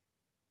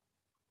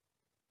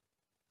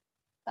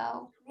 So,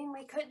 I mean,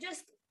 we could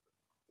just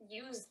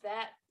use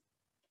that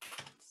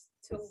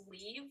to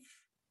leave.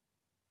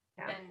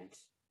 Yeah. And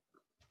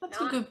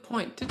That's a good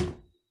point.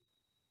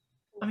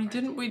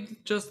 Didn't we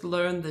just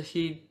learn that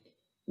he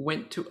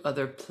went to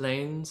other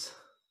planes?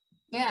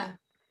 yeah.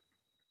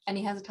 And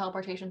he has a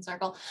teleportation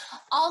circle.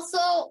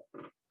 Also,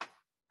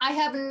 I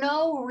have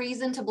no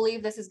reason to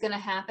believe this is going to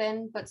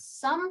happen, but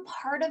some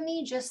part of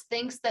me just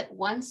thinks that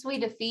once we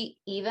defeat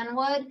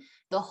Evenwood,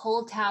 the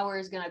whole tower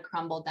is going to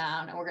crumble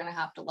down and we're going to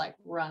have to like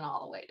run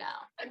all the way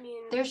down. I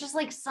mean, There's just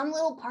like some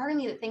little part of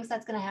me that thinks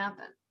that's going to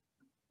happen.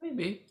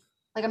 Maybe.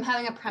 Like I'm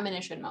having a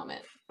premonition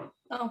moment.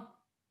 Oh.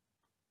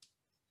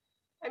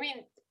 I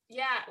mean,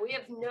 yeah, we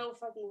have no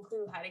fucking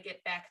clue how to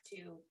get back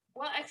to.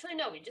 Well, actually,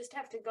 no. We just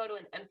have to go to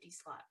an empty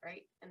slot,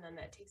 right? And then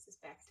that takes us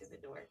back to the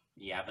door.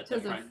 Yeah, but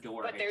the front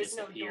door but had there's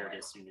no disappeared door.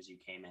 as soon as you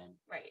came in.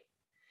 Right.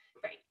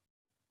 Right.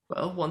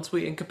 Well, once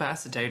we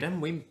incapacitate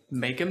him, we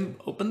make him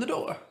open the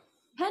door.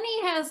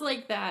 Penny has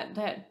like that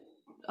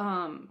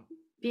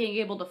being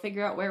able to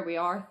figure out where we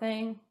are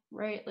thing,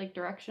 right? Like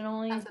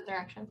directionally. That's the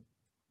direction.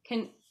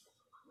 Can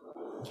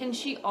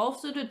she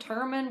also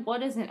determine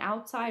what is an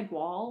outside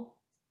wall?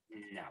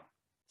 No.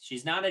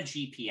 She's not a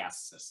GPS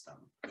system.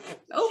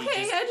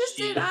 Okay,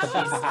 she's a Can a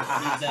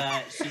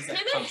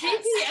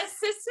GPS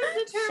system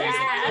determine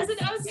as an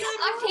outside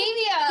wall?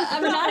 Octavia,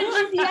 I'm not a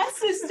GPS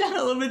system.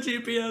 Hell of a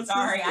GPS.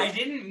 Sorry, I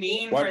didn't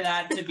mean for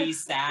that to be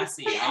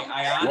sassy.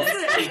 I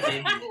honestly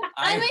didn't.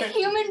 I'm a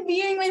human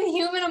being with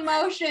human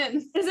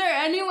emotions. Is there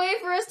any way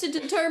for us to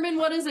determine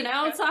what is an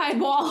outside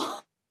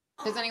wall?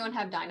 Does anyone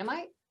have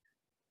dynamite?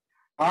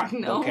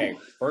 No. Okay,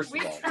 first We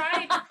of all,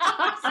 tried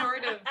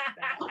sort of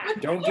that.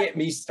 don't get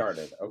me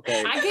started,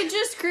 okay? I could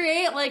just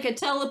create like a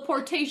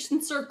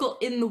teleportation circle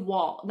in the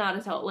wall, not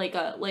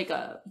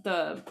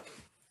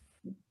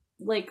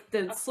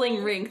the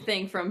sling ring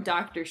thing from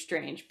Doctor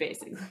Strange,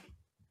 basically.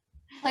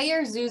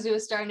 Player Zuzu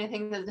is starting to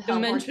think that the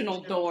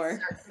Dimensional door.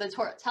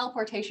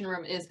 Teleportation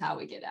room is how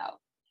we get out.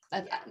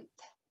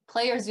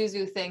 Player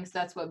Zuzu thinks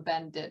that's what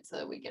Ben did so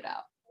that we get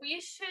out. We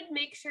should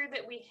make sure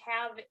that we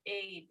have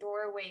a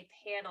doorway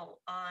panel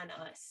on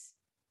us.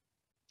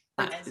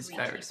 That as is we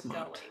very keep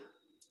smart. going.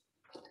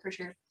 For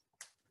sure.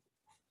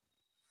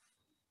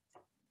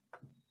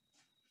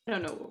 I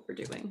don't know what we're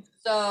doing.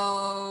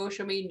 So,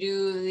 should we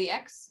do the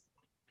X?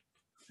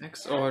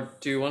 Or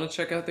do you want to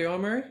check out the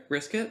armory?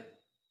 Risk it?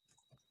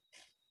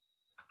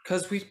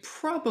 Because we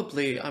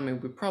probably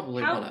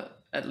want to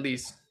at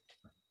least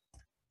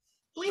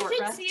We Short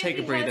should rest? see if Take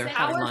a he breather, has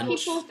have any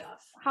lunch. cool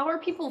stuff. How are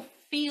people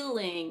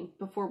feeling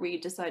before we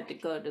decide to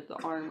go to the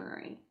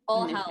armory?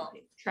 Full And if health.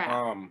 it's trapped?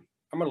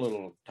 I'm a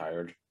little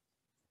tired.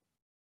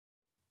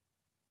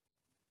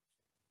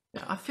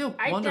 Yeah, I feel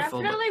I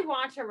wonderful. definitely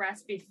want to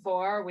rest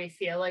before we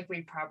feel like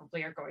we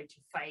probably are going to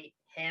fight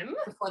him.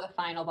 Before the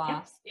final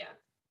boss. Yeah.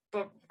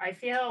 But I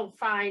feel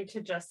fine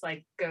to just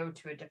like go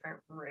to a different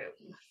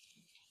room.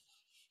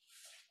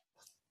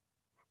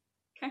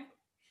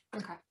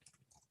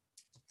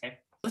 Okay.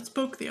 Let's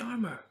poke the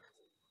armor.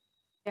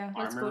 Yeah,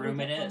 let's Armor go to room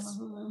the it is.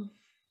 armor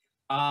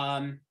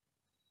room.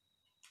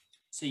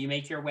 So you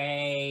make your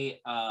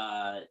way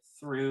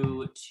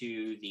through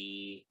to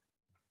the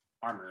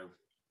armor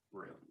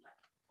room.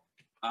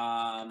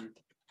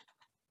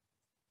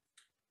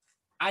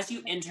 As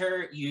you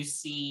enter, you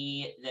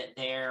see that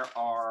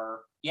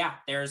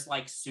there's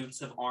like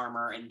suits of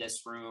armor in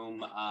this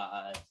room.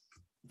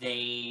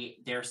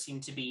 There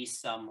seem to be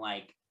some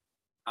like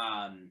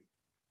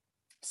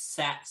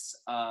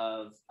sets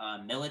of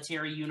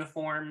military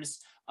uniforms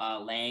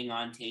laying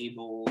on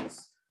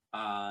tables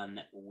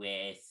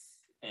with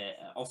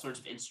all sorts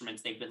of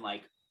instruments. They've been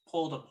like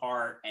pulled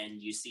apart,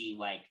 and you see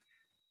like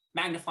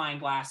magnifying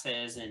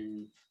glasses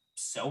and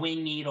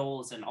sewing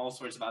needles and all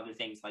sorts of other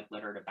things like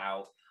littered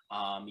about.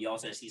 You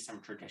also see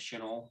some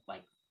traditional,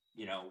 like,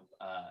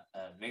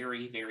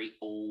 very, very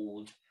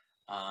old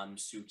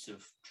suits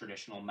of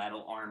traditional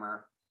metal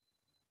armor.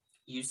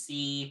 You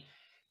see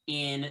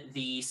in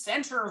the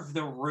center of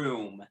the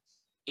room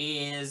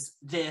is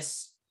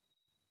this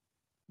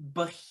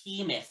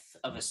behemoth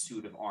of a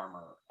suit of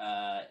armor,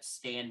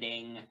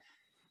 standing,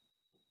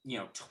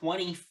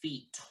 20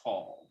 feet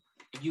tall.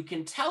 You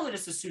can tell that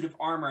it's a suit of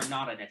armor,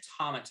 not an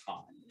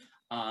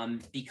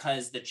automaton,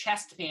 because the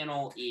chest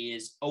panel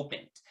is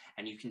opened,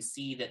 and you can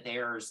see that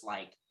there's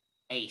like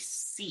a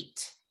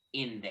seat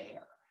in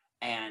there,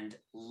 and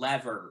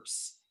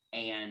levers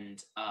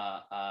and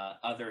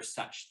other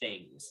such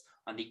things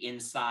on the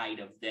inside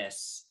of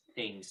this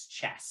thing's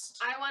chest.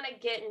 I want to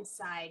get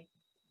inside.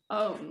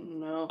 Oh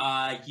no.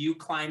 You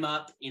climb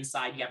up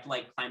inside. You have to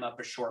like climb up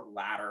a short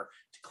ladder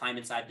to climb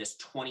inside this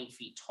 20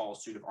 feet tall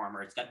suit of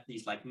armor. It's got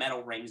these like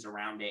metal rings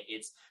around it.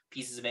 It's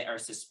pieces of it are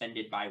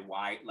suspended by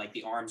wire, like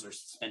the arms are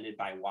suspended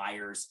by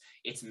wires.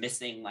 It's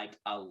missing like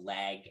a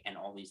leg and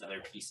all these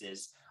other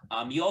pieces.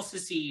 You also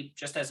see,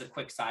 just as a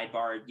quick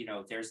sidebar,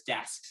 there's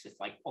desks with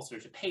like all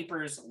sorts of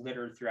papers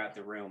littered throughout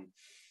the room.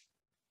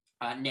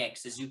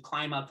 Next, as you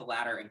climb up the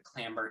ladder and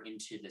clamber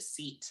into the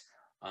seat,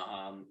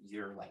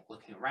 you're like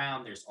looking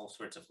around. There's all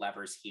sorts of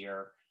levers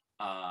here.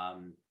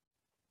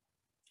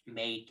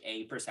 Make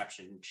a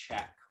perception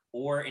check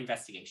or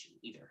investigation.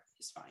 Either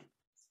is fine.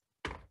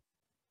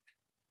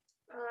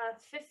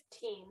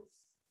 15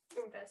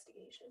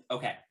 investigation.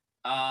 Okay.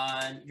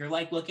 You're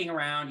like looking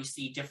around. You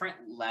see different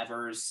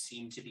levers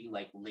seem to be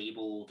like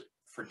labeled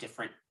for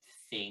different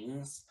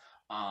things.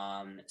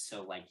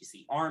 So like you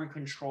see arm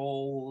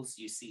controls,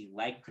 you see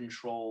leg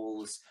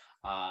controls,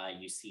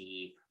 you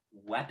see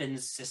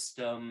weapons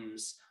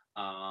systems,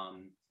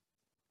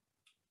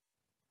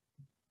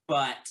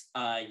 but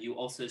you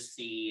also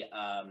see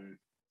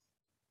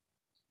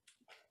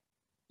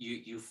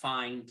you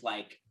find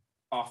like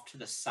off to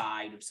the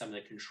side of some of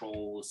the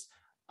controls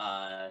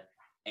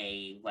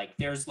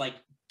there's like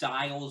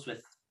dials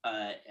with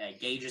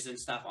gauges and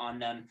stuff on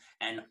them,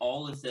 and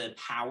all of the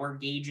power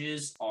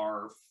gauges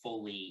are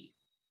fully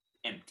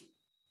empty.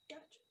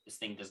 Gotcha. This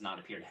thing does not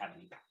appear to have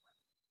any power.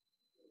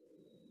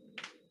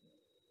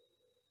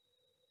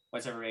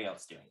 What's everybody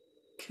else doing?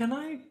 Can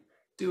I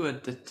do a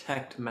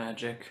detect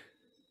magic?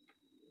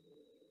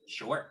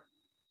 Sure.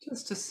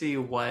 Just to see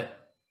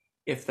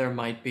if there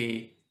might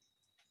be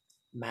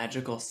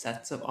magical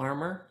sets of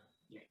armor?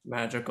 Yeah.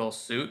 Magical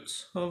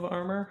suits of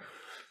armor?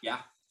 Yeah.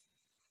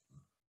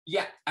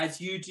 Yeah,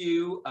 as you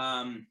do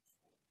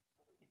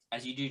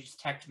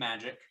detect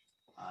magic,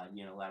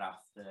 let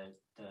off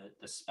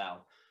the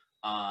spell.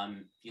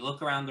 You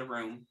look around the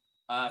room.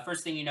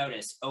 First thing you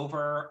notice,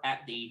 over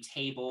at the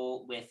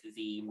table with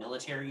the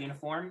military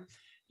uniform,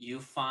 you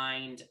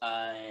find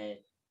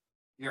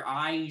your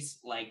eyes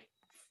like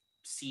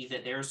see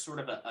that there's sort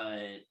of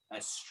a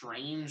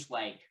strange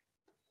like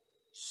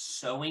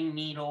sewing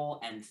needle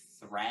and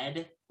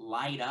thread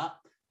light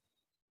up.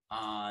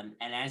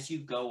 And as you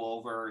go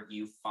over,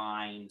 you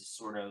find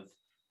sort of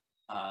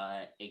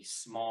a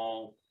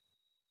small,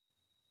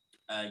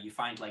 you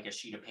find like a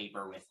sheet of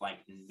paper with like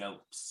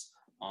notes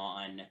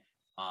on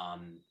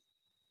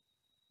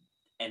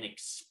an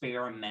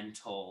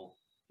experimental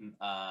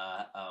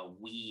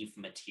weave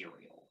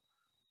material.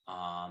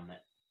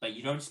 But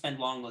you don't spend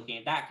long looking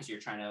at that because you're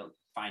trying to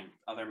find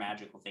other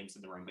magical things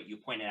in the room, but you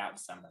point it out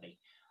to somebody.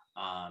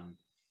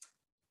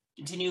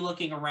 Continue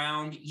looking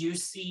around. You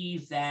see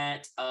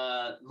that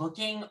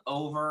looking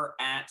over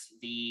at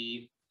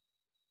the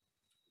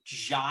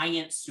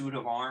giant suit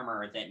of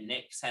armor that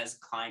Nyx has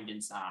climbed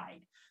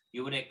inside,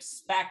 you would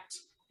expect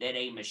that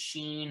a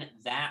machine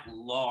that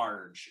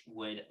large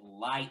would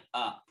light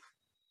up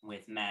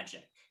with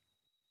magic.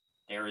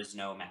 There is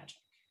no magic.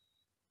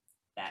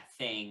 That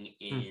thing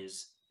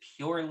is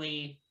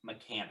purely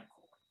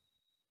mechanical,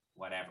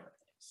 whatever it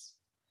is.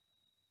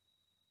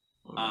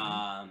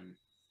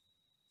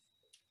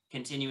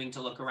 Continuing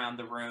to look around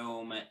the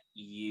room,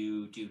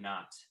 you do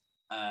not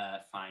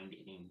find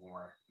any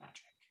more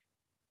magic.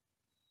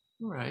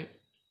 All right.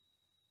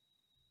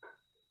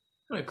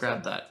 I'm gonna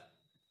grab that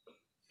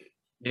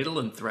needle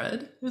and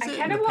thread. I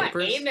kind of want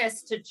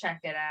Amos to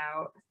check it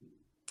out.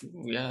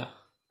 Yeah.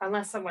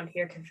 Unless someone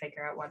here can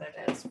figure out what it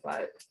is,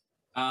 but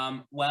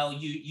well,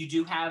 you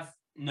do have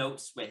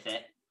notes with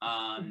it.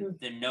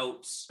 The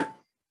notes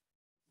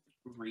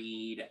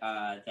read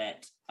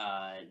that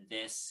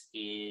this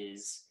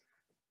is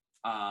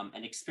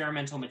an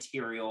experimental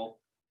material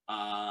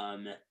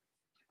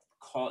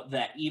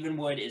that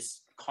Evenwood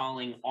is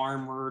calling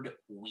armored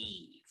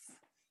weave,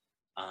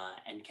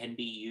 and can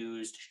be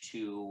used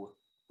to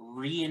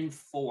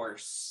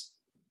reinforce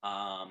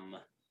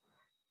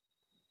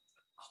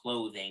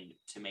clothing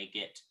to make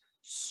it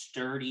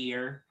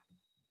sturdier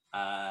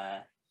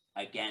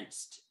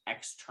against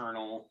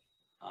external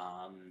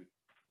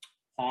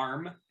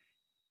harm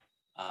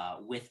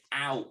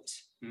without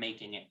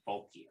making it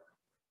bulkier.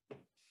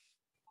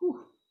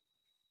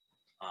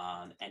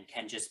 And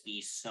can just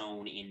be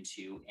sewn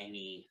into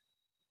any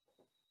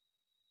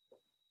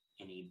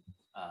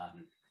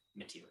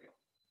material.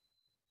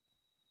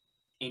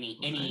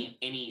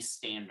 Any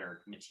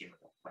standard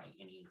material, right?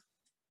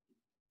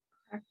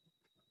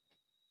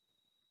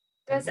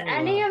 Does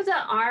any of the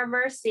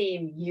armor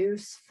seem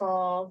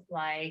useful?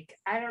 Like,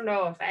 I don't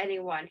know if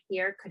anyone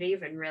here could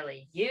even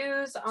really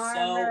use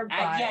armor.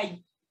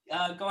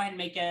 So, go ahead and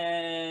make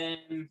a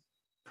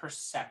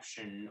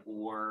perception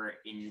or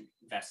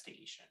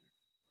investigation.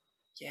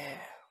 Yeah.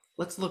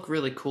 Let's look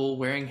really cool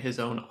wearing his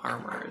own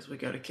armor as we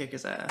go to kick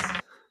his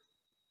ass.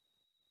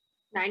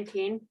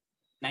 19.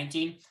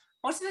 19.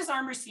 Most of this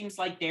armor seems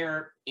like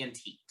they're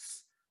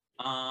antiques.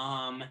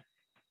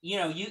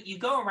 You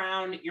go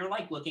around, you're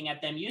like looking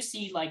at them, you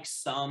see like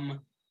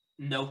some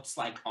notes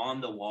like on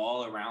the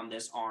wall around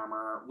this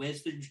armor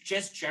with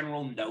just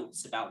general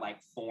notes about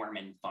like form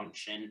and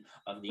function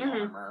of the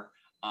armor.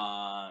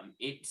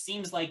 It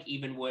seems like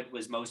Evenwood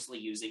was mostly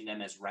using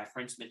them as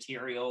reference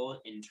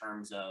material in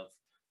terms of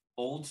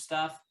old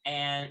stuff,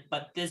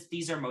 but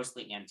these are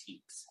mostly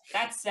antiques.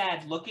 That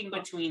said, looking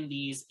between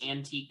these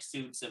antique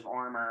suits of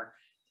armor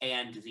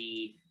and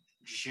the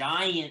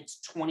giant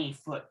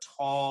 20-foot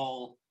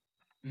tall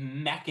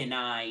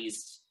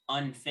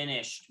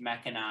unfinished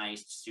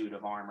mechanized suit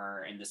of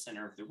armor in the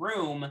center of the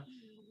room,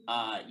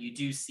 you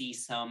do see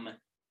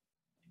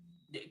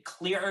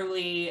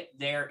clearly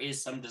there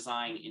is some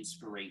design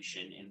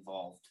inspiration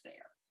involved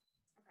there.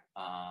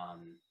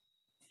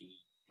 The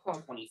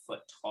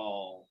 20-foot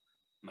tall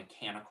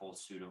mechanical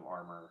suit of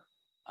armor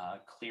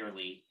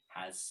clearly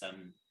has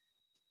some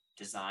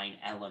design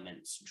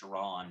elements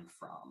drawn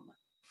from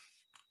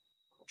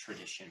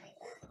traditional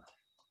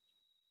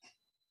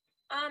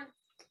armor.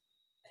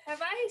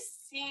 Have I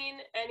seen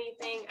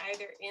anything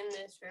either in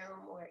this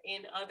room or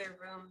in other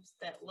rooms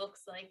that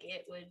looks like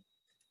it would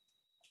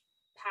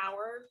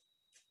power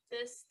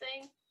this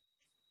thing?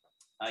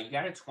 You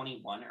got a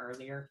 21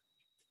 earlier.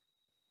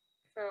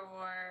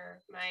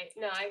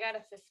 I got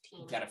a 15.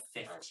 You got a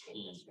 15.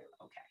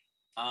 Okay.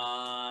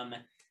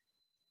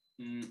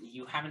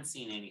 You haven't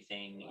seen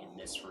anything in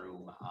this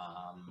room.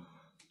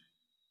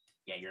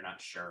 You're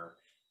not sure.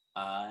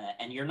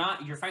 And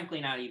you're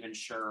frankly not even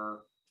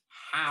sure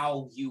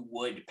how you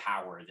would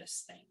power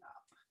this thing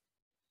up.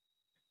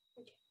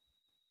 Okay.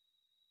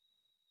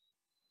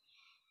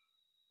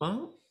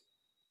 Well,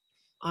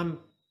 I'm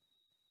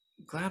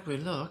glad we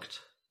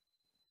looked.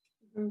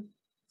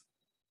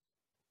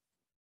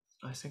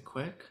 Nice and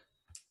quick.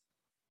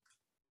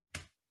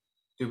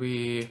 Do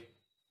we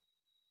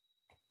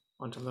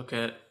want to look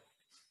at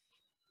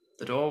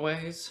the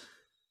doorways?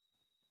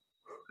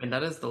 I mean,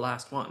 that is the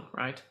last one,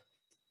 right?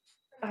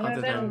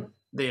 Other than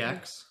the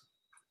X.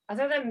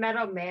 Other than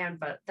Metal Man,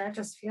 but that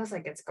just feels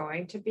like it's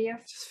going to be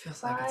It just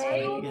feels like it's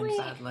going to begin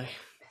sadly.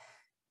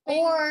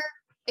 Or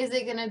is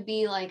it going to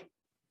be like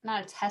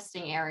not a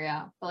testing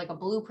area, but like a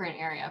blueprint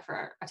area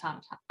for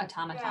automatons?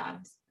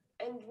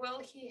 Yeah. And will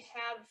he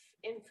have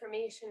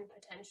information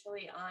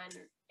potentially on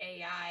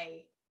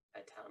AI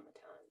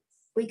automatons?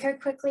 We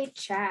could quickly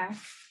check.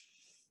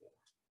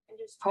 And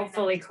just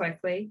Hopefully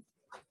quickly.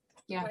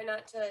 Yeah. Try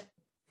not to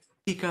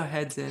Peek our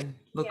heads in,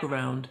 look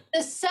around.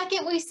 The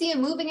second we see a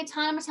moving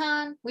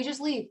automaton, we just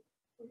leave.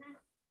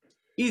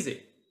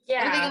 Easy.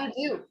 Yeah. What are they going to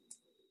do?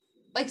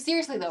 Like,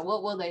 seriously, though,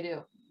 what will they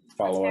do?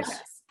 Follow us.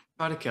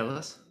 Try to kill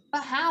us.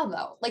 But how,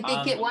 though? Like,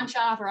 they get one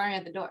shot off running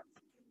at the door.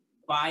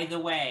 By the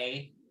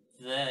way,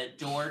 the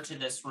door to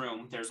this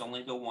room, there's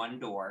only the one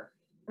door,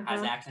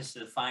 has access to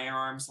the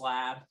firearms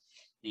lab,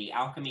 the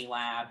alchemy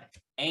lab,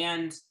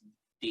 and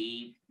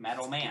the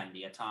Metal Man,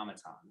 the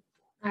automaton.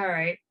 All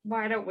right.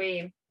 Why don't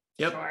we?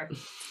 Yep. Sure.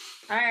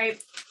 All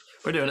right.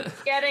 We're doing it.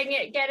 Getting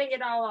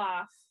it all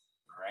off.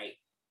 All right.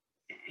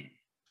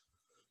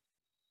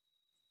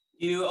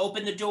 You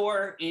open the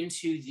door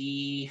into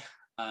the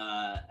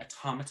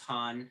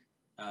automaton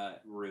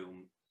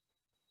room.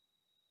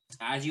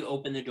 As you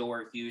open the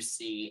door, you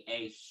see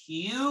a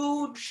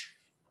huge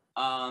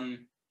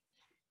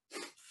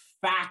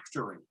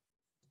factory.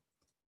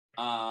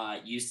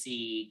 You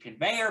see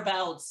conveyor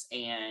belts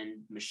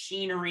and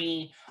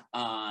machinery.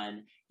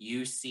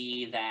 You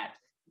see that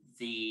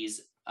these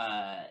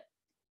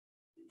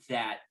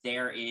that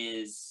there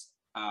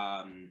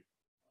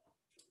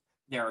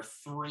are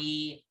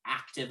 3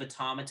 active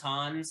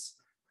automatons,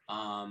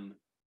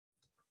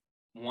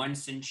 one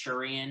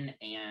centurion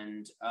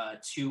and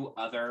 2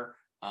 other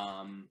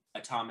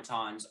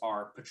automatons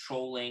are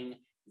patrolling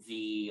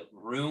the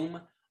room,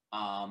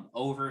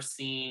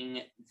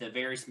 overseeing the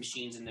various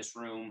machines in this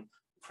room,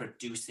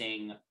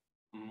 producing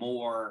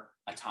more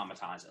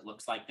automatons. It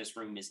looks like this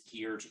room is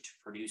geared to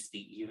produce the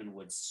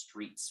Evenwood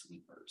street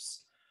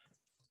sweepers.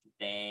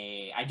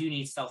 I do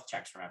need stealth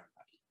checks from everybody.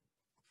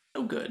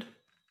 Oh, good.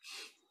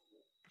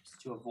 Just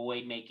to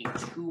avoid making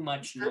too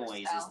much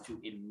noise is to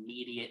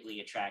immediately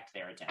attract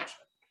their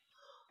attention.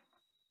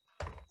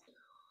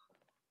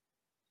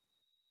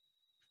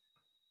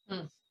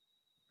 Okay,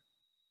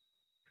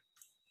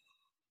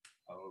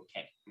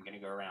 I'm going to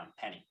go around.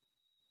 Penny.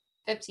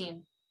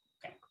 15.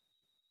 Okay.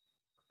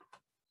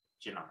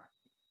 Janara.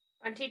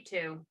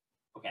 22.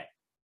 Okay.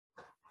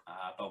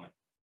 Bowman.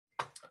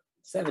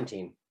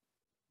 17.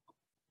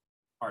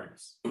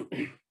 Artemis.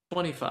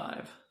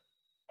 25.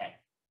 Okay.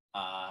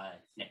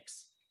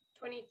 Nyx.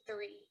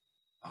 23.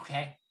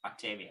 Okay.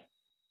 Octavia.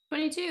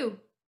 22.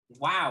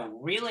 Wow,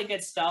 really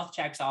good stealth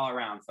checks all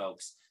around,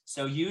 folks.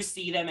 So you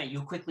see them and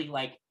you quickly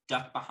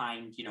duck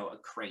behind, a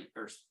crate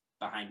or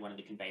behind one of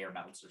the conveyor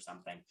belts or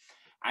something.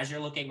 As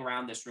you're looking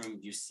around this room,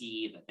 you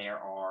see that there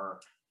are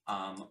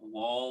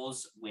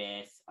walls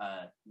with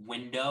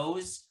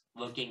windows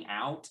looking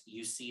out.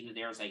 You see that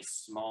there's a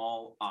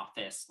small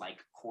office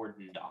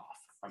cordoned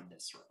off from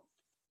this room.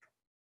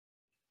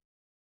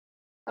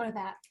 Go to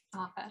that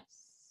office.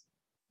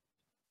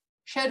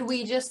 Should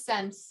we just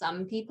send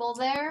some people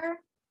there?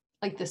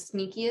 Like the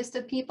sneakiest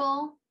of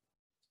people?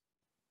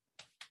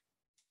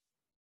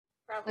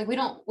 Probably.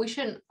 We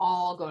shouldn't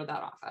all go to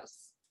that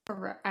office.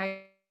 Correct.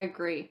 I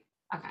agree.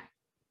 Okay.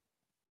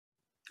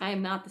 I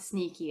am not the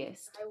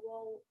sneakiest. I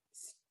will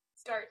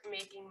start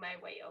making my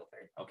way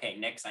over. Okay,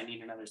 Nyx, I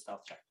need another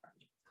stealth check from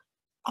you.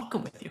 I'll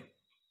come with you.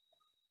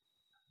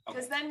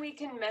 Because then we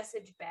can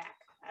message back.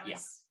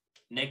 Yes.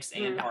 Nyx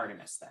and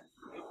Artemis then.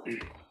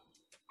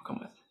 I'll come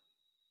with.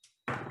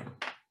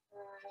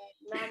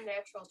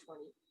 Non-natural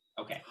 20.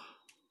 Okay.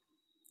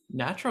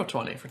 Natural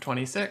 20 for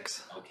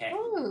 26. Okay.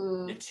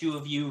 Ooh. The two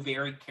of you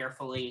very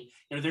carefully,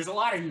 there's a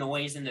lot of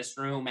noise in this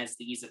room as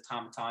these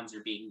automatons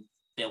are being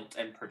built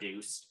and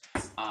produced.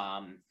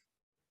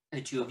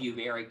 The two of you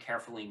very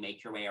carefully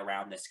make your way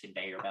around this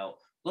conveyor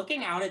belt.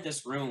 Looking out at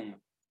this room,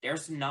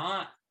 there's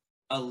not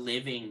a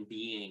living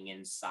being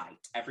in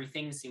sight.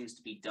 Everything seems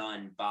to be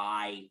done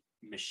by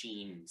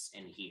machines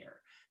in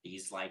here.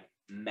 These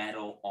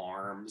metal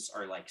arms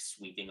are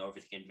sweeping over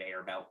the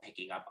conveyor belt,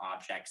 picking up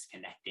objects,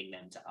 connecting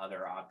them to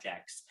other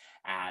objects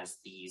as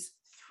these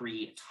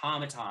 3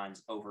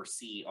 automatons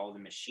oversee all the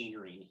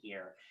machinery in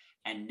here.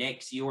 And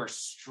Nyx, you are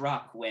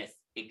struck with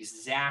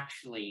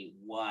exactly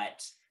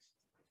what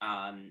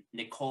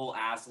Nicole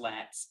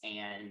Aslet's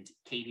and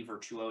Katie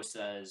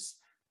Virtuosa's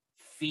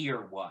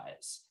fear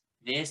was.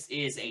 This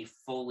is a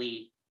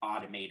fully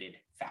automated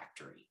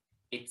factory.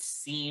 It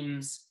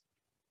seems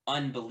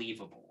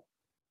unbelievable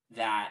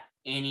that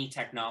any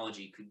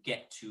technology could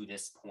get to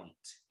this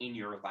point in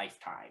your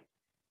lifetime,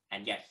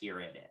 and yet here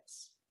it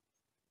is.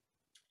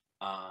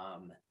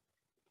 The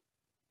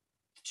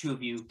two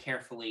of you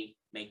carefully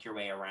make your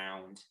way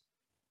around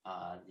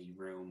the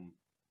room,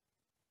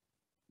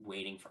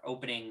 waiting for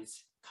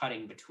openings,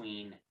 cutting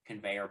between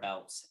conveyor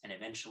belts, and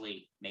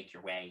eventually make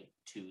your way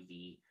to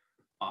the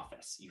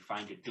office. You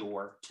find a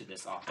door to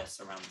this office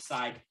around the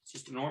side. It's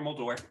just a normal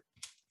door,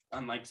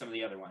 unlike some of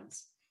the other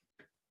ones.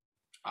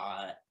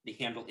 The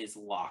handle is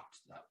locked,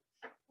 though.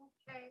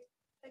 Okay,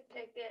 I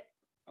take it.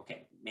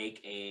 Okay, make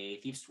a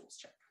Thieves' Tools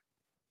check.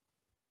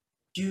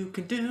 You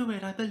can do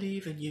it, I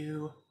believe in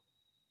you.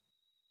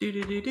 Do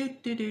do do do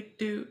do do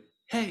do.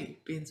 Hey,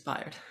 be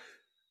inspired.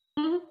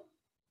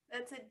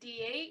 That's a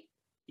D8?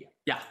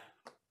 Yeah.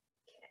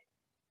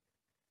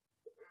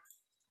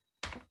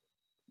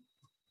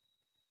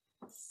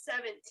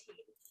 17.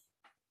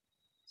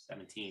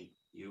 17.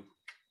 You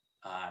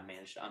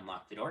manage to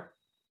unlock the door.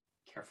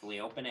 Carefully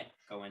open it,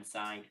 go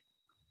inside,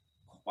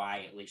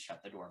 quietly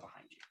shut the door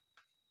behind you.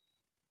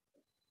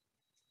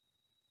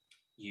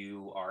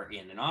 You are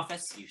in an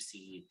office. You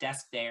see a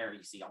desk there.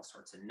 You see all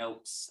sorts of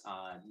notes,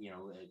 a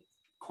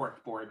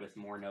cork board with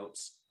more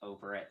notes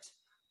over it.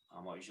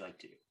 What would you like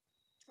to do?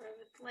 I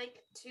would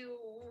like to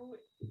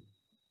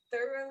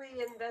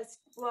thoroughly invest.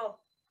 Well,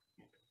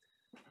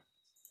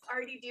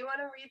 Artie, do you want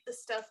to read the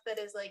stuff that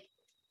is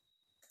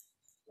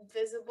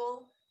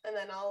visible, and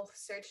then I'll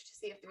search to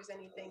see if there's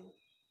anything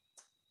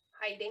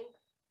hiding?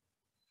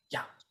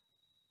 Yeah.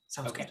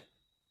 Sounds okay. good.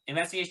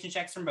 Investigation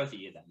checks from both of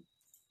you then.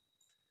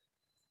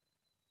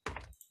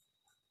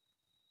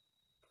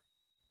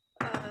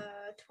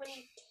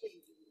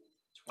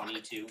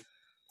 22.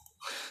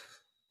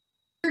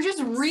 You're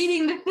just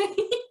reading the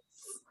thing.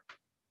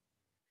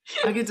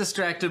 I get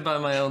distracted by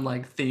my own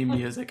like theme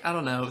music. I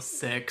don't know,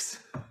 6.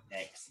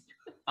 6.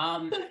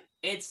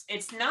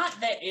 It's not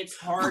that it's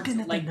hard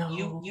to, like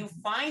you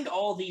find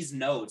all these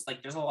notes.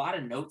 Like there's a lot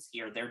of notes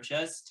here.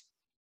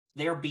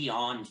 They're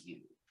beyond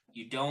you.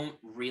 You don't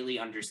really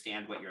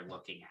understand what you're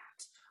looking at.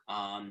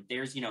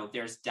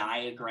 There's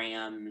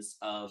diagrams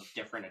of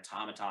different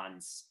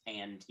automatons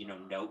and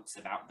notes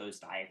about those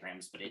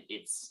diagrams, but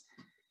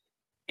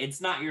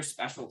it's not your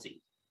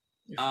specialty.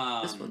 This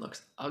one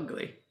looks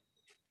ugly.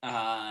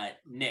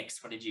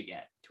 Nyx, what did you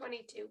get?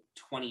 22.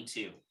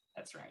 22.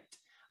 That's right.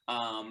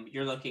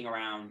 You're looking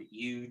around.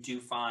 You do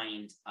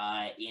find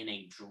a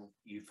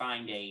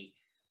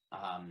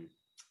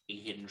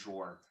hidden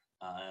drawer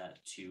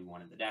to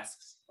one of the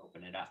desks.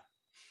 Open it up,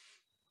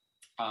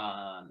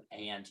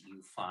 and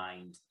you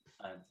find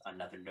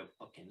another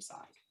notebook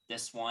inside.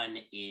 This one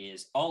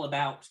is all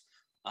about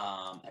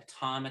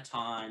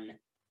automaton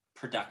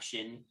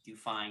production. You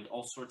find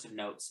all sorts of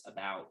notes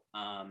about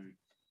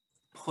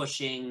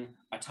pushing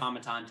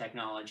automaton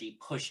technology,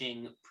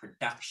 pushing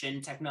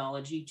production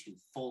technology to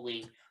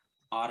fully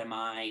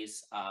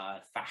automize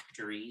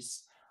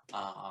factories,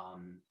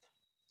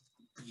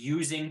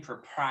 using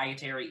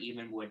proprietary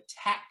Evenwood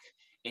tech.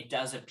 It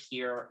does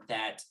appear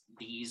that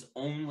these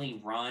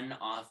only run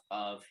off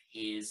of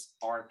his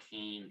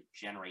arcane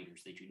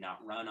generators. They do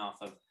not run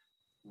off of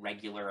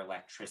regular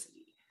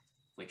electricity,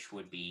 which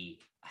would be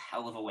a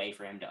hell of a way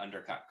for him to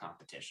undercut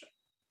competition.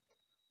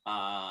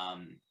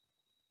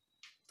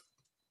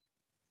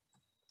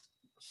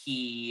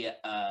 You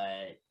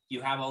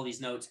have all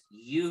these notes.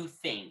 You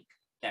think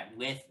that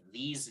with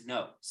these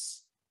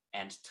notes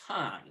and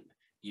time,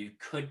 you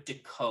could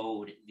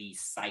decode the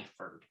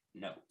ciphered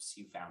notes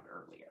you found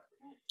earlier,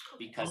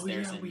 because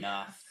there's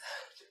enough.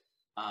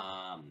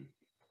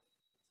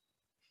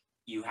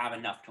 You have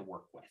enough to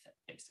work with it,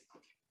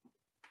 basically.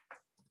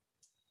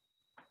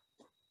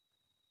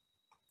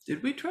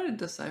 Did we try to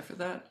decipher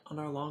that on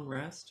our long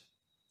rest?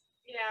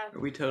 Yeah.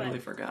 Or we totally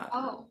forgot?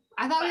 Oh,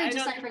 I thought we were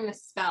deciphering the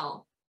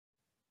spell.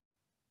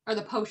 Or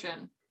the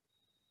potion.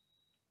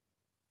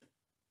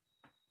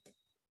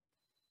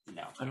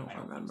 No, I don't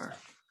remember.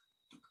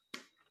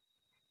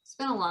 It's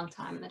been a long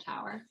time in the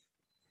tower.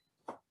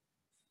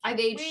 I've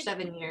aged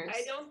 7 years.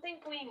 I don't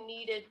think we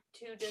needed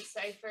to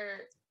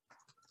decipher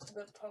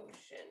the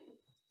potion,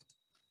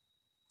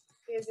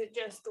 because it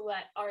just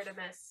let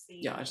Artemis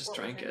see. Yeah, I just what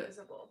drank was it.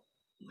 invisible.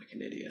 Like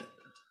an idiot.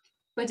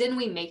 But didn't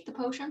we make the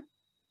potion?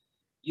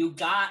 You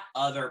got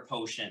other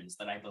potions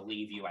that I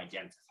believe you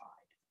identified.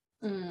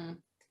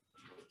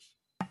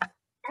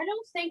 I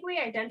don't think we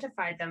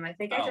identified them. I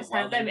think I just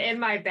have them in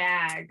my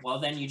bag. Well,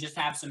 then you just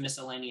have some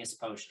miscellaneous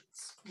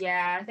potions.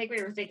 Yeah, I think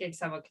we were thinking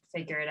someone could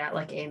figure it out,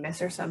 like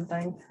Amos or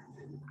something.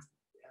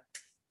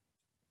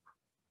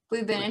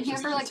 We've been in here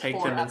for like take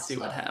 4 them and episodes. see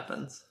what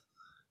happens.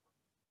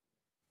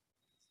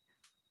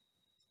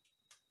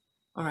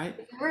 All right.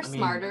 If we were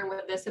smarter,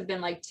 would this have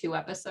been like 2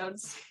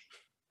 episodes?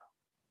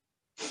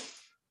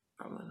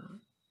 Probably not.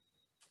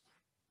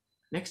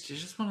 Next, you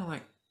just want to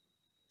like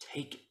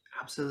take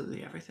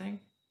absolutely everything?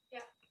 Yeah.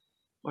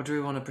 Or do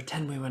we want to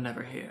pretend we were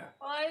never here?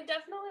 Well, I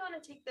definitely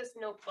want to take this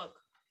notebook.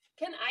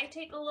 Can I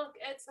take a look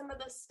at some of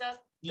the stuff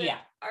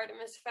that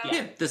Artemis found?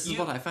 Yeah, this is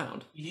what I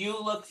found.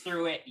 You look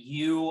through it.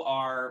 You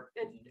are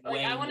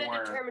I want to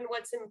determine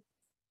what's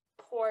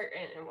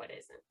important and what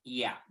isn't.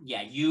 Yeah.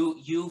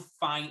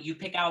 You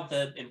pick out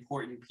the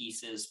important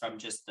pieces from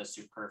just the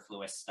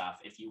superfluous stuff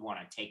if you want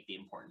to take the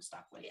important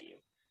stuff with you.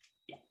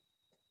 Yeah.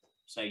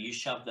 So you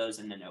shove those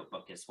in the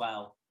notebook as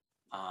well.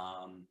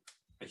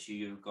 But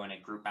you going to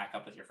group back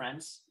up with your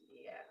friends?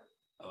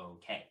 Yeah.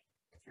 Okay.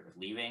 If you're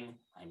leaving,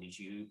 I need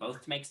you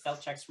both to make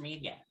stealth checks for me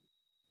again.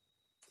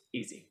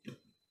 Easy.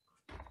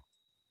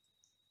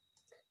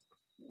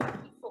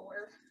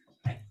 4.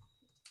 Okay.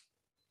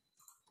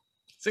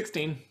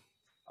 16.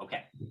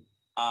 Okay.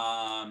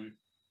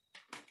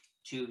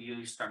 2 of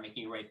you start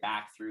making your way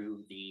back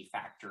through the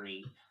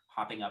factory,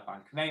 hopping up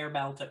on conveyor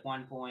belt at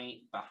one point,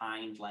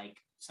 behind like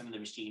some of the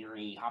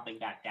machinery, hopping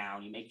back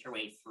down. You make your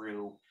way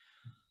through.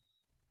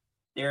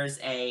 There's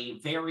a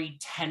very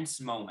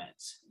tense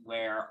moment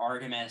where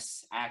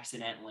Artemis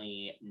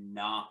accidentally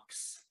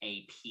knocks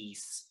a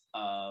piece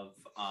of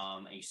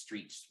a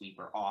street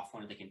sweeper off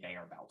one of the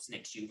conveyor belts.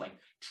 Nyx, you like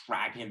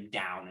drag him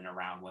down and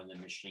around one of the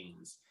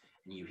machines,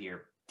 and you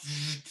hear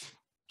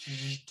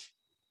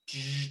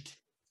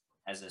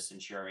as the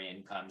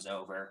Centurion comes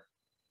over.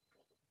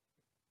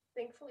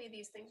 Thankfully,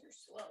 these things are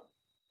slow.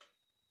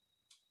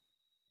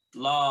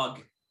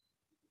 Log.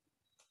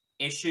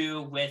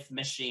 Issue with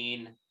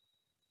machine.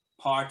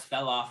 Part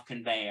fell off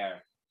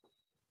conveyor.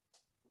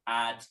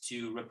 Add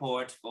to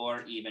report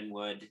for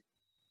Evenwood.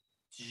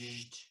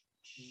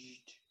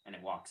 And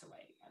it walks away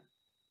again.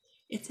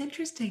 It's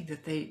interesting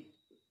that they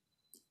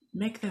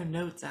make their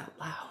notes out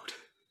loud.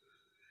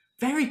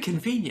 Very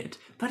convenient,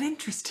 but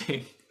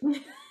interesting.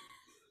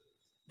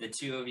 The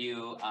 2 of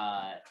you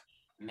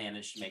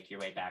manage to make your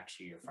way back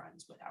to your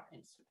friends without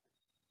incident.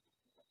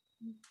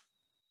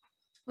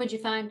 What'd you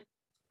find?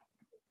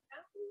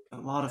 A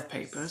lot of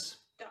papers.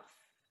 Stuff.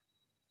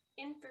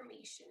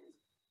 Information.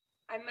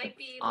 I might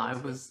be able I to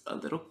was a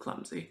little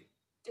clumsy.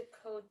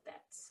 decode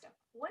that stuff.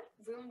 What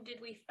room did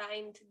we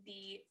find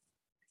the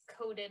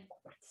coded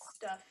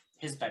stuff?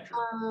 His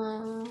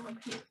bedroom.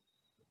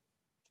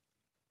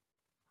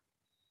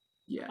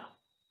 Yeah.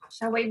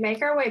 Shall we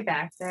make our way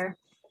back there?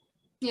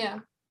 Yeah.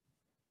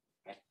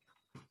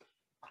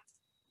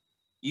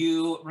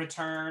 You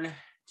return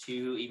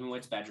to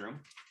Evenwood's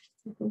bedroom.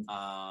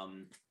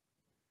 Mhm.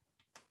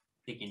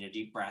 Taking a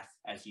deep breath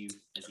as you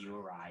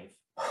arrive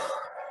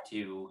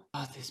to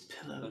This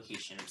pillow.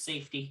 location of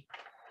safety.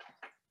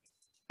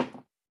 I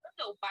don't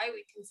know why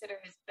we consider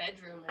his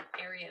bedroom an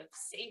area of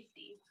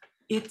safety.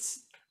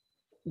 It's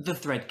the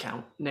thread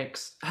count,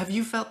 Nix. Have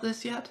you felt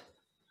this yet?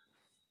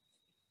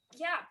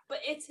 Yeah, but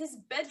it's his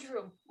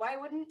bedroom. Why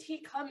wouldn't he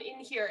come in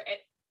here at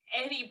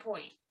any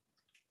point?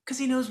 Because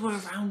he knows we're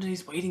around and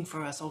he's waiting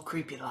for us, all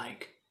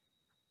creepy-like.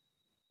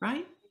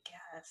 Right? I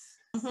guess.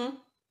 Mm-hmm.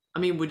 I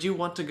mean, would you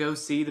want to go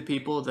see the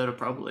people that are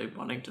probably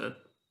wanting to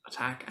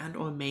attack and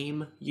or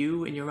maim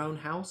you in your own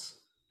house?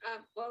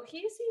 Well,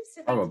 he seems to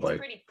think Probably. he's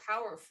pretty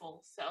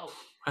powerful, so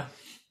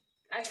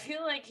I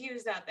feel like he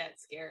was not that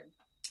scared.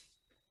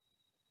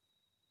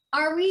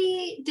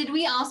 Did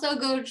we also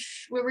go,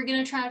 we were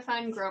going to try to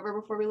find Grover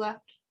before we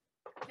left?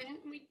 Didn't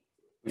we?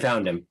 We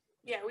found him.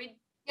 Yeah, we.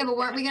 Yeah, but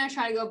weren't we going to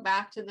try to go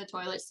back to the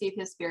toilet, see if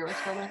his spirit was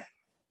still there?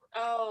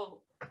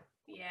 Oh,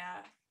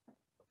 yeah.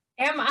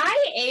 Am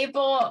I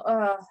able,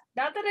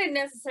 not that I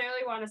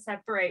necessarily want to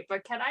separate,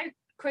 but can I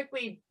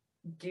quickly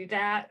do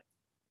that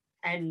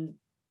and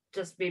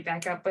just be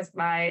back up with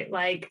my,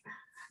 like...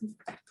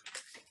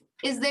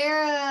 Is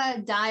there a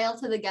dial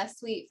to the guest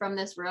suite from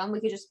this room? We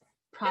could just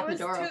prop the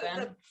door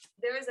open.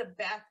 There was a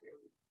bathroom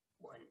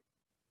one.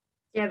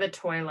 Yeah, the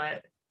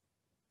toilet.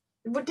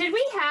 Did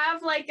we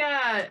have, like,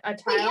 a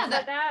tile yeah, for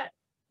that?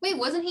 Wait,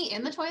 wasn't he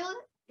in the toilet?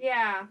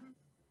 Yeah.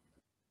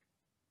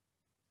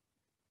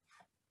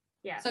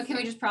 Yeah. So can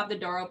we just prop the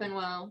door open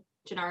while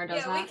Janara does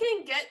Yeah, that? we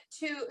can get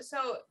to.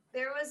 So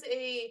there was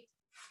a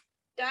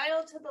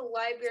dial to the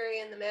library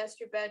in the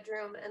master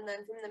bedroom, and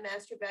then from the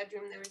master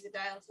bedroom there was a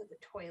dial to the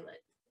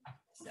toilet.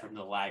 So From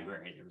the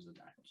library, there was a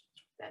dial.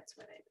 that's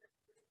what I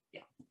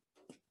meant.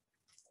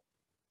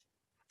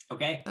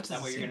 Okay, That is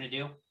that what doesn't you're gonna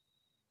do?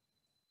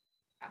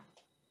 Yeah.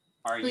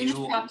 Are We you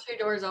just prop two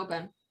doors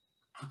open.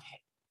 okay?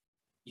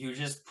 You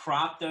just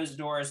prop those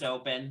doors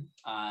open,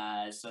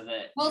 so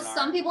that. Well, Janara-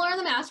 some people are in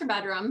the master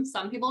bedroom,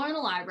 some people are in the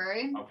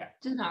library. Okay.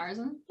 Janara's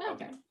in. Yeah.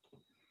 Okay.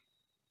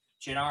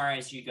 Janara,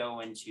 as you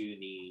go into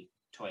the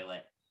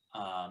toilet,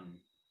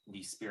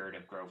 the spirit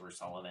of Grover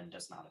Sullivan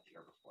does not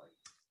appear before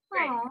you.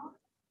 Great. Aw.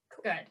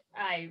 Good.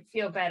 I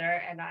feel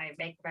better and I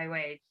make my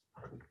way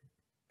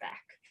back.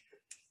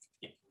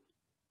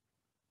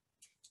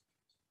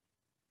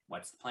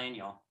 What's the plan,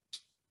 y'all?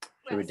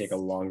 Should we take a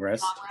long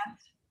rest? Long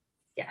rest.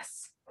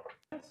 Yes.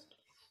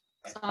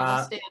 So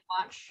I'll stay and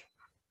watch.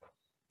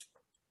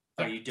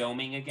 Are you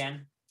doming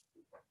again?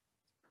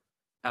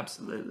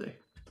 Absolutely.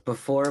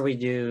 Before we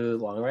do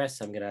long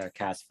rest, I'm gonna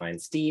cast Find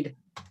Steed,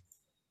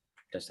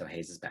 just so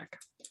Hayes is back.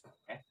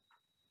 I'm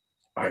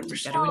Yeah,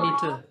 do we need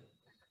to?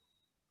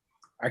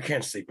 I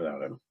can't sleep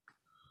without him.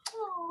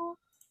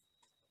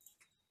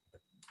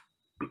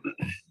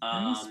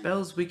 Any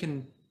spells we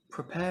can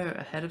prepare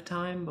ahead of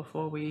time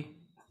before we?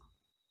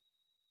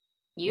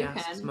 You Yes,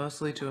 it's can.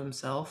 mostly to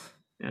himself.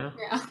 Yeah.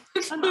 Yeah.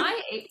 Am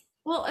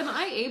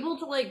I able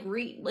to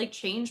like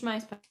change my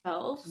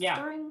spells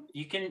Yeah. during?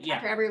 You can, After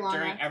yeah. every long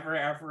During rest.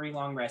 every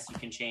long rest, you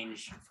can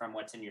change from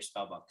what's in your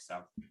spell book.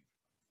 So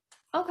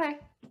Okay.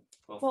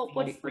 feel Well,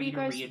 what do free you to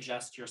guys-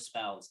 readjust your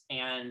spells,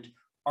 and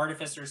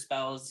artificer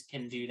spells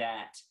can do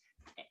that.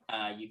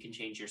 You can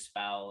change your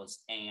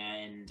spells,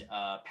 and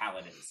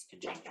paladins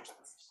can change your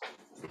spells.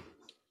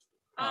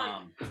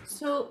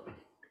 So,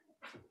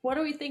 what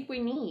do we think we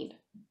need?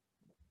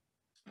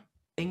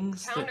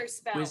 Things that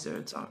Counterspell.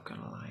 wizards aren't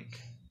gonna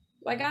like.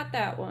 I got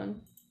that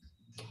one.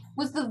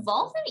 Was the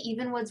vault in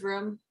Evenwood's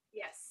room?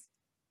 Yes,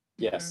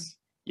 Yes.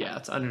 Yeah,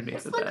 it's underneath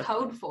What's the the bed.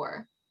 code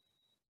for?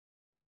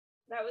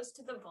 that was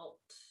to the vault.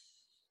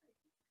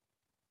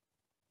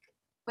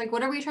 Like,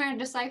 what are we trying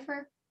to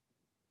decipher?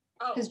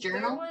 Oh, His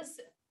journal? There was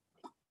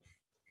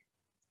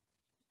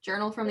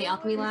Journal from the there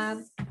alchemy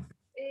was lab?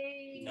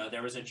 No,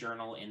 there was a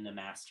journal in the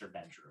master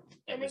bedroom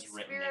that An was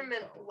written in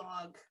experiment code.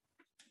 log.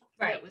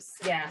 Right. That was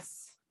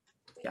Yes.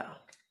 Yeah.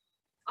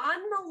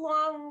 on the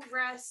long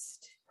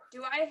rest.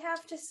 Do I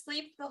have to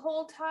sleep the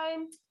whole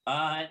time?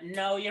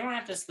 No, you don't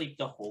have to sleep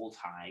the whole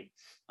time.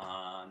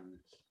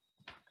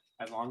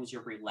 As long as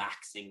you're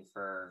relaxing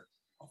for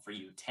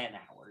you 10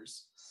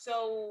 hours.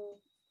 So,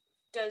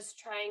 does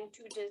trying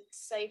to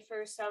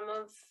decipher some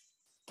of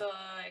the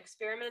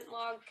experiment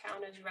log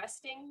count as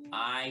resting?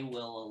 I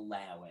will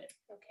allow it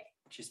Okay.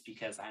 just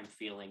because I'm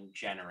feeling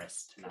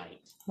generous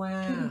tonight.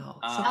 Wow. so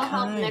I'll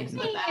help kind. Nix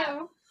with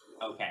that.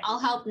 Okay. I'll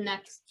help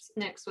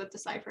Nix with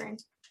deciphering.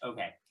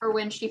 Okay. For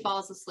when she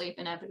falls asleep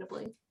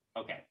inevitably.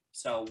 Okay.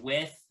 So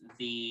with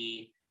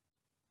the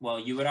Well,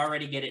 you would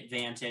already get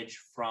advantage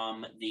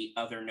from the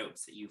other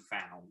notes that you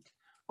found.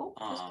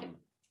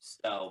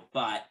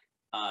 But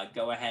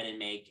go ahead and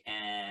make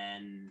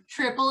an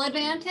triple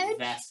advantage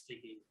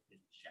investigation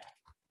check.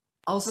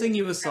 I'll sing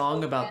you a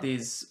song about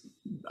these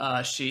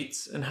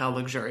sheets and how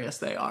luxurious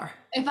they are.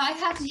 If I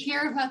have to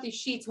hear about these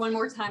sheets one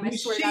more time, I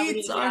swear that we need to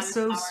Sheets get are out of this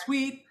so tower.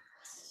 sweet.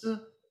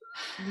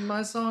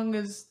 My song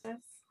is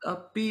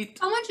upbeat.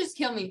 Someone just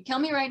kill me. Kill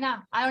me right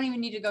now. I don't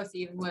even need to go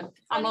see Evenwood.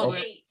 I'm over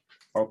it.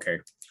 Okay.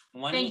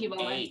 28. Thank you,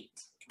 Bowen.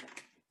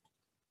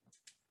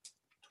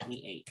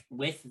 28.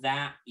 With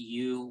that,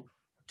 you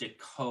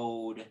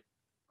decode.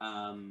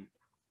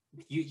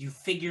 You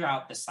figure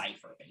out the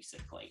cipher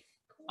basically.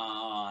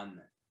 Now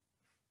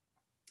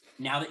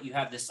that you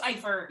have the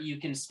cipher, you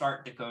can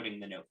start decoding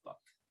the notebook.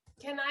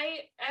 Can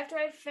I, after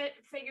I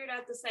figured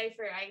out the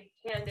cipher, I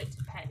hand it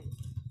to Penny.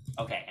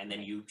 Okay, and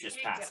then you just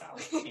pass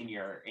out in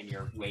your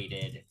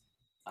weighted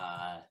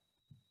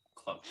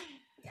cloak.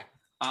 Yeah.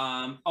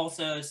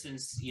 Also,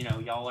 since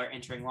y'all are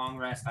entering long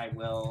rest, I've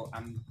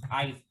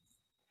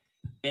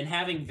been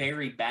having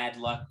very bad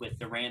luck with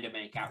the random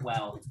encounter.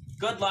 Well,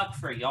 good luck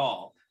for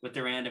y'all with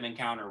the random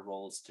encounter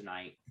rolls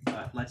tonight.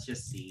 But let's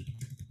just see.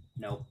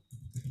 Nope.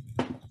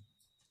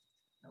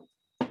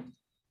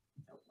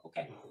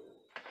 Okay.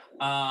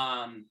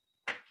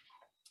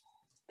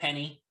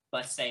 Penny,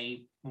 let's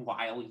say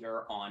while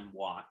you're on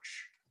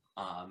watch,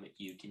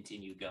 you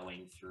continue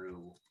going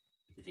through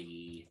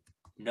the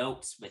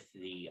notes with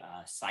the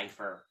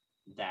cipher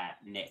that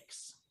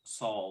Nyx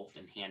solved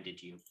and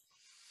handed you.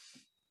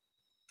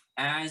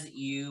 As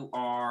you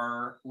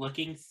are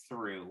looking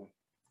through,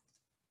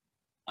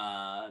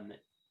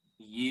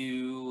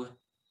 you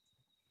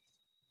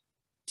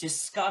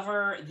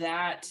discover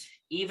that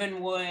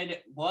Evenwood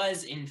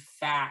was in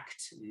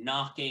fact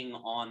knocking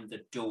on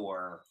the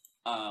door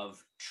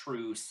of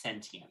true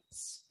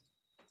sentience.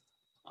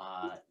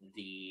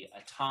 The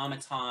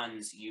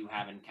automatons you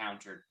have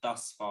encountered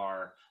thus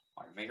far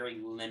are very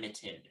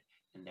limited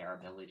in their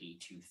ability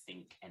to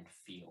think and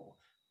feel.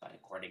 But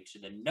according to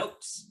the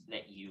notes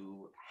that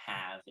you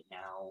have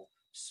now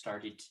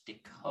started to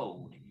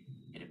decode,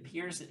 it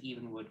appears that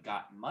Evenwood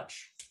got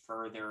much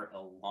further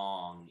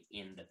along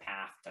in the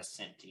path to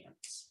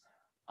sentience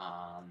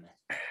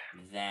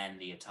than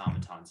the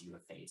automatons you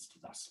have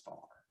faced thus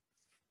far.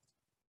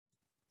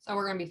 So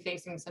we're going to be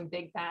facing some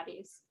big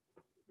baddies.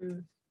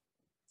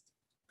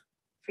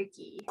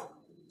 Freaky.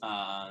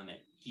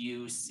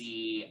 You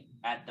see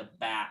at the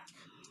back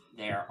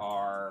there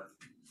were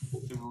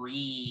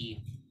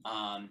three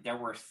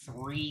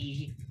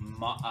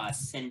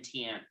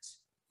sentient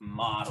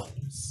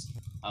models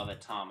of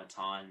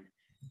automaton.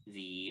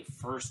 The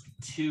first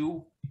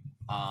two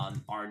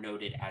are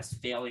noted as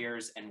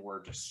failures and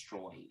were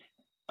destroyed,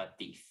 but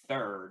the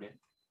third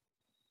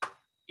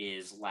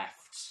is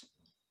left.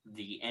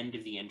 The end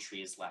of the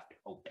entry is left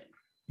open.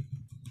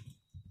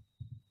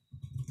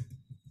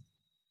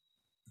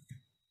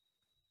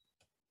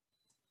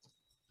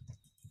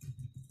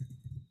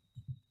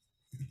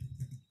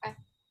 Okay.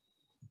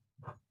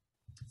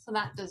 So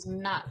that does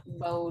not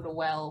bode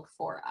well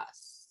for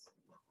us.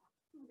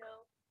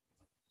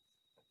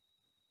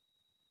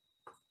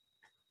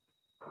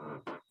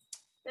 No.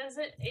 Does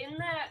it, in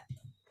that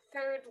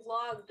third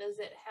log, does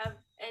it have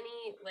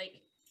any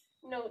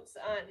notes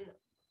on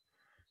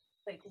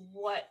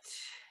what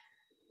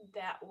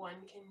that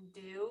one can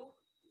do?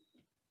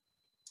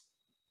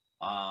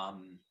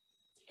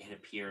 It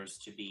appears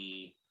to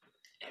be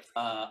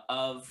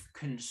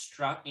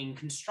in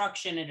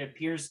construction, it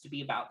appears to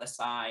be about the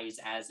size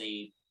as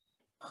a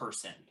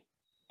person,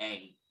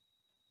 a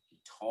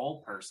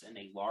tall person,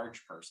 a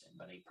large person,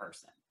 but a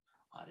person.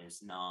 It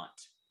is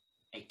not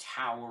a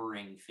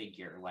towering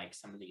figure like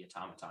some of the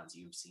automatons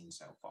you've seen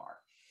so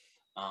far.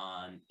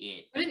 What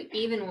if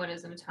Evenwood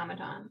is an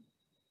automaton?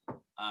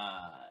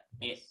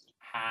 It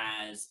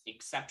has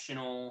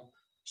exceptional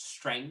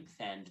strength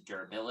and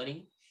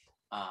durability,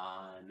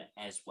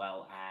 as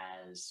well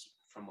as,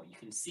 from what you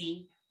can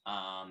see,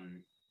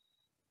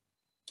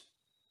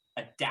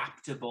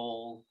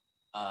 adaptable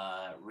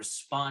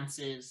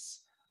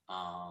responses.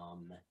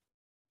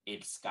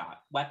 It's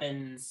got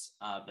weapons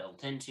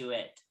built into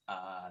it.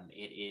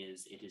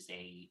 It is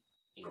a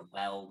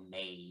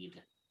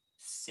well-made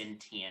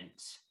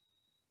sentient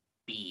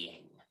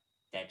being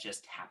that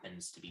just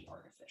happens to be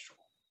artificial.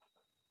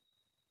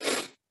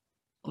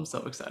 I'm so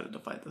excited to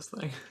fight this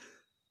thing.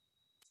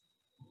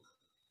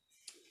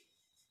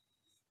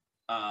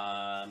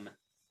 The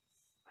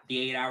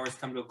 8 hours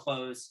come to a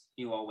close.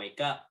 You all wake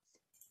up.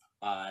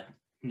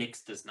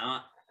 Nyx does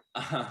not.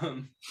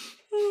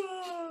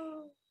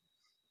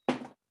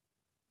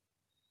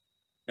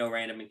 No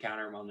random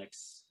encounter while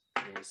Nyx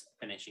is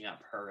finishing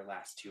up her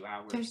last 2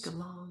 hours. Take a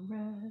long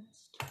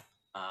rest.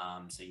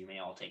 So you may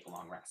all take a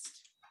long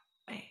rest.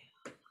 Bam.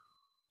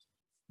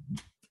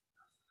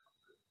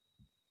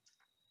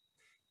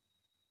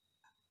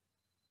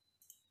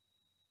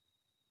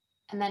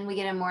 And then we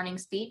get a morning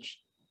speech.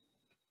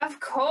 Of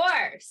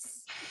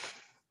course.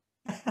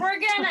 We're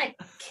gonna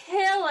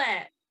kill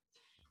it.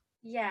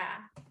 Yeah.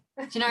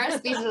 Shannara's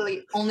feet are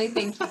the only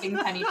thing keeping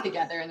Penny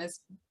together in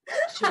this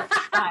short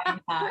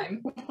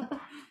time.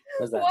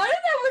 Was that? What if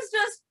that was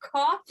just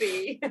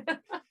coffee?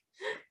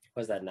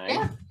 Was that 9?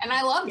 Yeah, and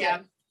I loved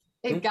it.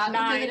 It got me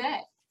through the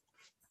day.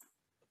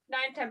 9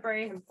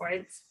 temporary hit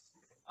points.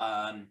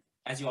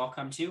 As you all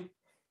come to,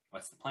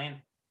 what's the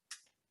plan?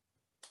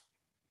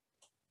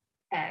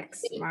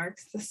 X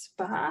marks the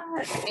spot.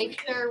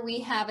 Make sure we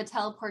have a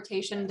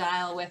teleportation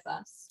dial with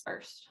us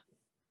first.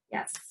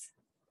 Yes.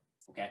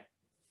 Okay.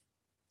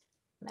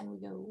 And then we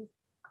go.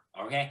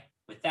 Okay.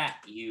 With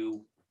that,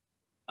 you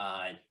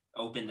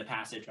open the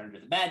passage under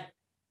the bed,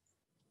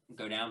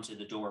 go down to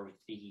the door with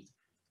the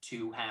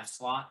 2 half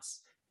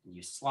slots, and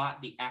you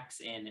slot the X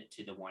in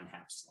to the 1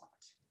 half slot.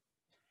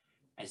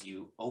 As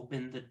you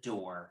open the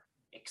door,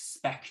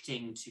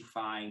 expecting to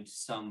find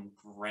some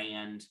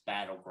grand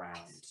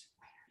battleground,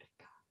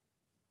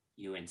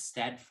 you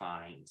instead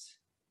find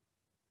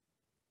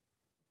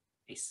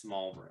a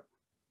small room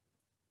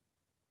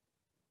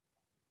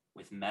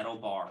with metal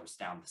bars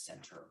down the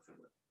center of the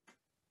room.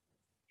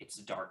 It's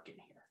dark in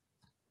here.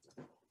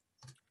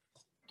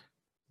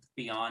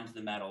 Beyond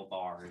the metal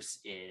bars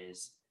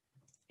is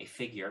a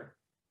figure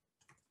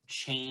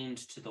chained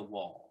to the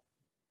wall.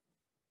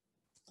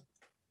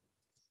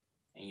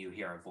 And you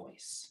hear a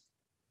voice.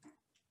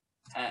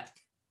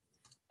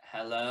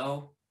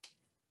 Hello?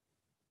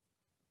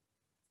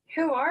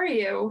 Who are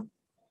you?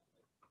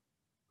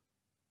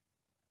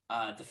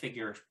 The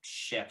figure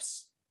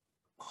shifts,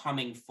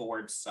 coming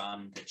forward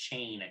some, the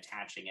chain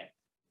attaching it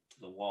to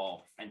the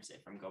wall prevents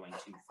it from going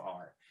too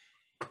far.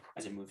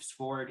 As it moves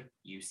forward,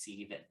 you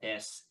see that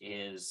this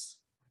is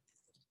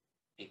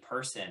a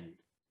person,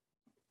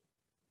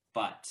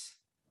 but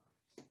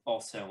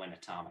also an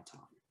automaton.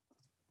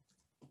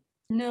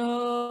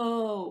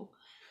 No.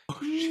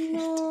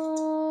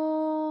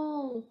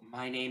 No.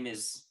 My name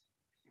is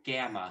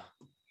Gamma.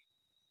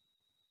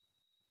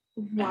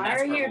 Why and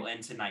that's are where you? we'll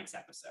end tonight's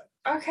episode.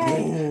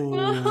 Okay.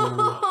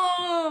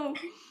 No.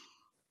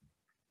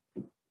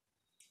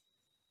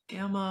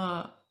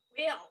 Gamma.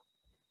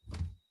 Will.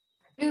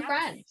 New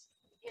friends.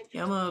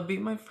 Gamma, be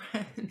my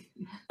friend.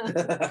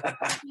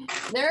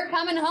 They're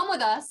coming home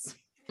with us.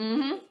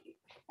 Mm-hmm.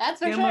 That's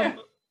for Gamma,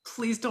 sure.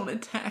 please don't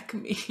attack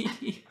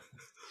me.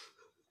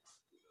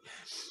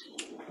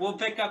 We'll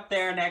pick up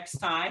there next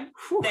time.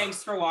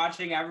 Thanks for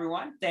watching,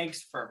 everyone.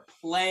 Thanks for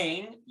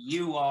playing,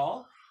 you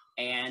all.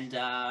 And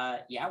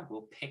yeah,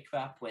 we'll pick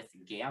up with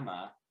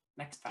Gamma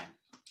next time.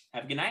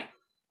 Have a good night.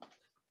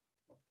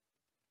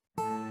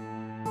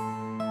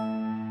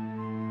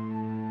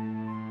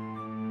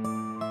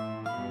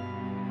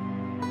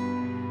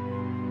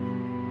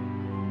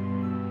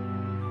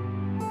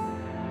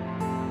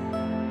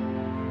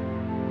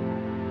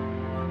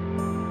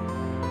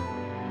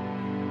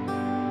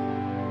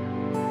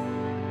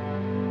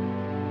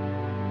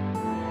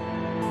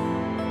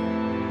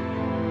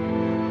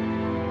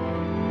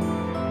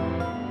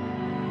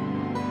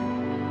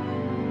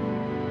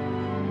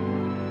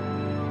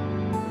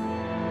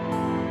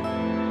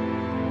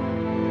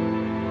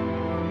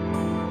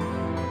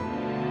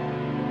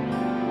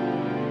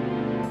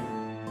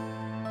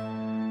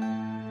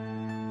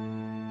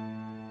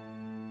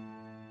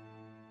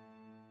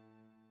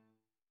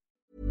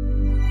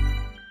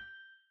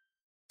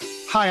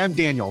 Hi, I'm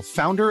Daniel,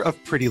 founder of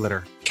Pretty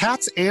Litter.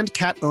 Cats and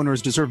cat owners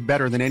deserve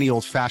better than any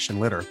old-fashioned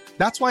litter.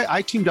 That's why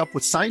I teamed up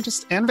with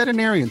scientists and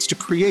veterinarians to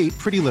create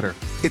Pretty Litter.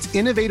 Its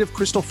innovative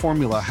crystal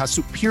formula has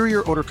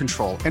superior odor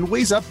control and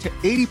weighs up to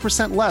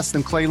 80% less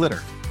than clay litter.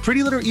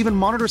 Pretty Litter even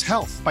monitors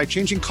health by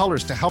changing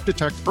colors to help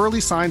detect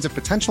early signs of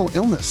potential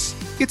illness.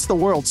 It's the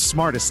world's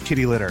smartest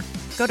kitty litter.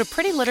 Go to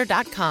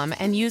prettylitter.com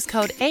and use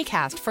code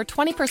ACAST for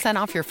 20%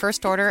 off your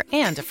first order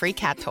and a free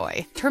cat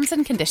toy. Terms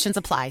and conditions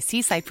apply.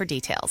 See site for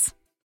details.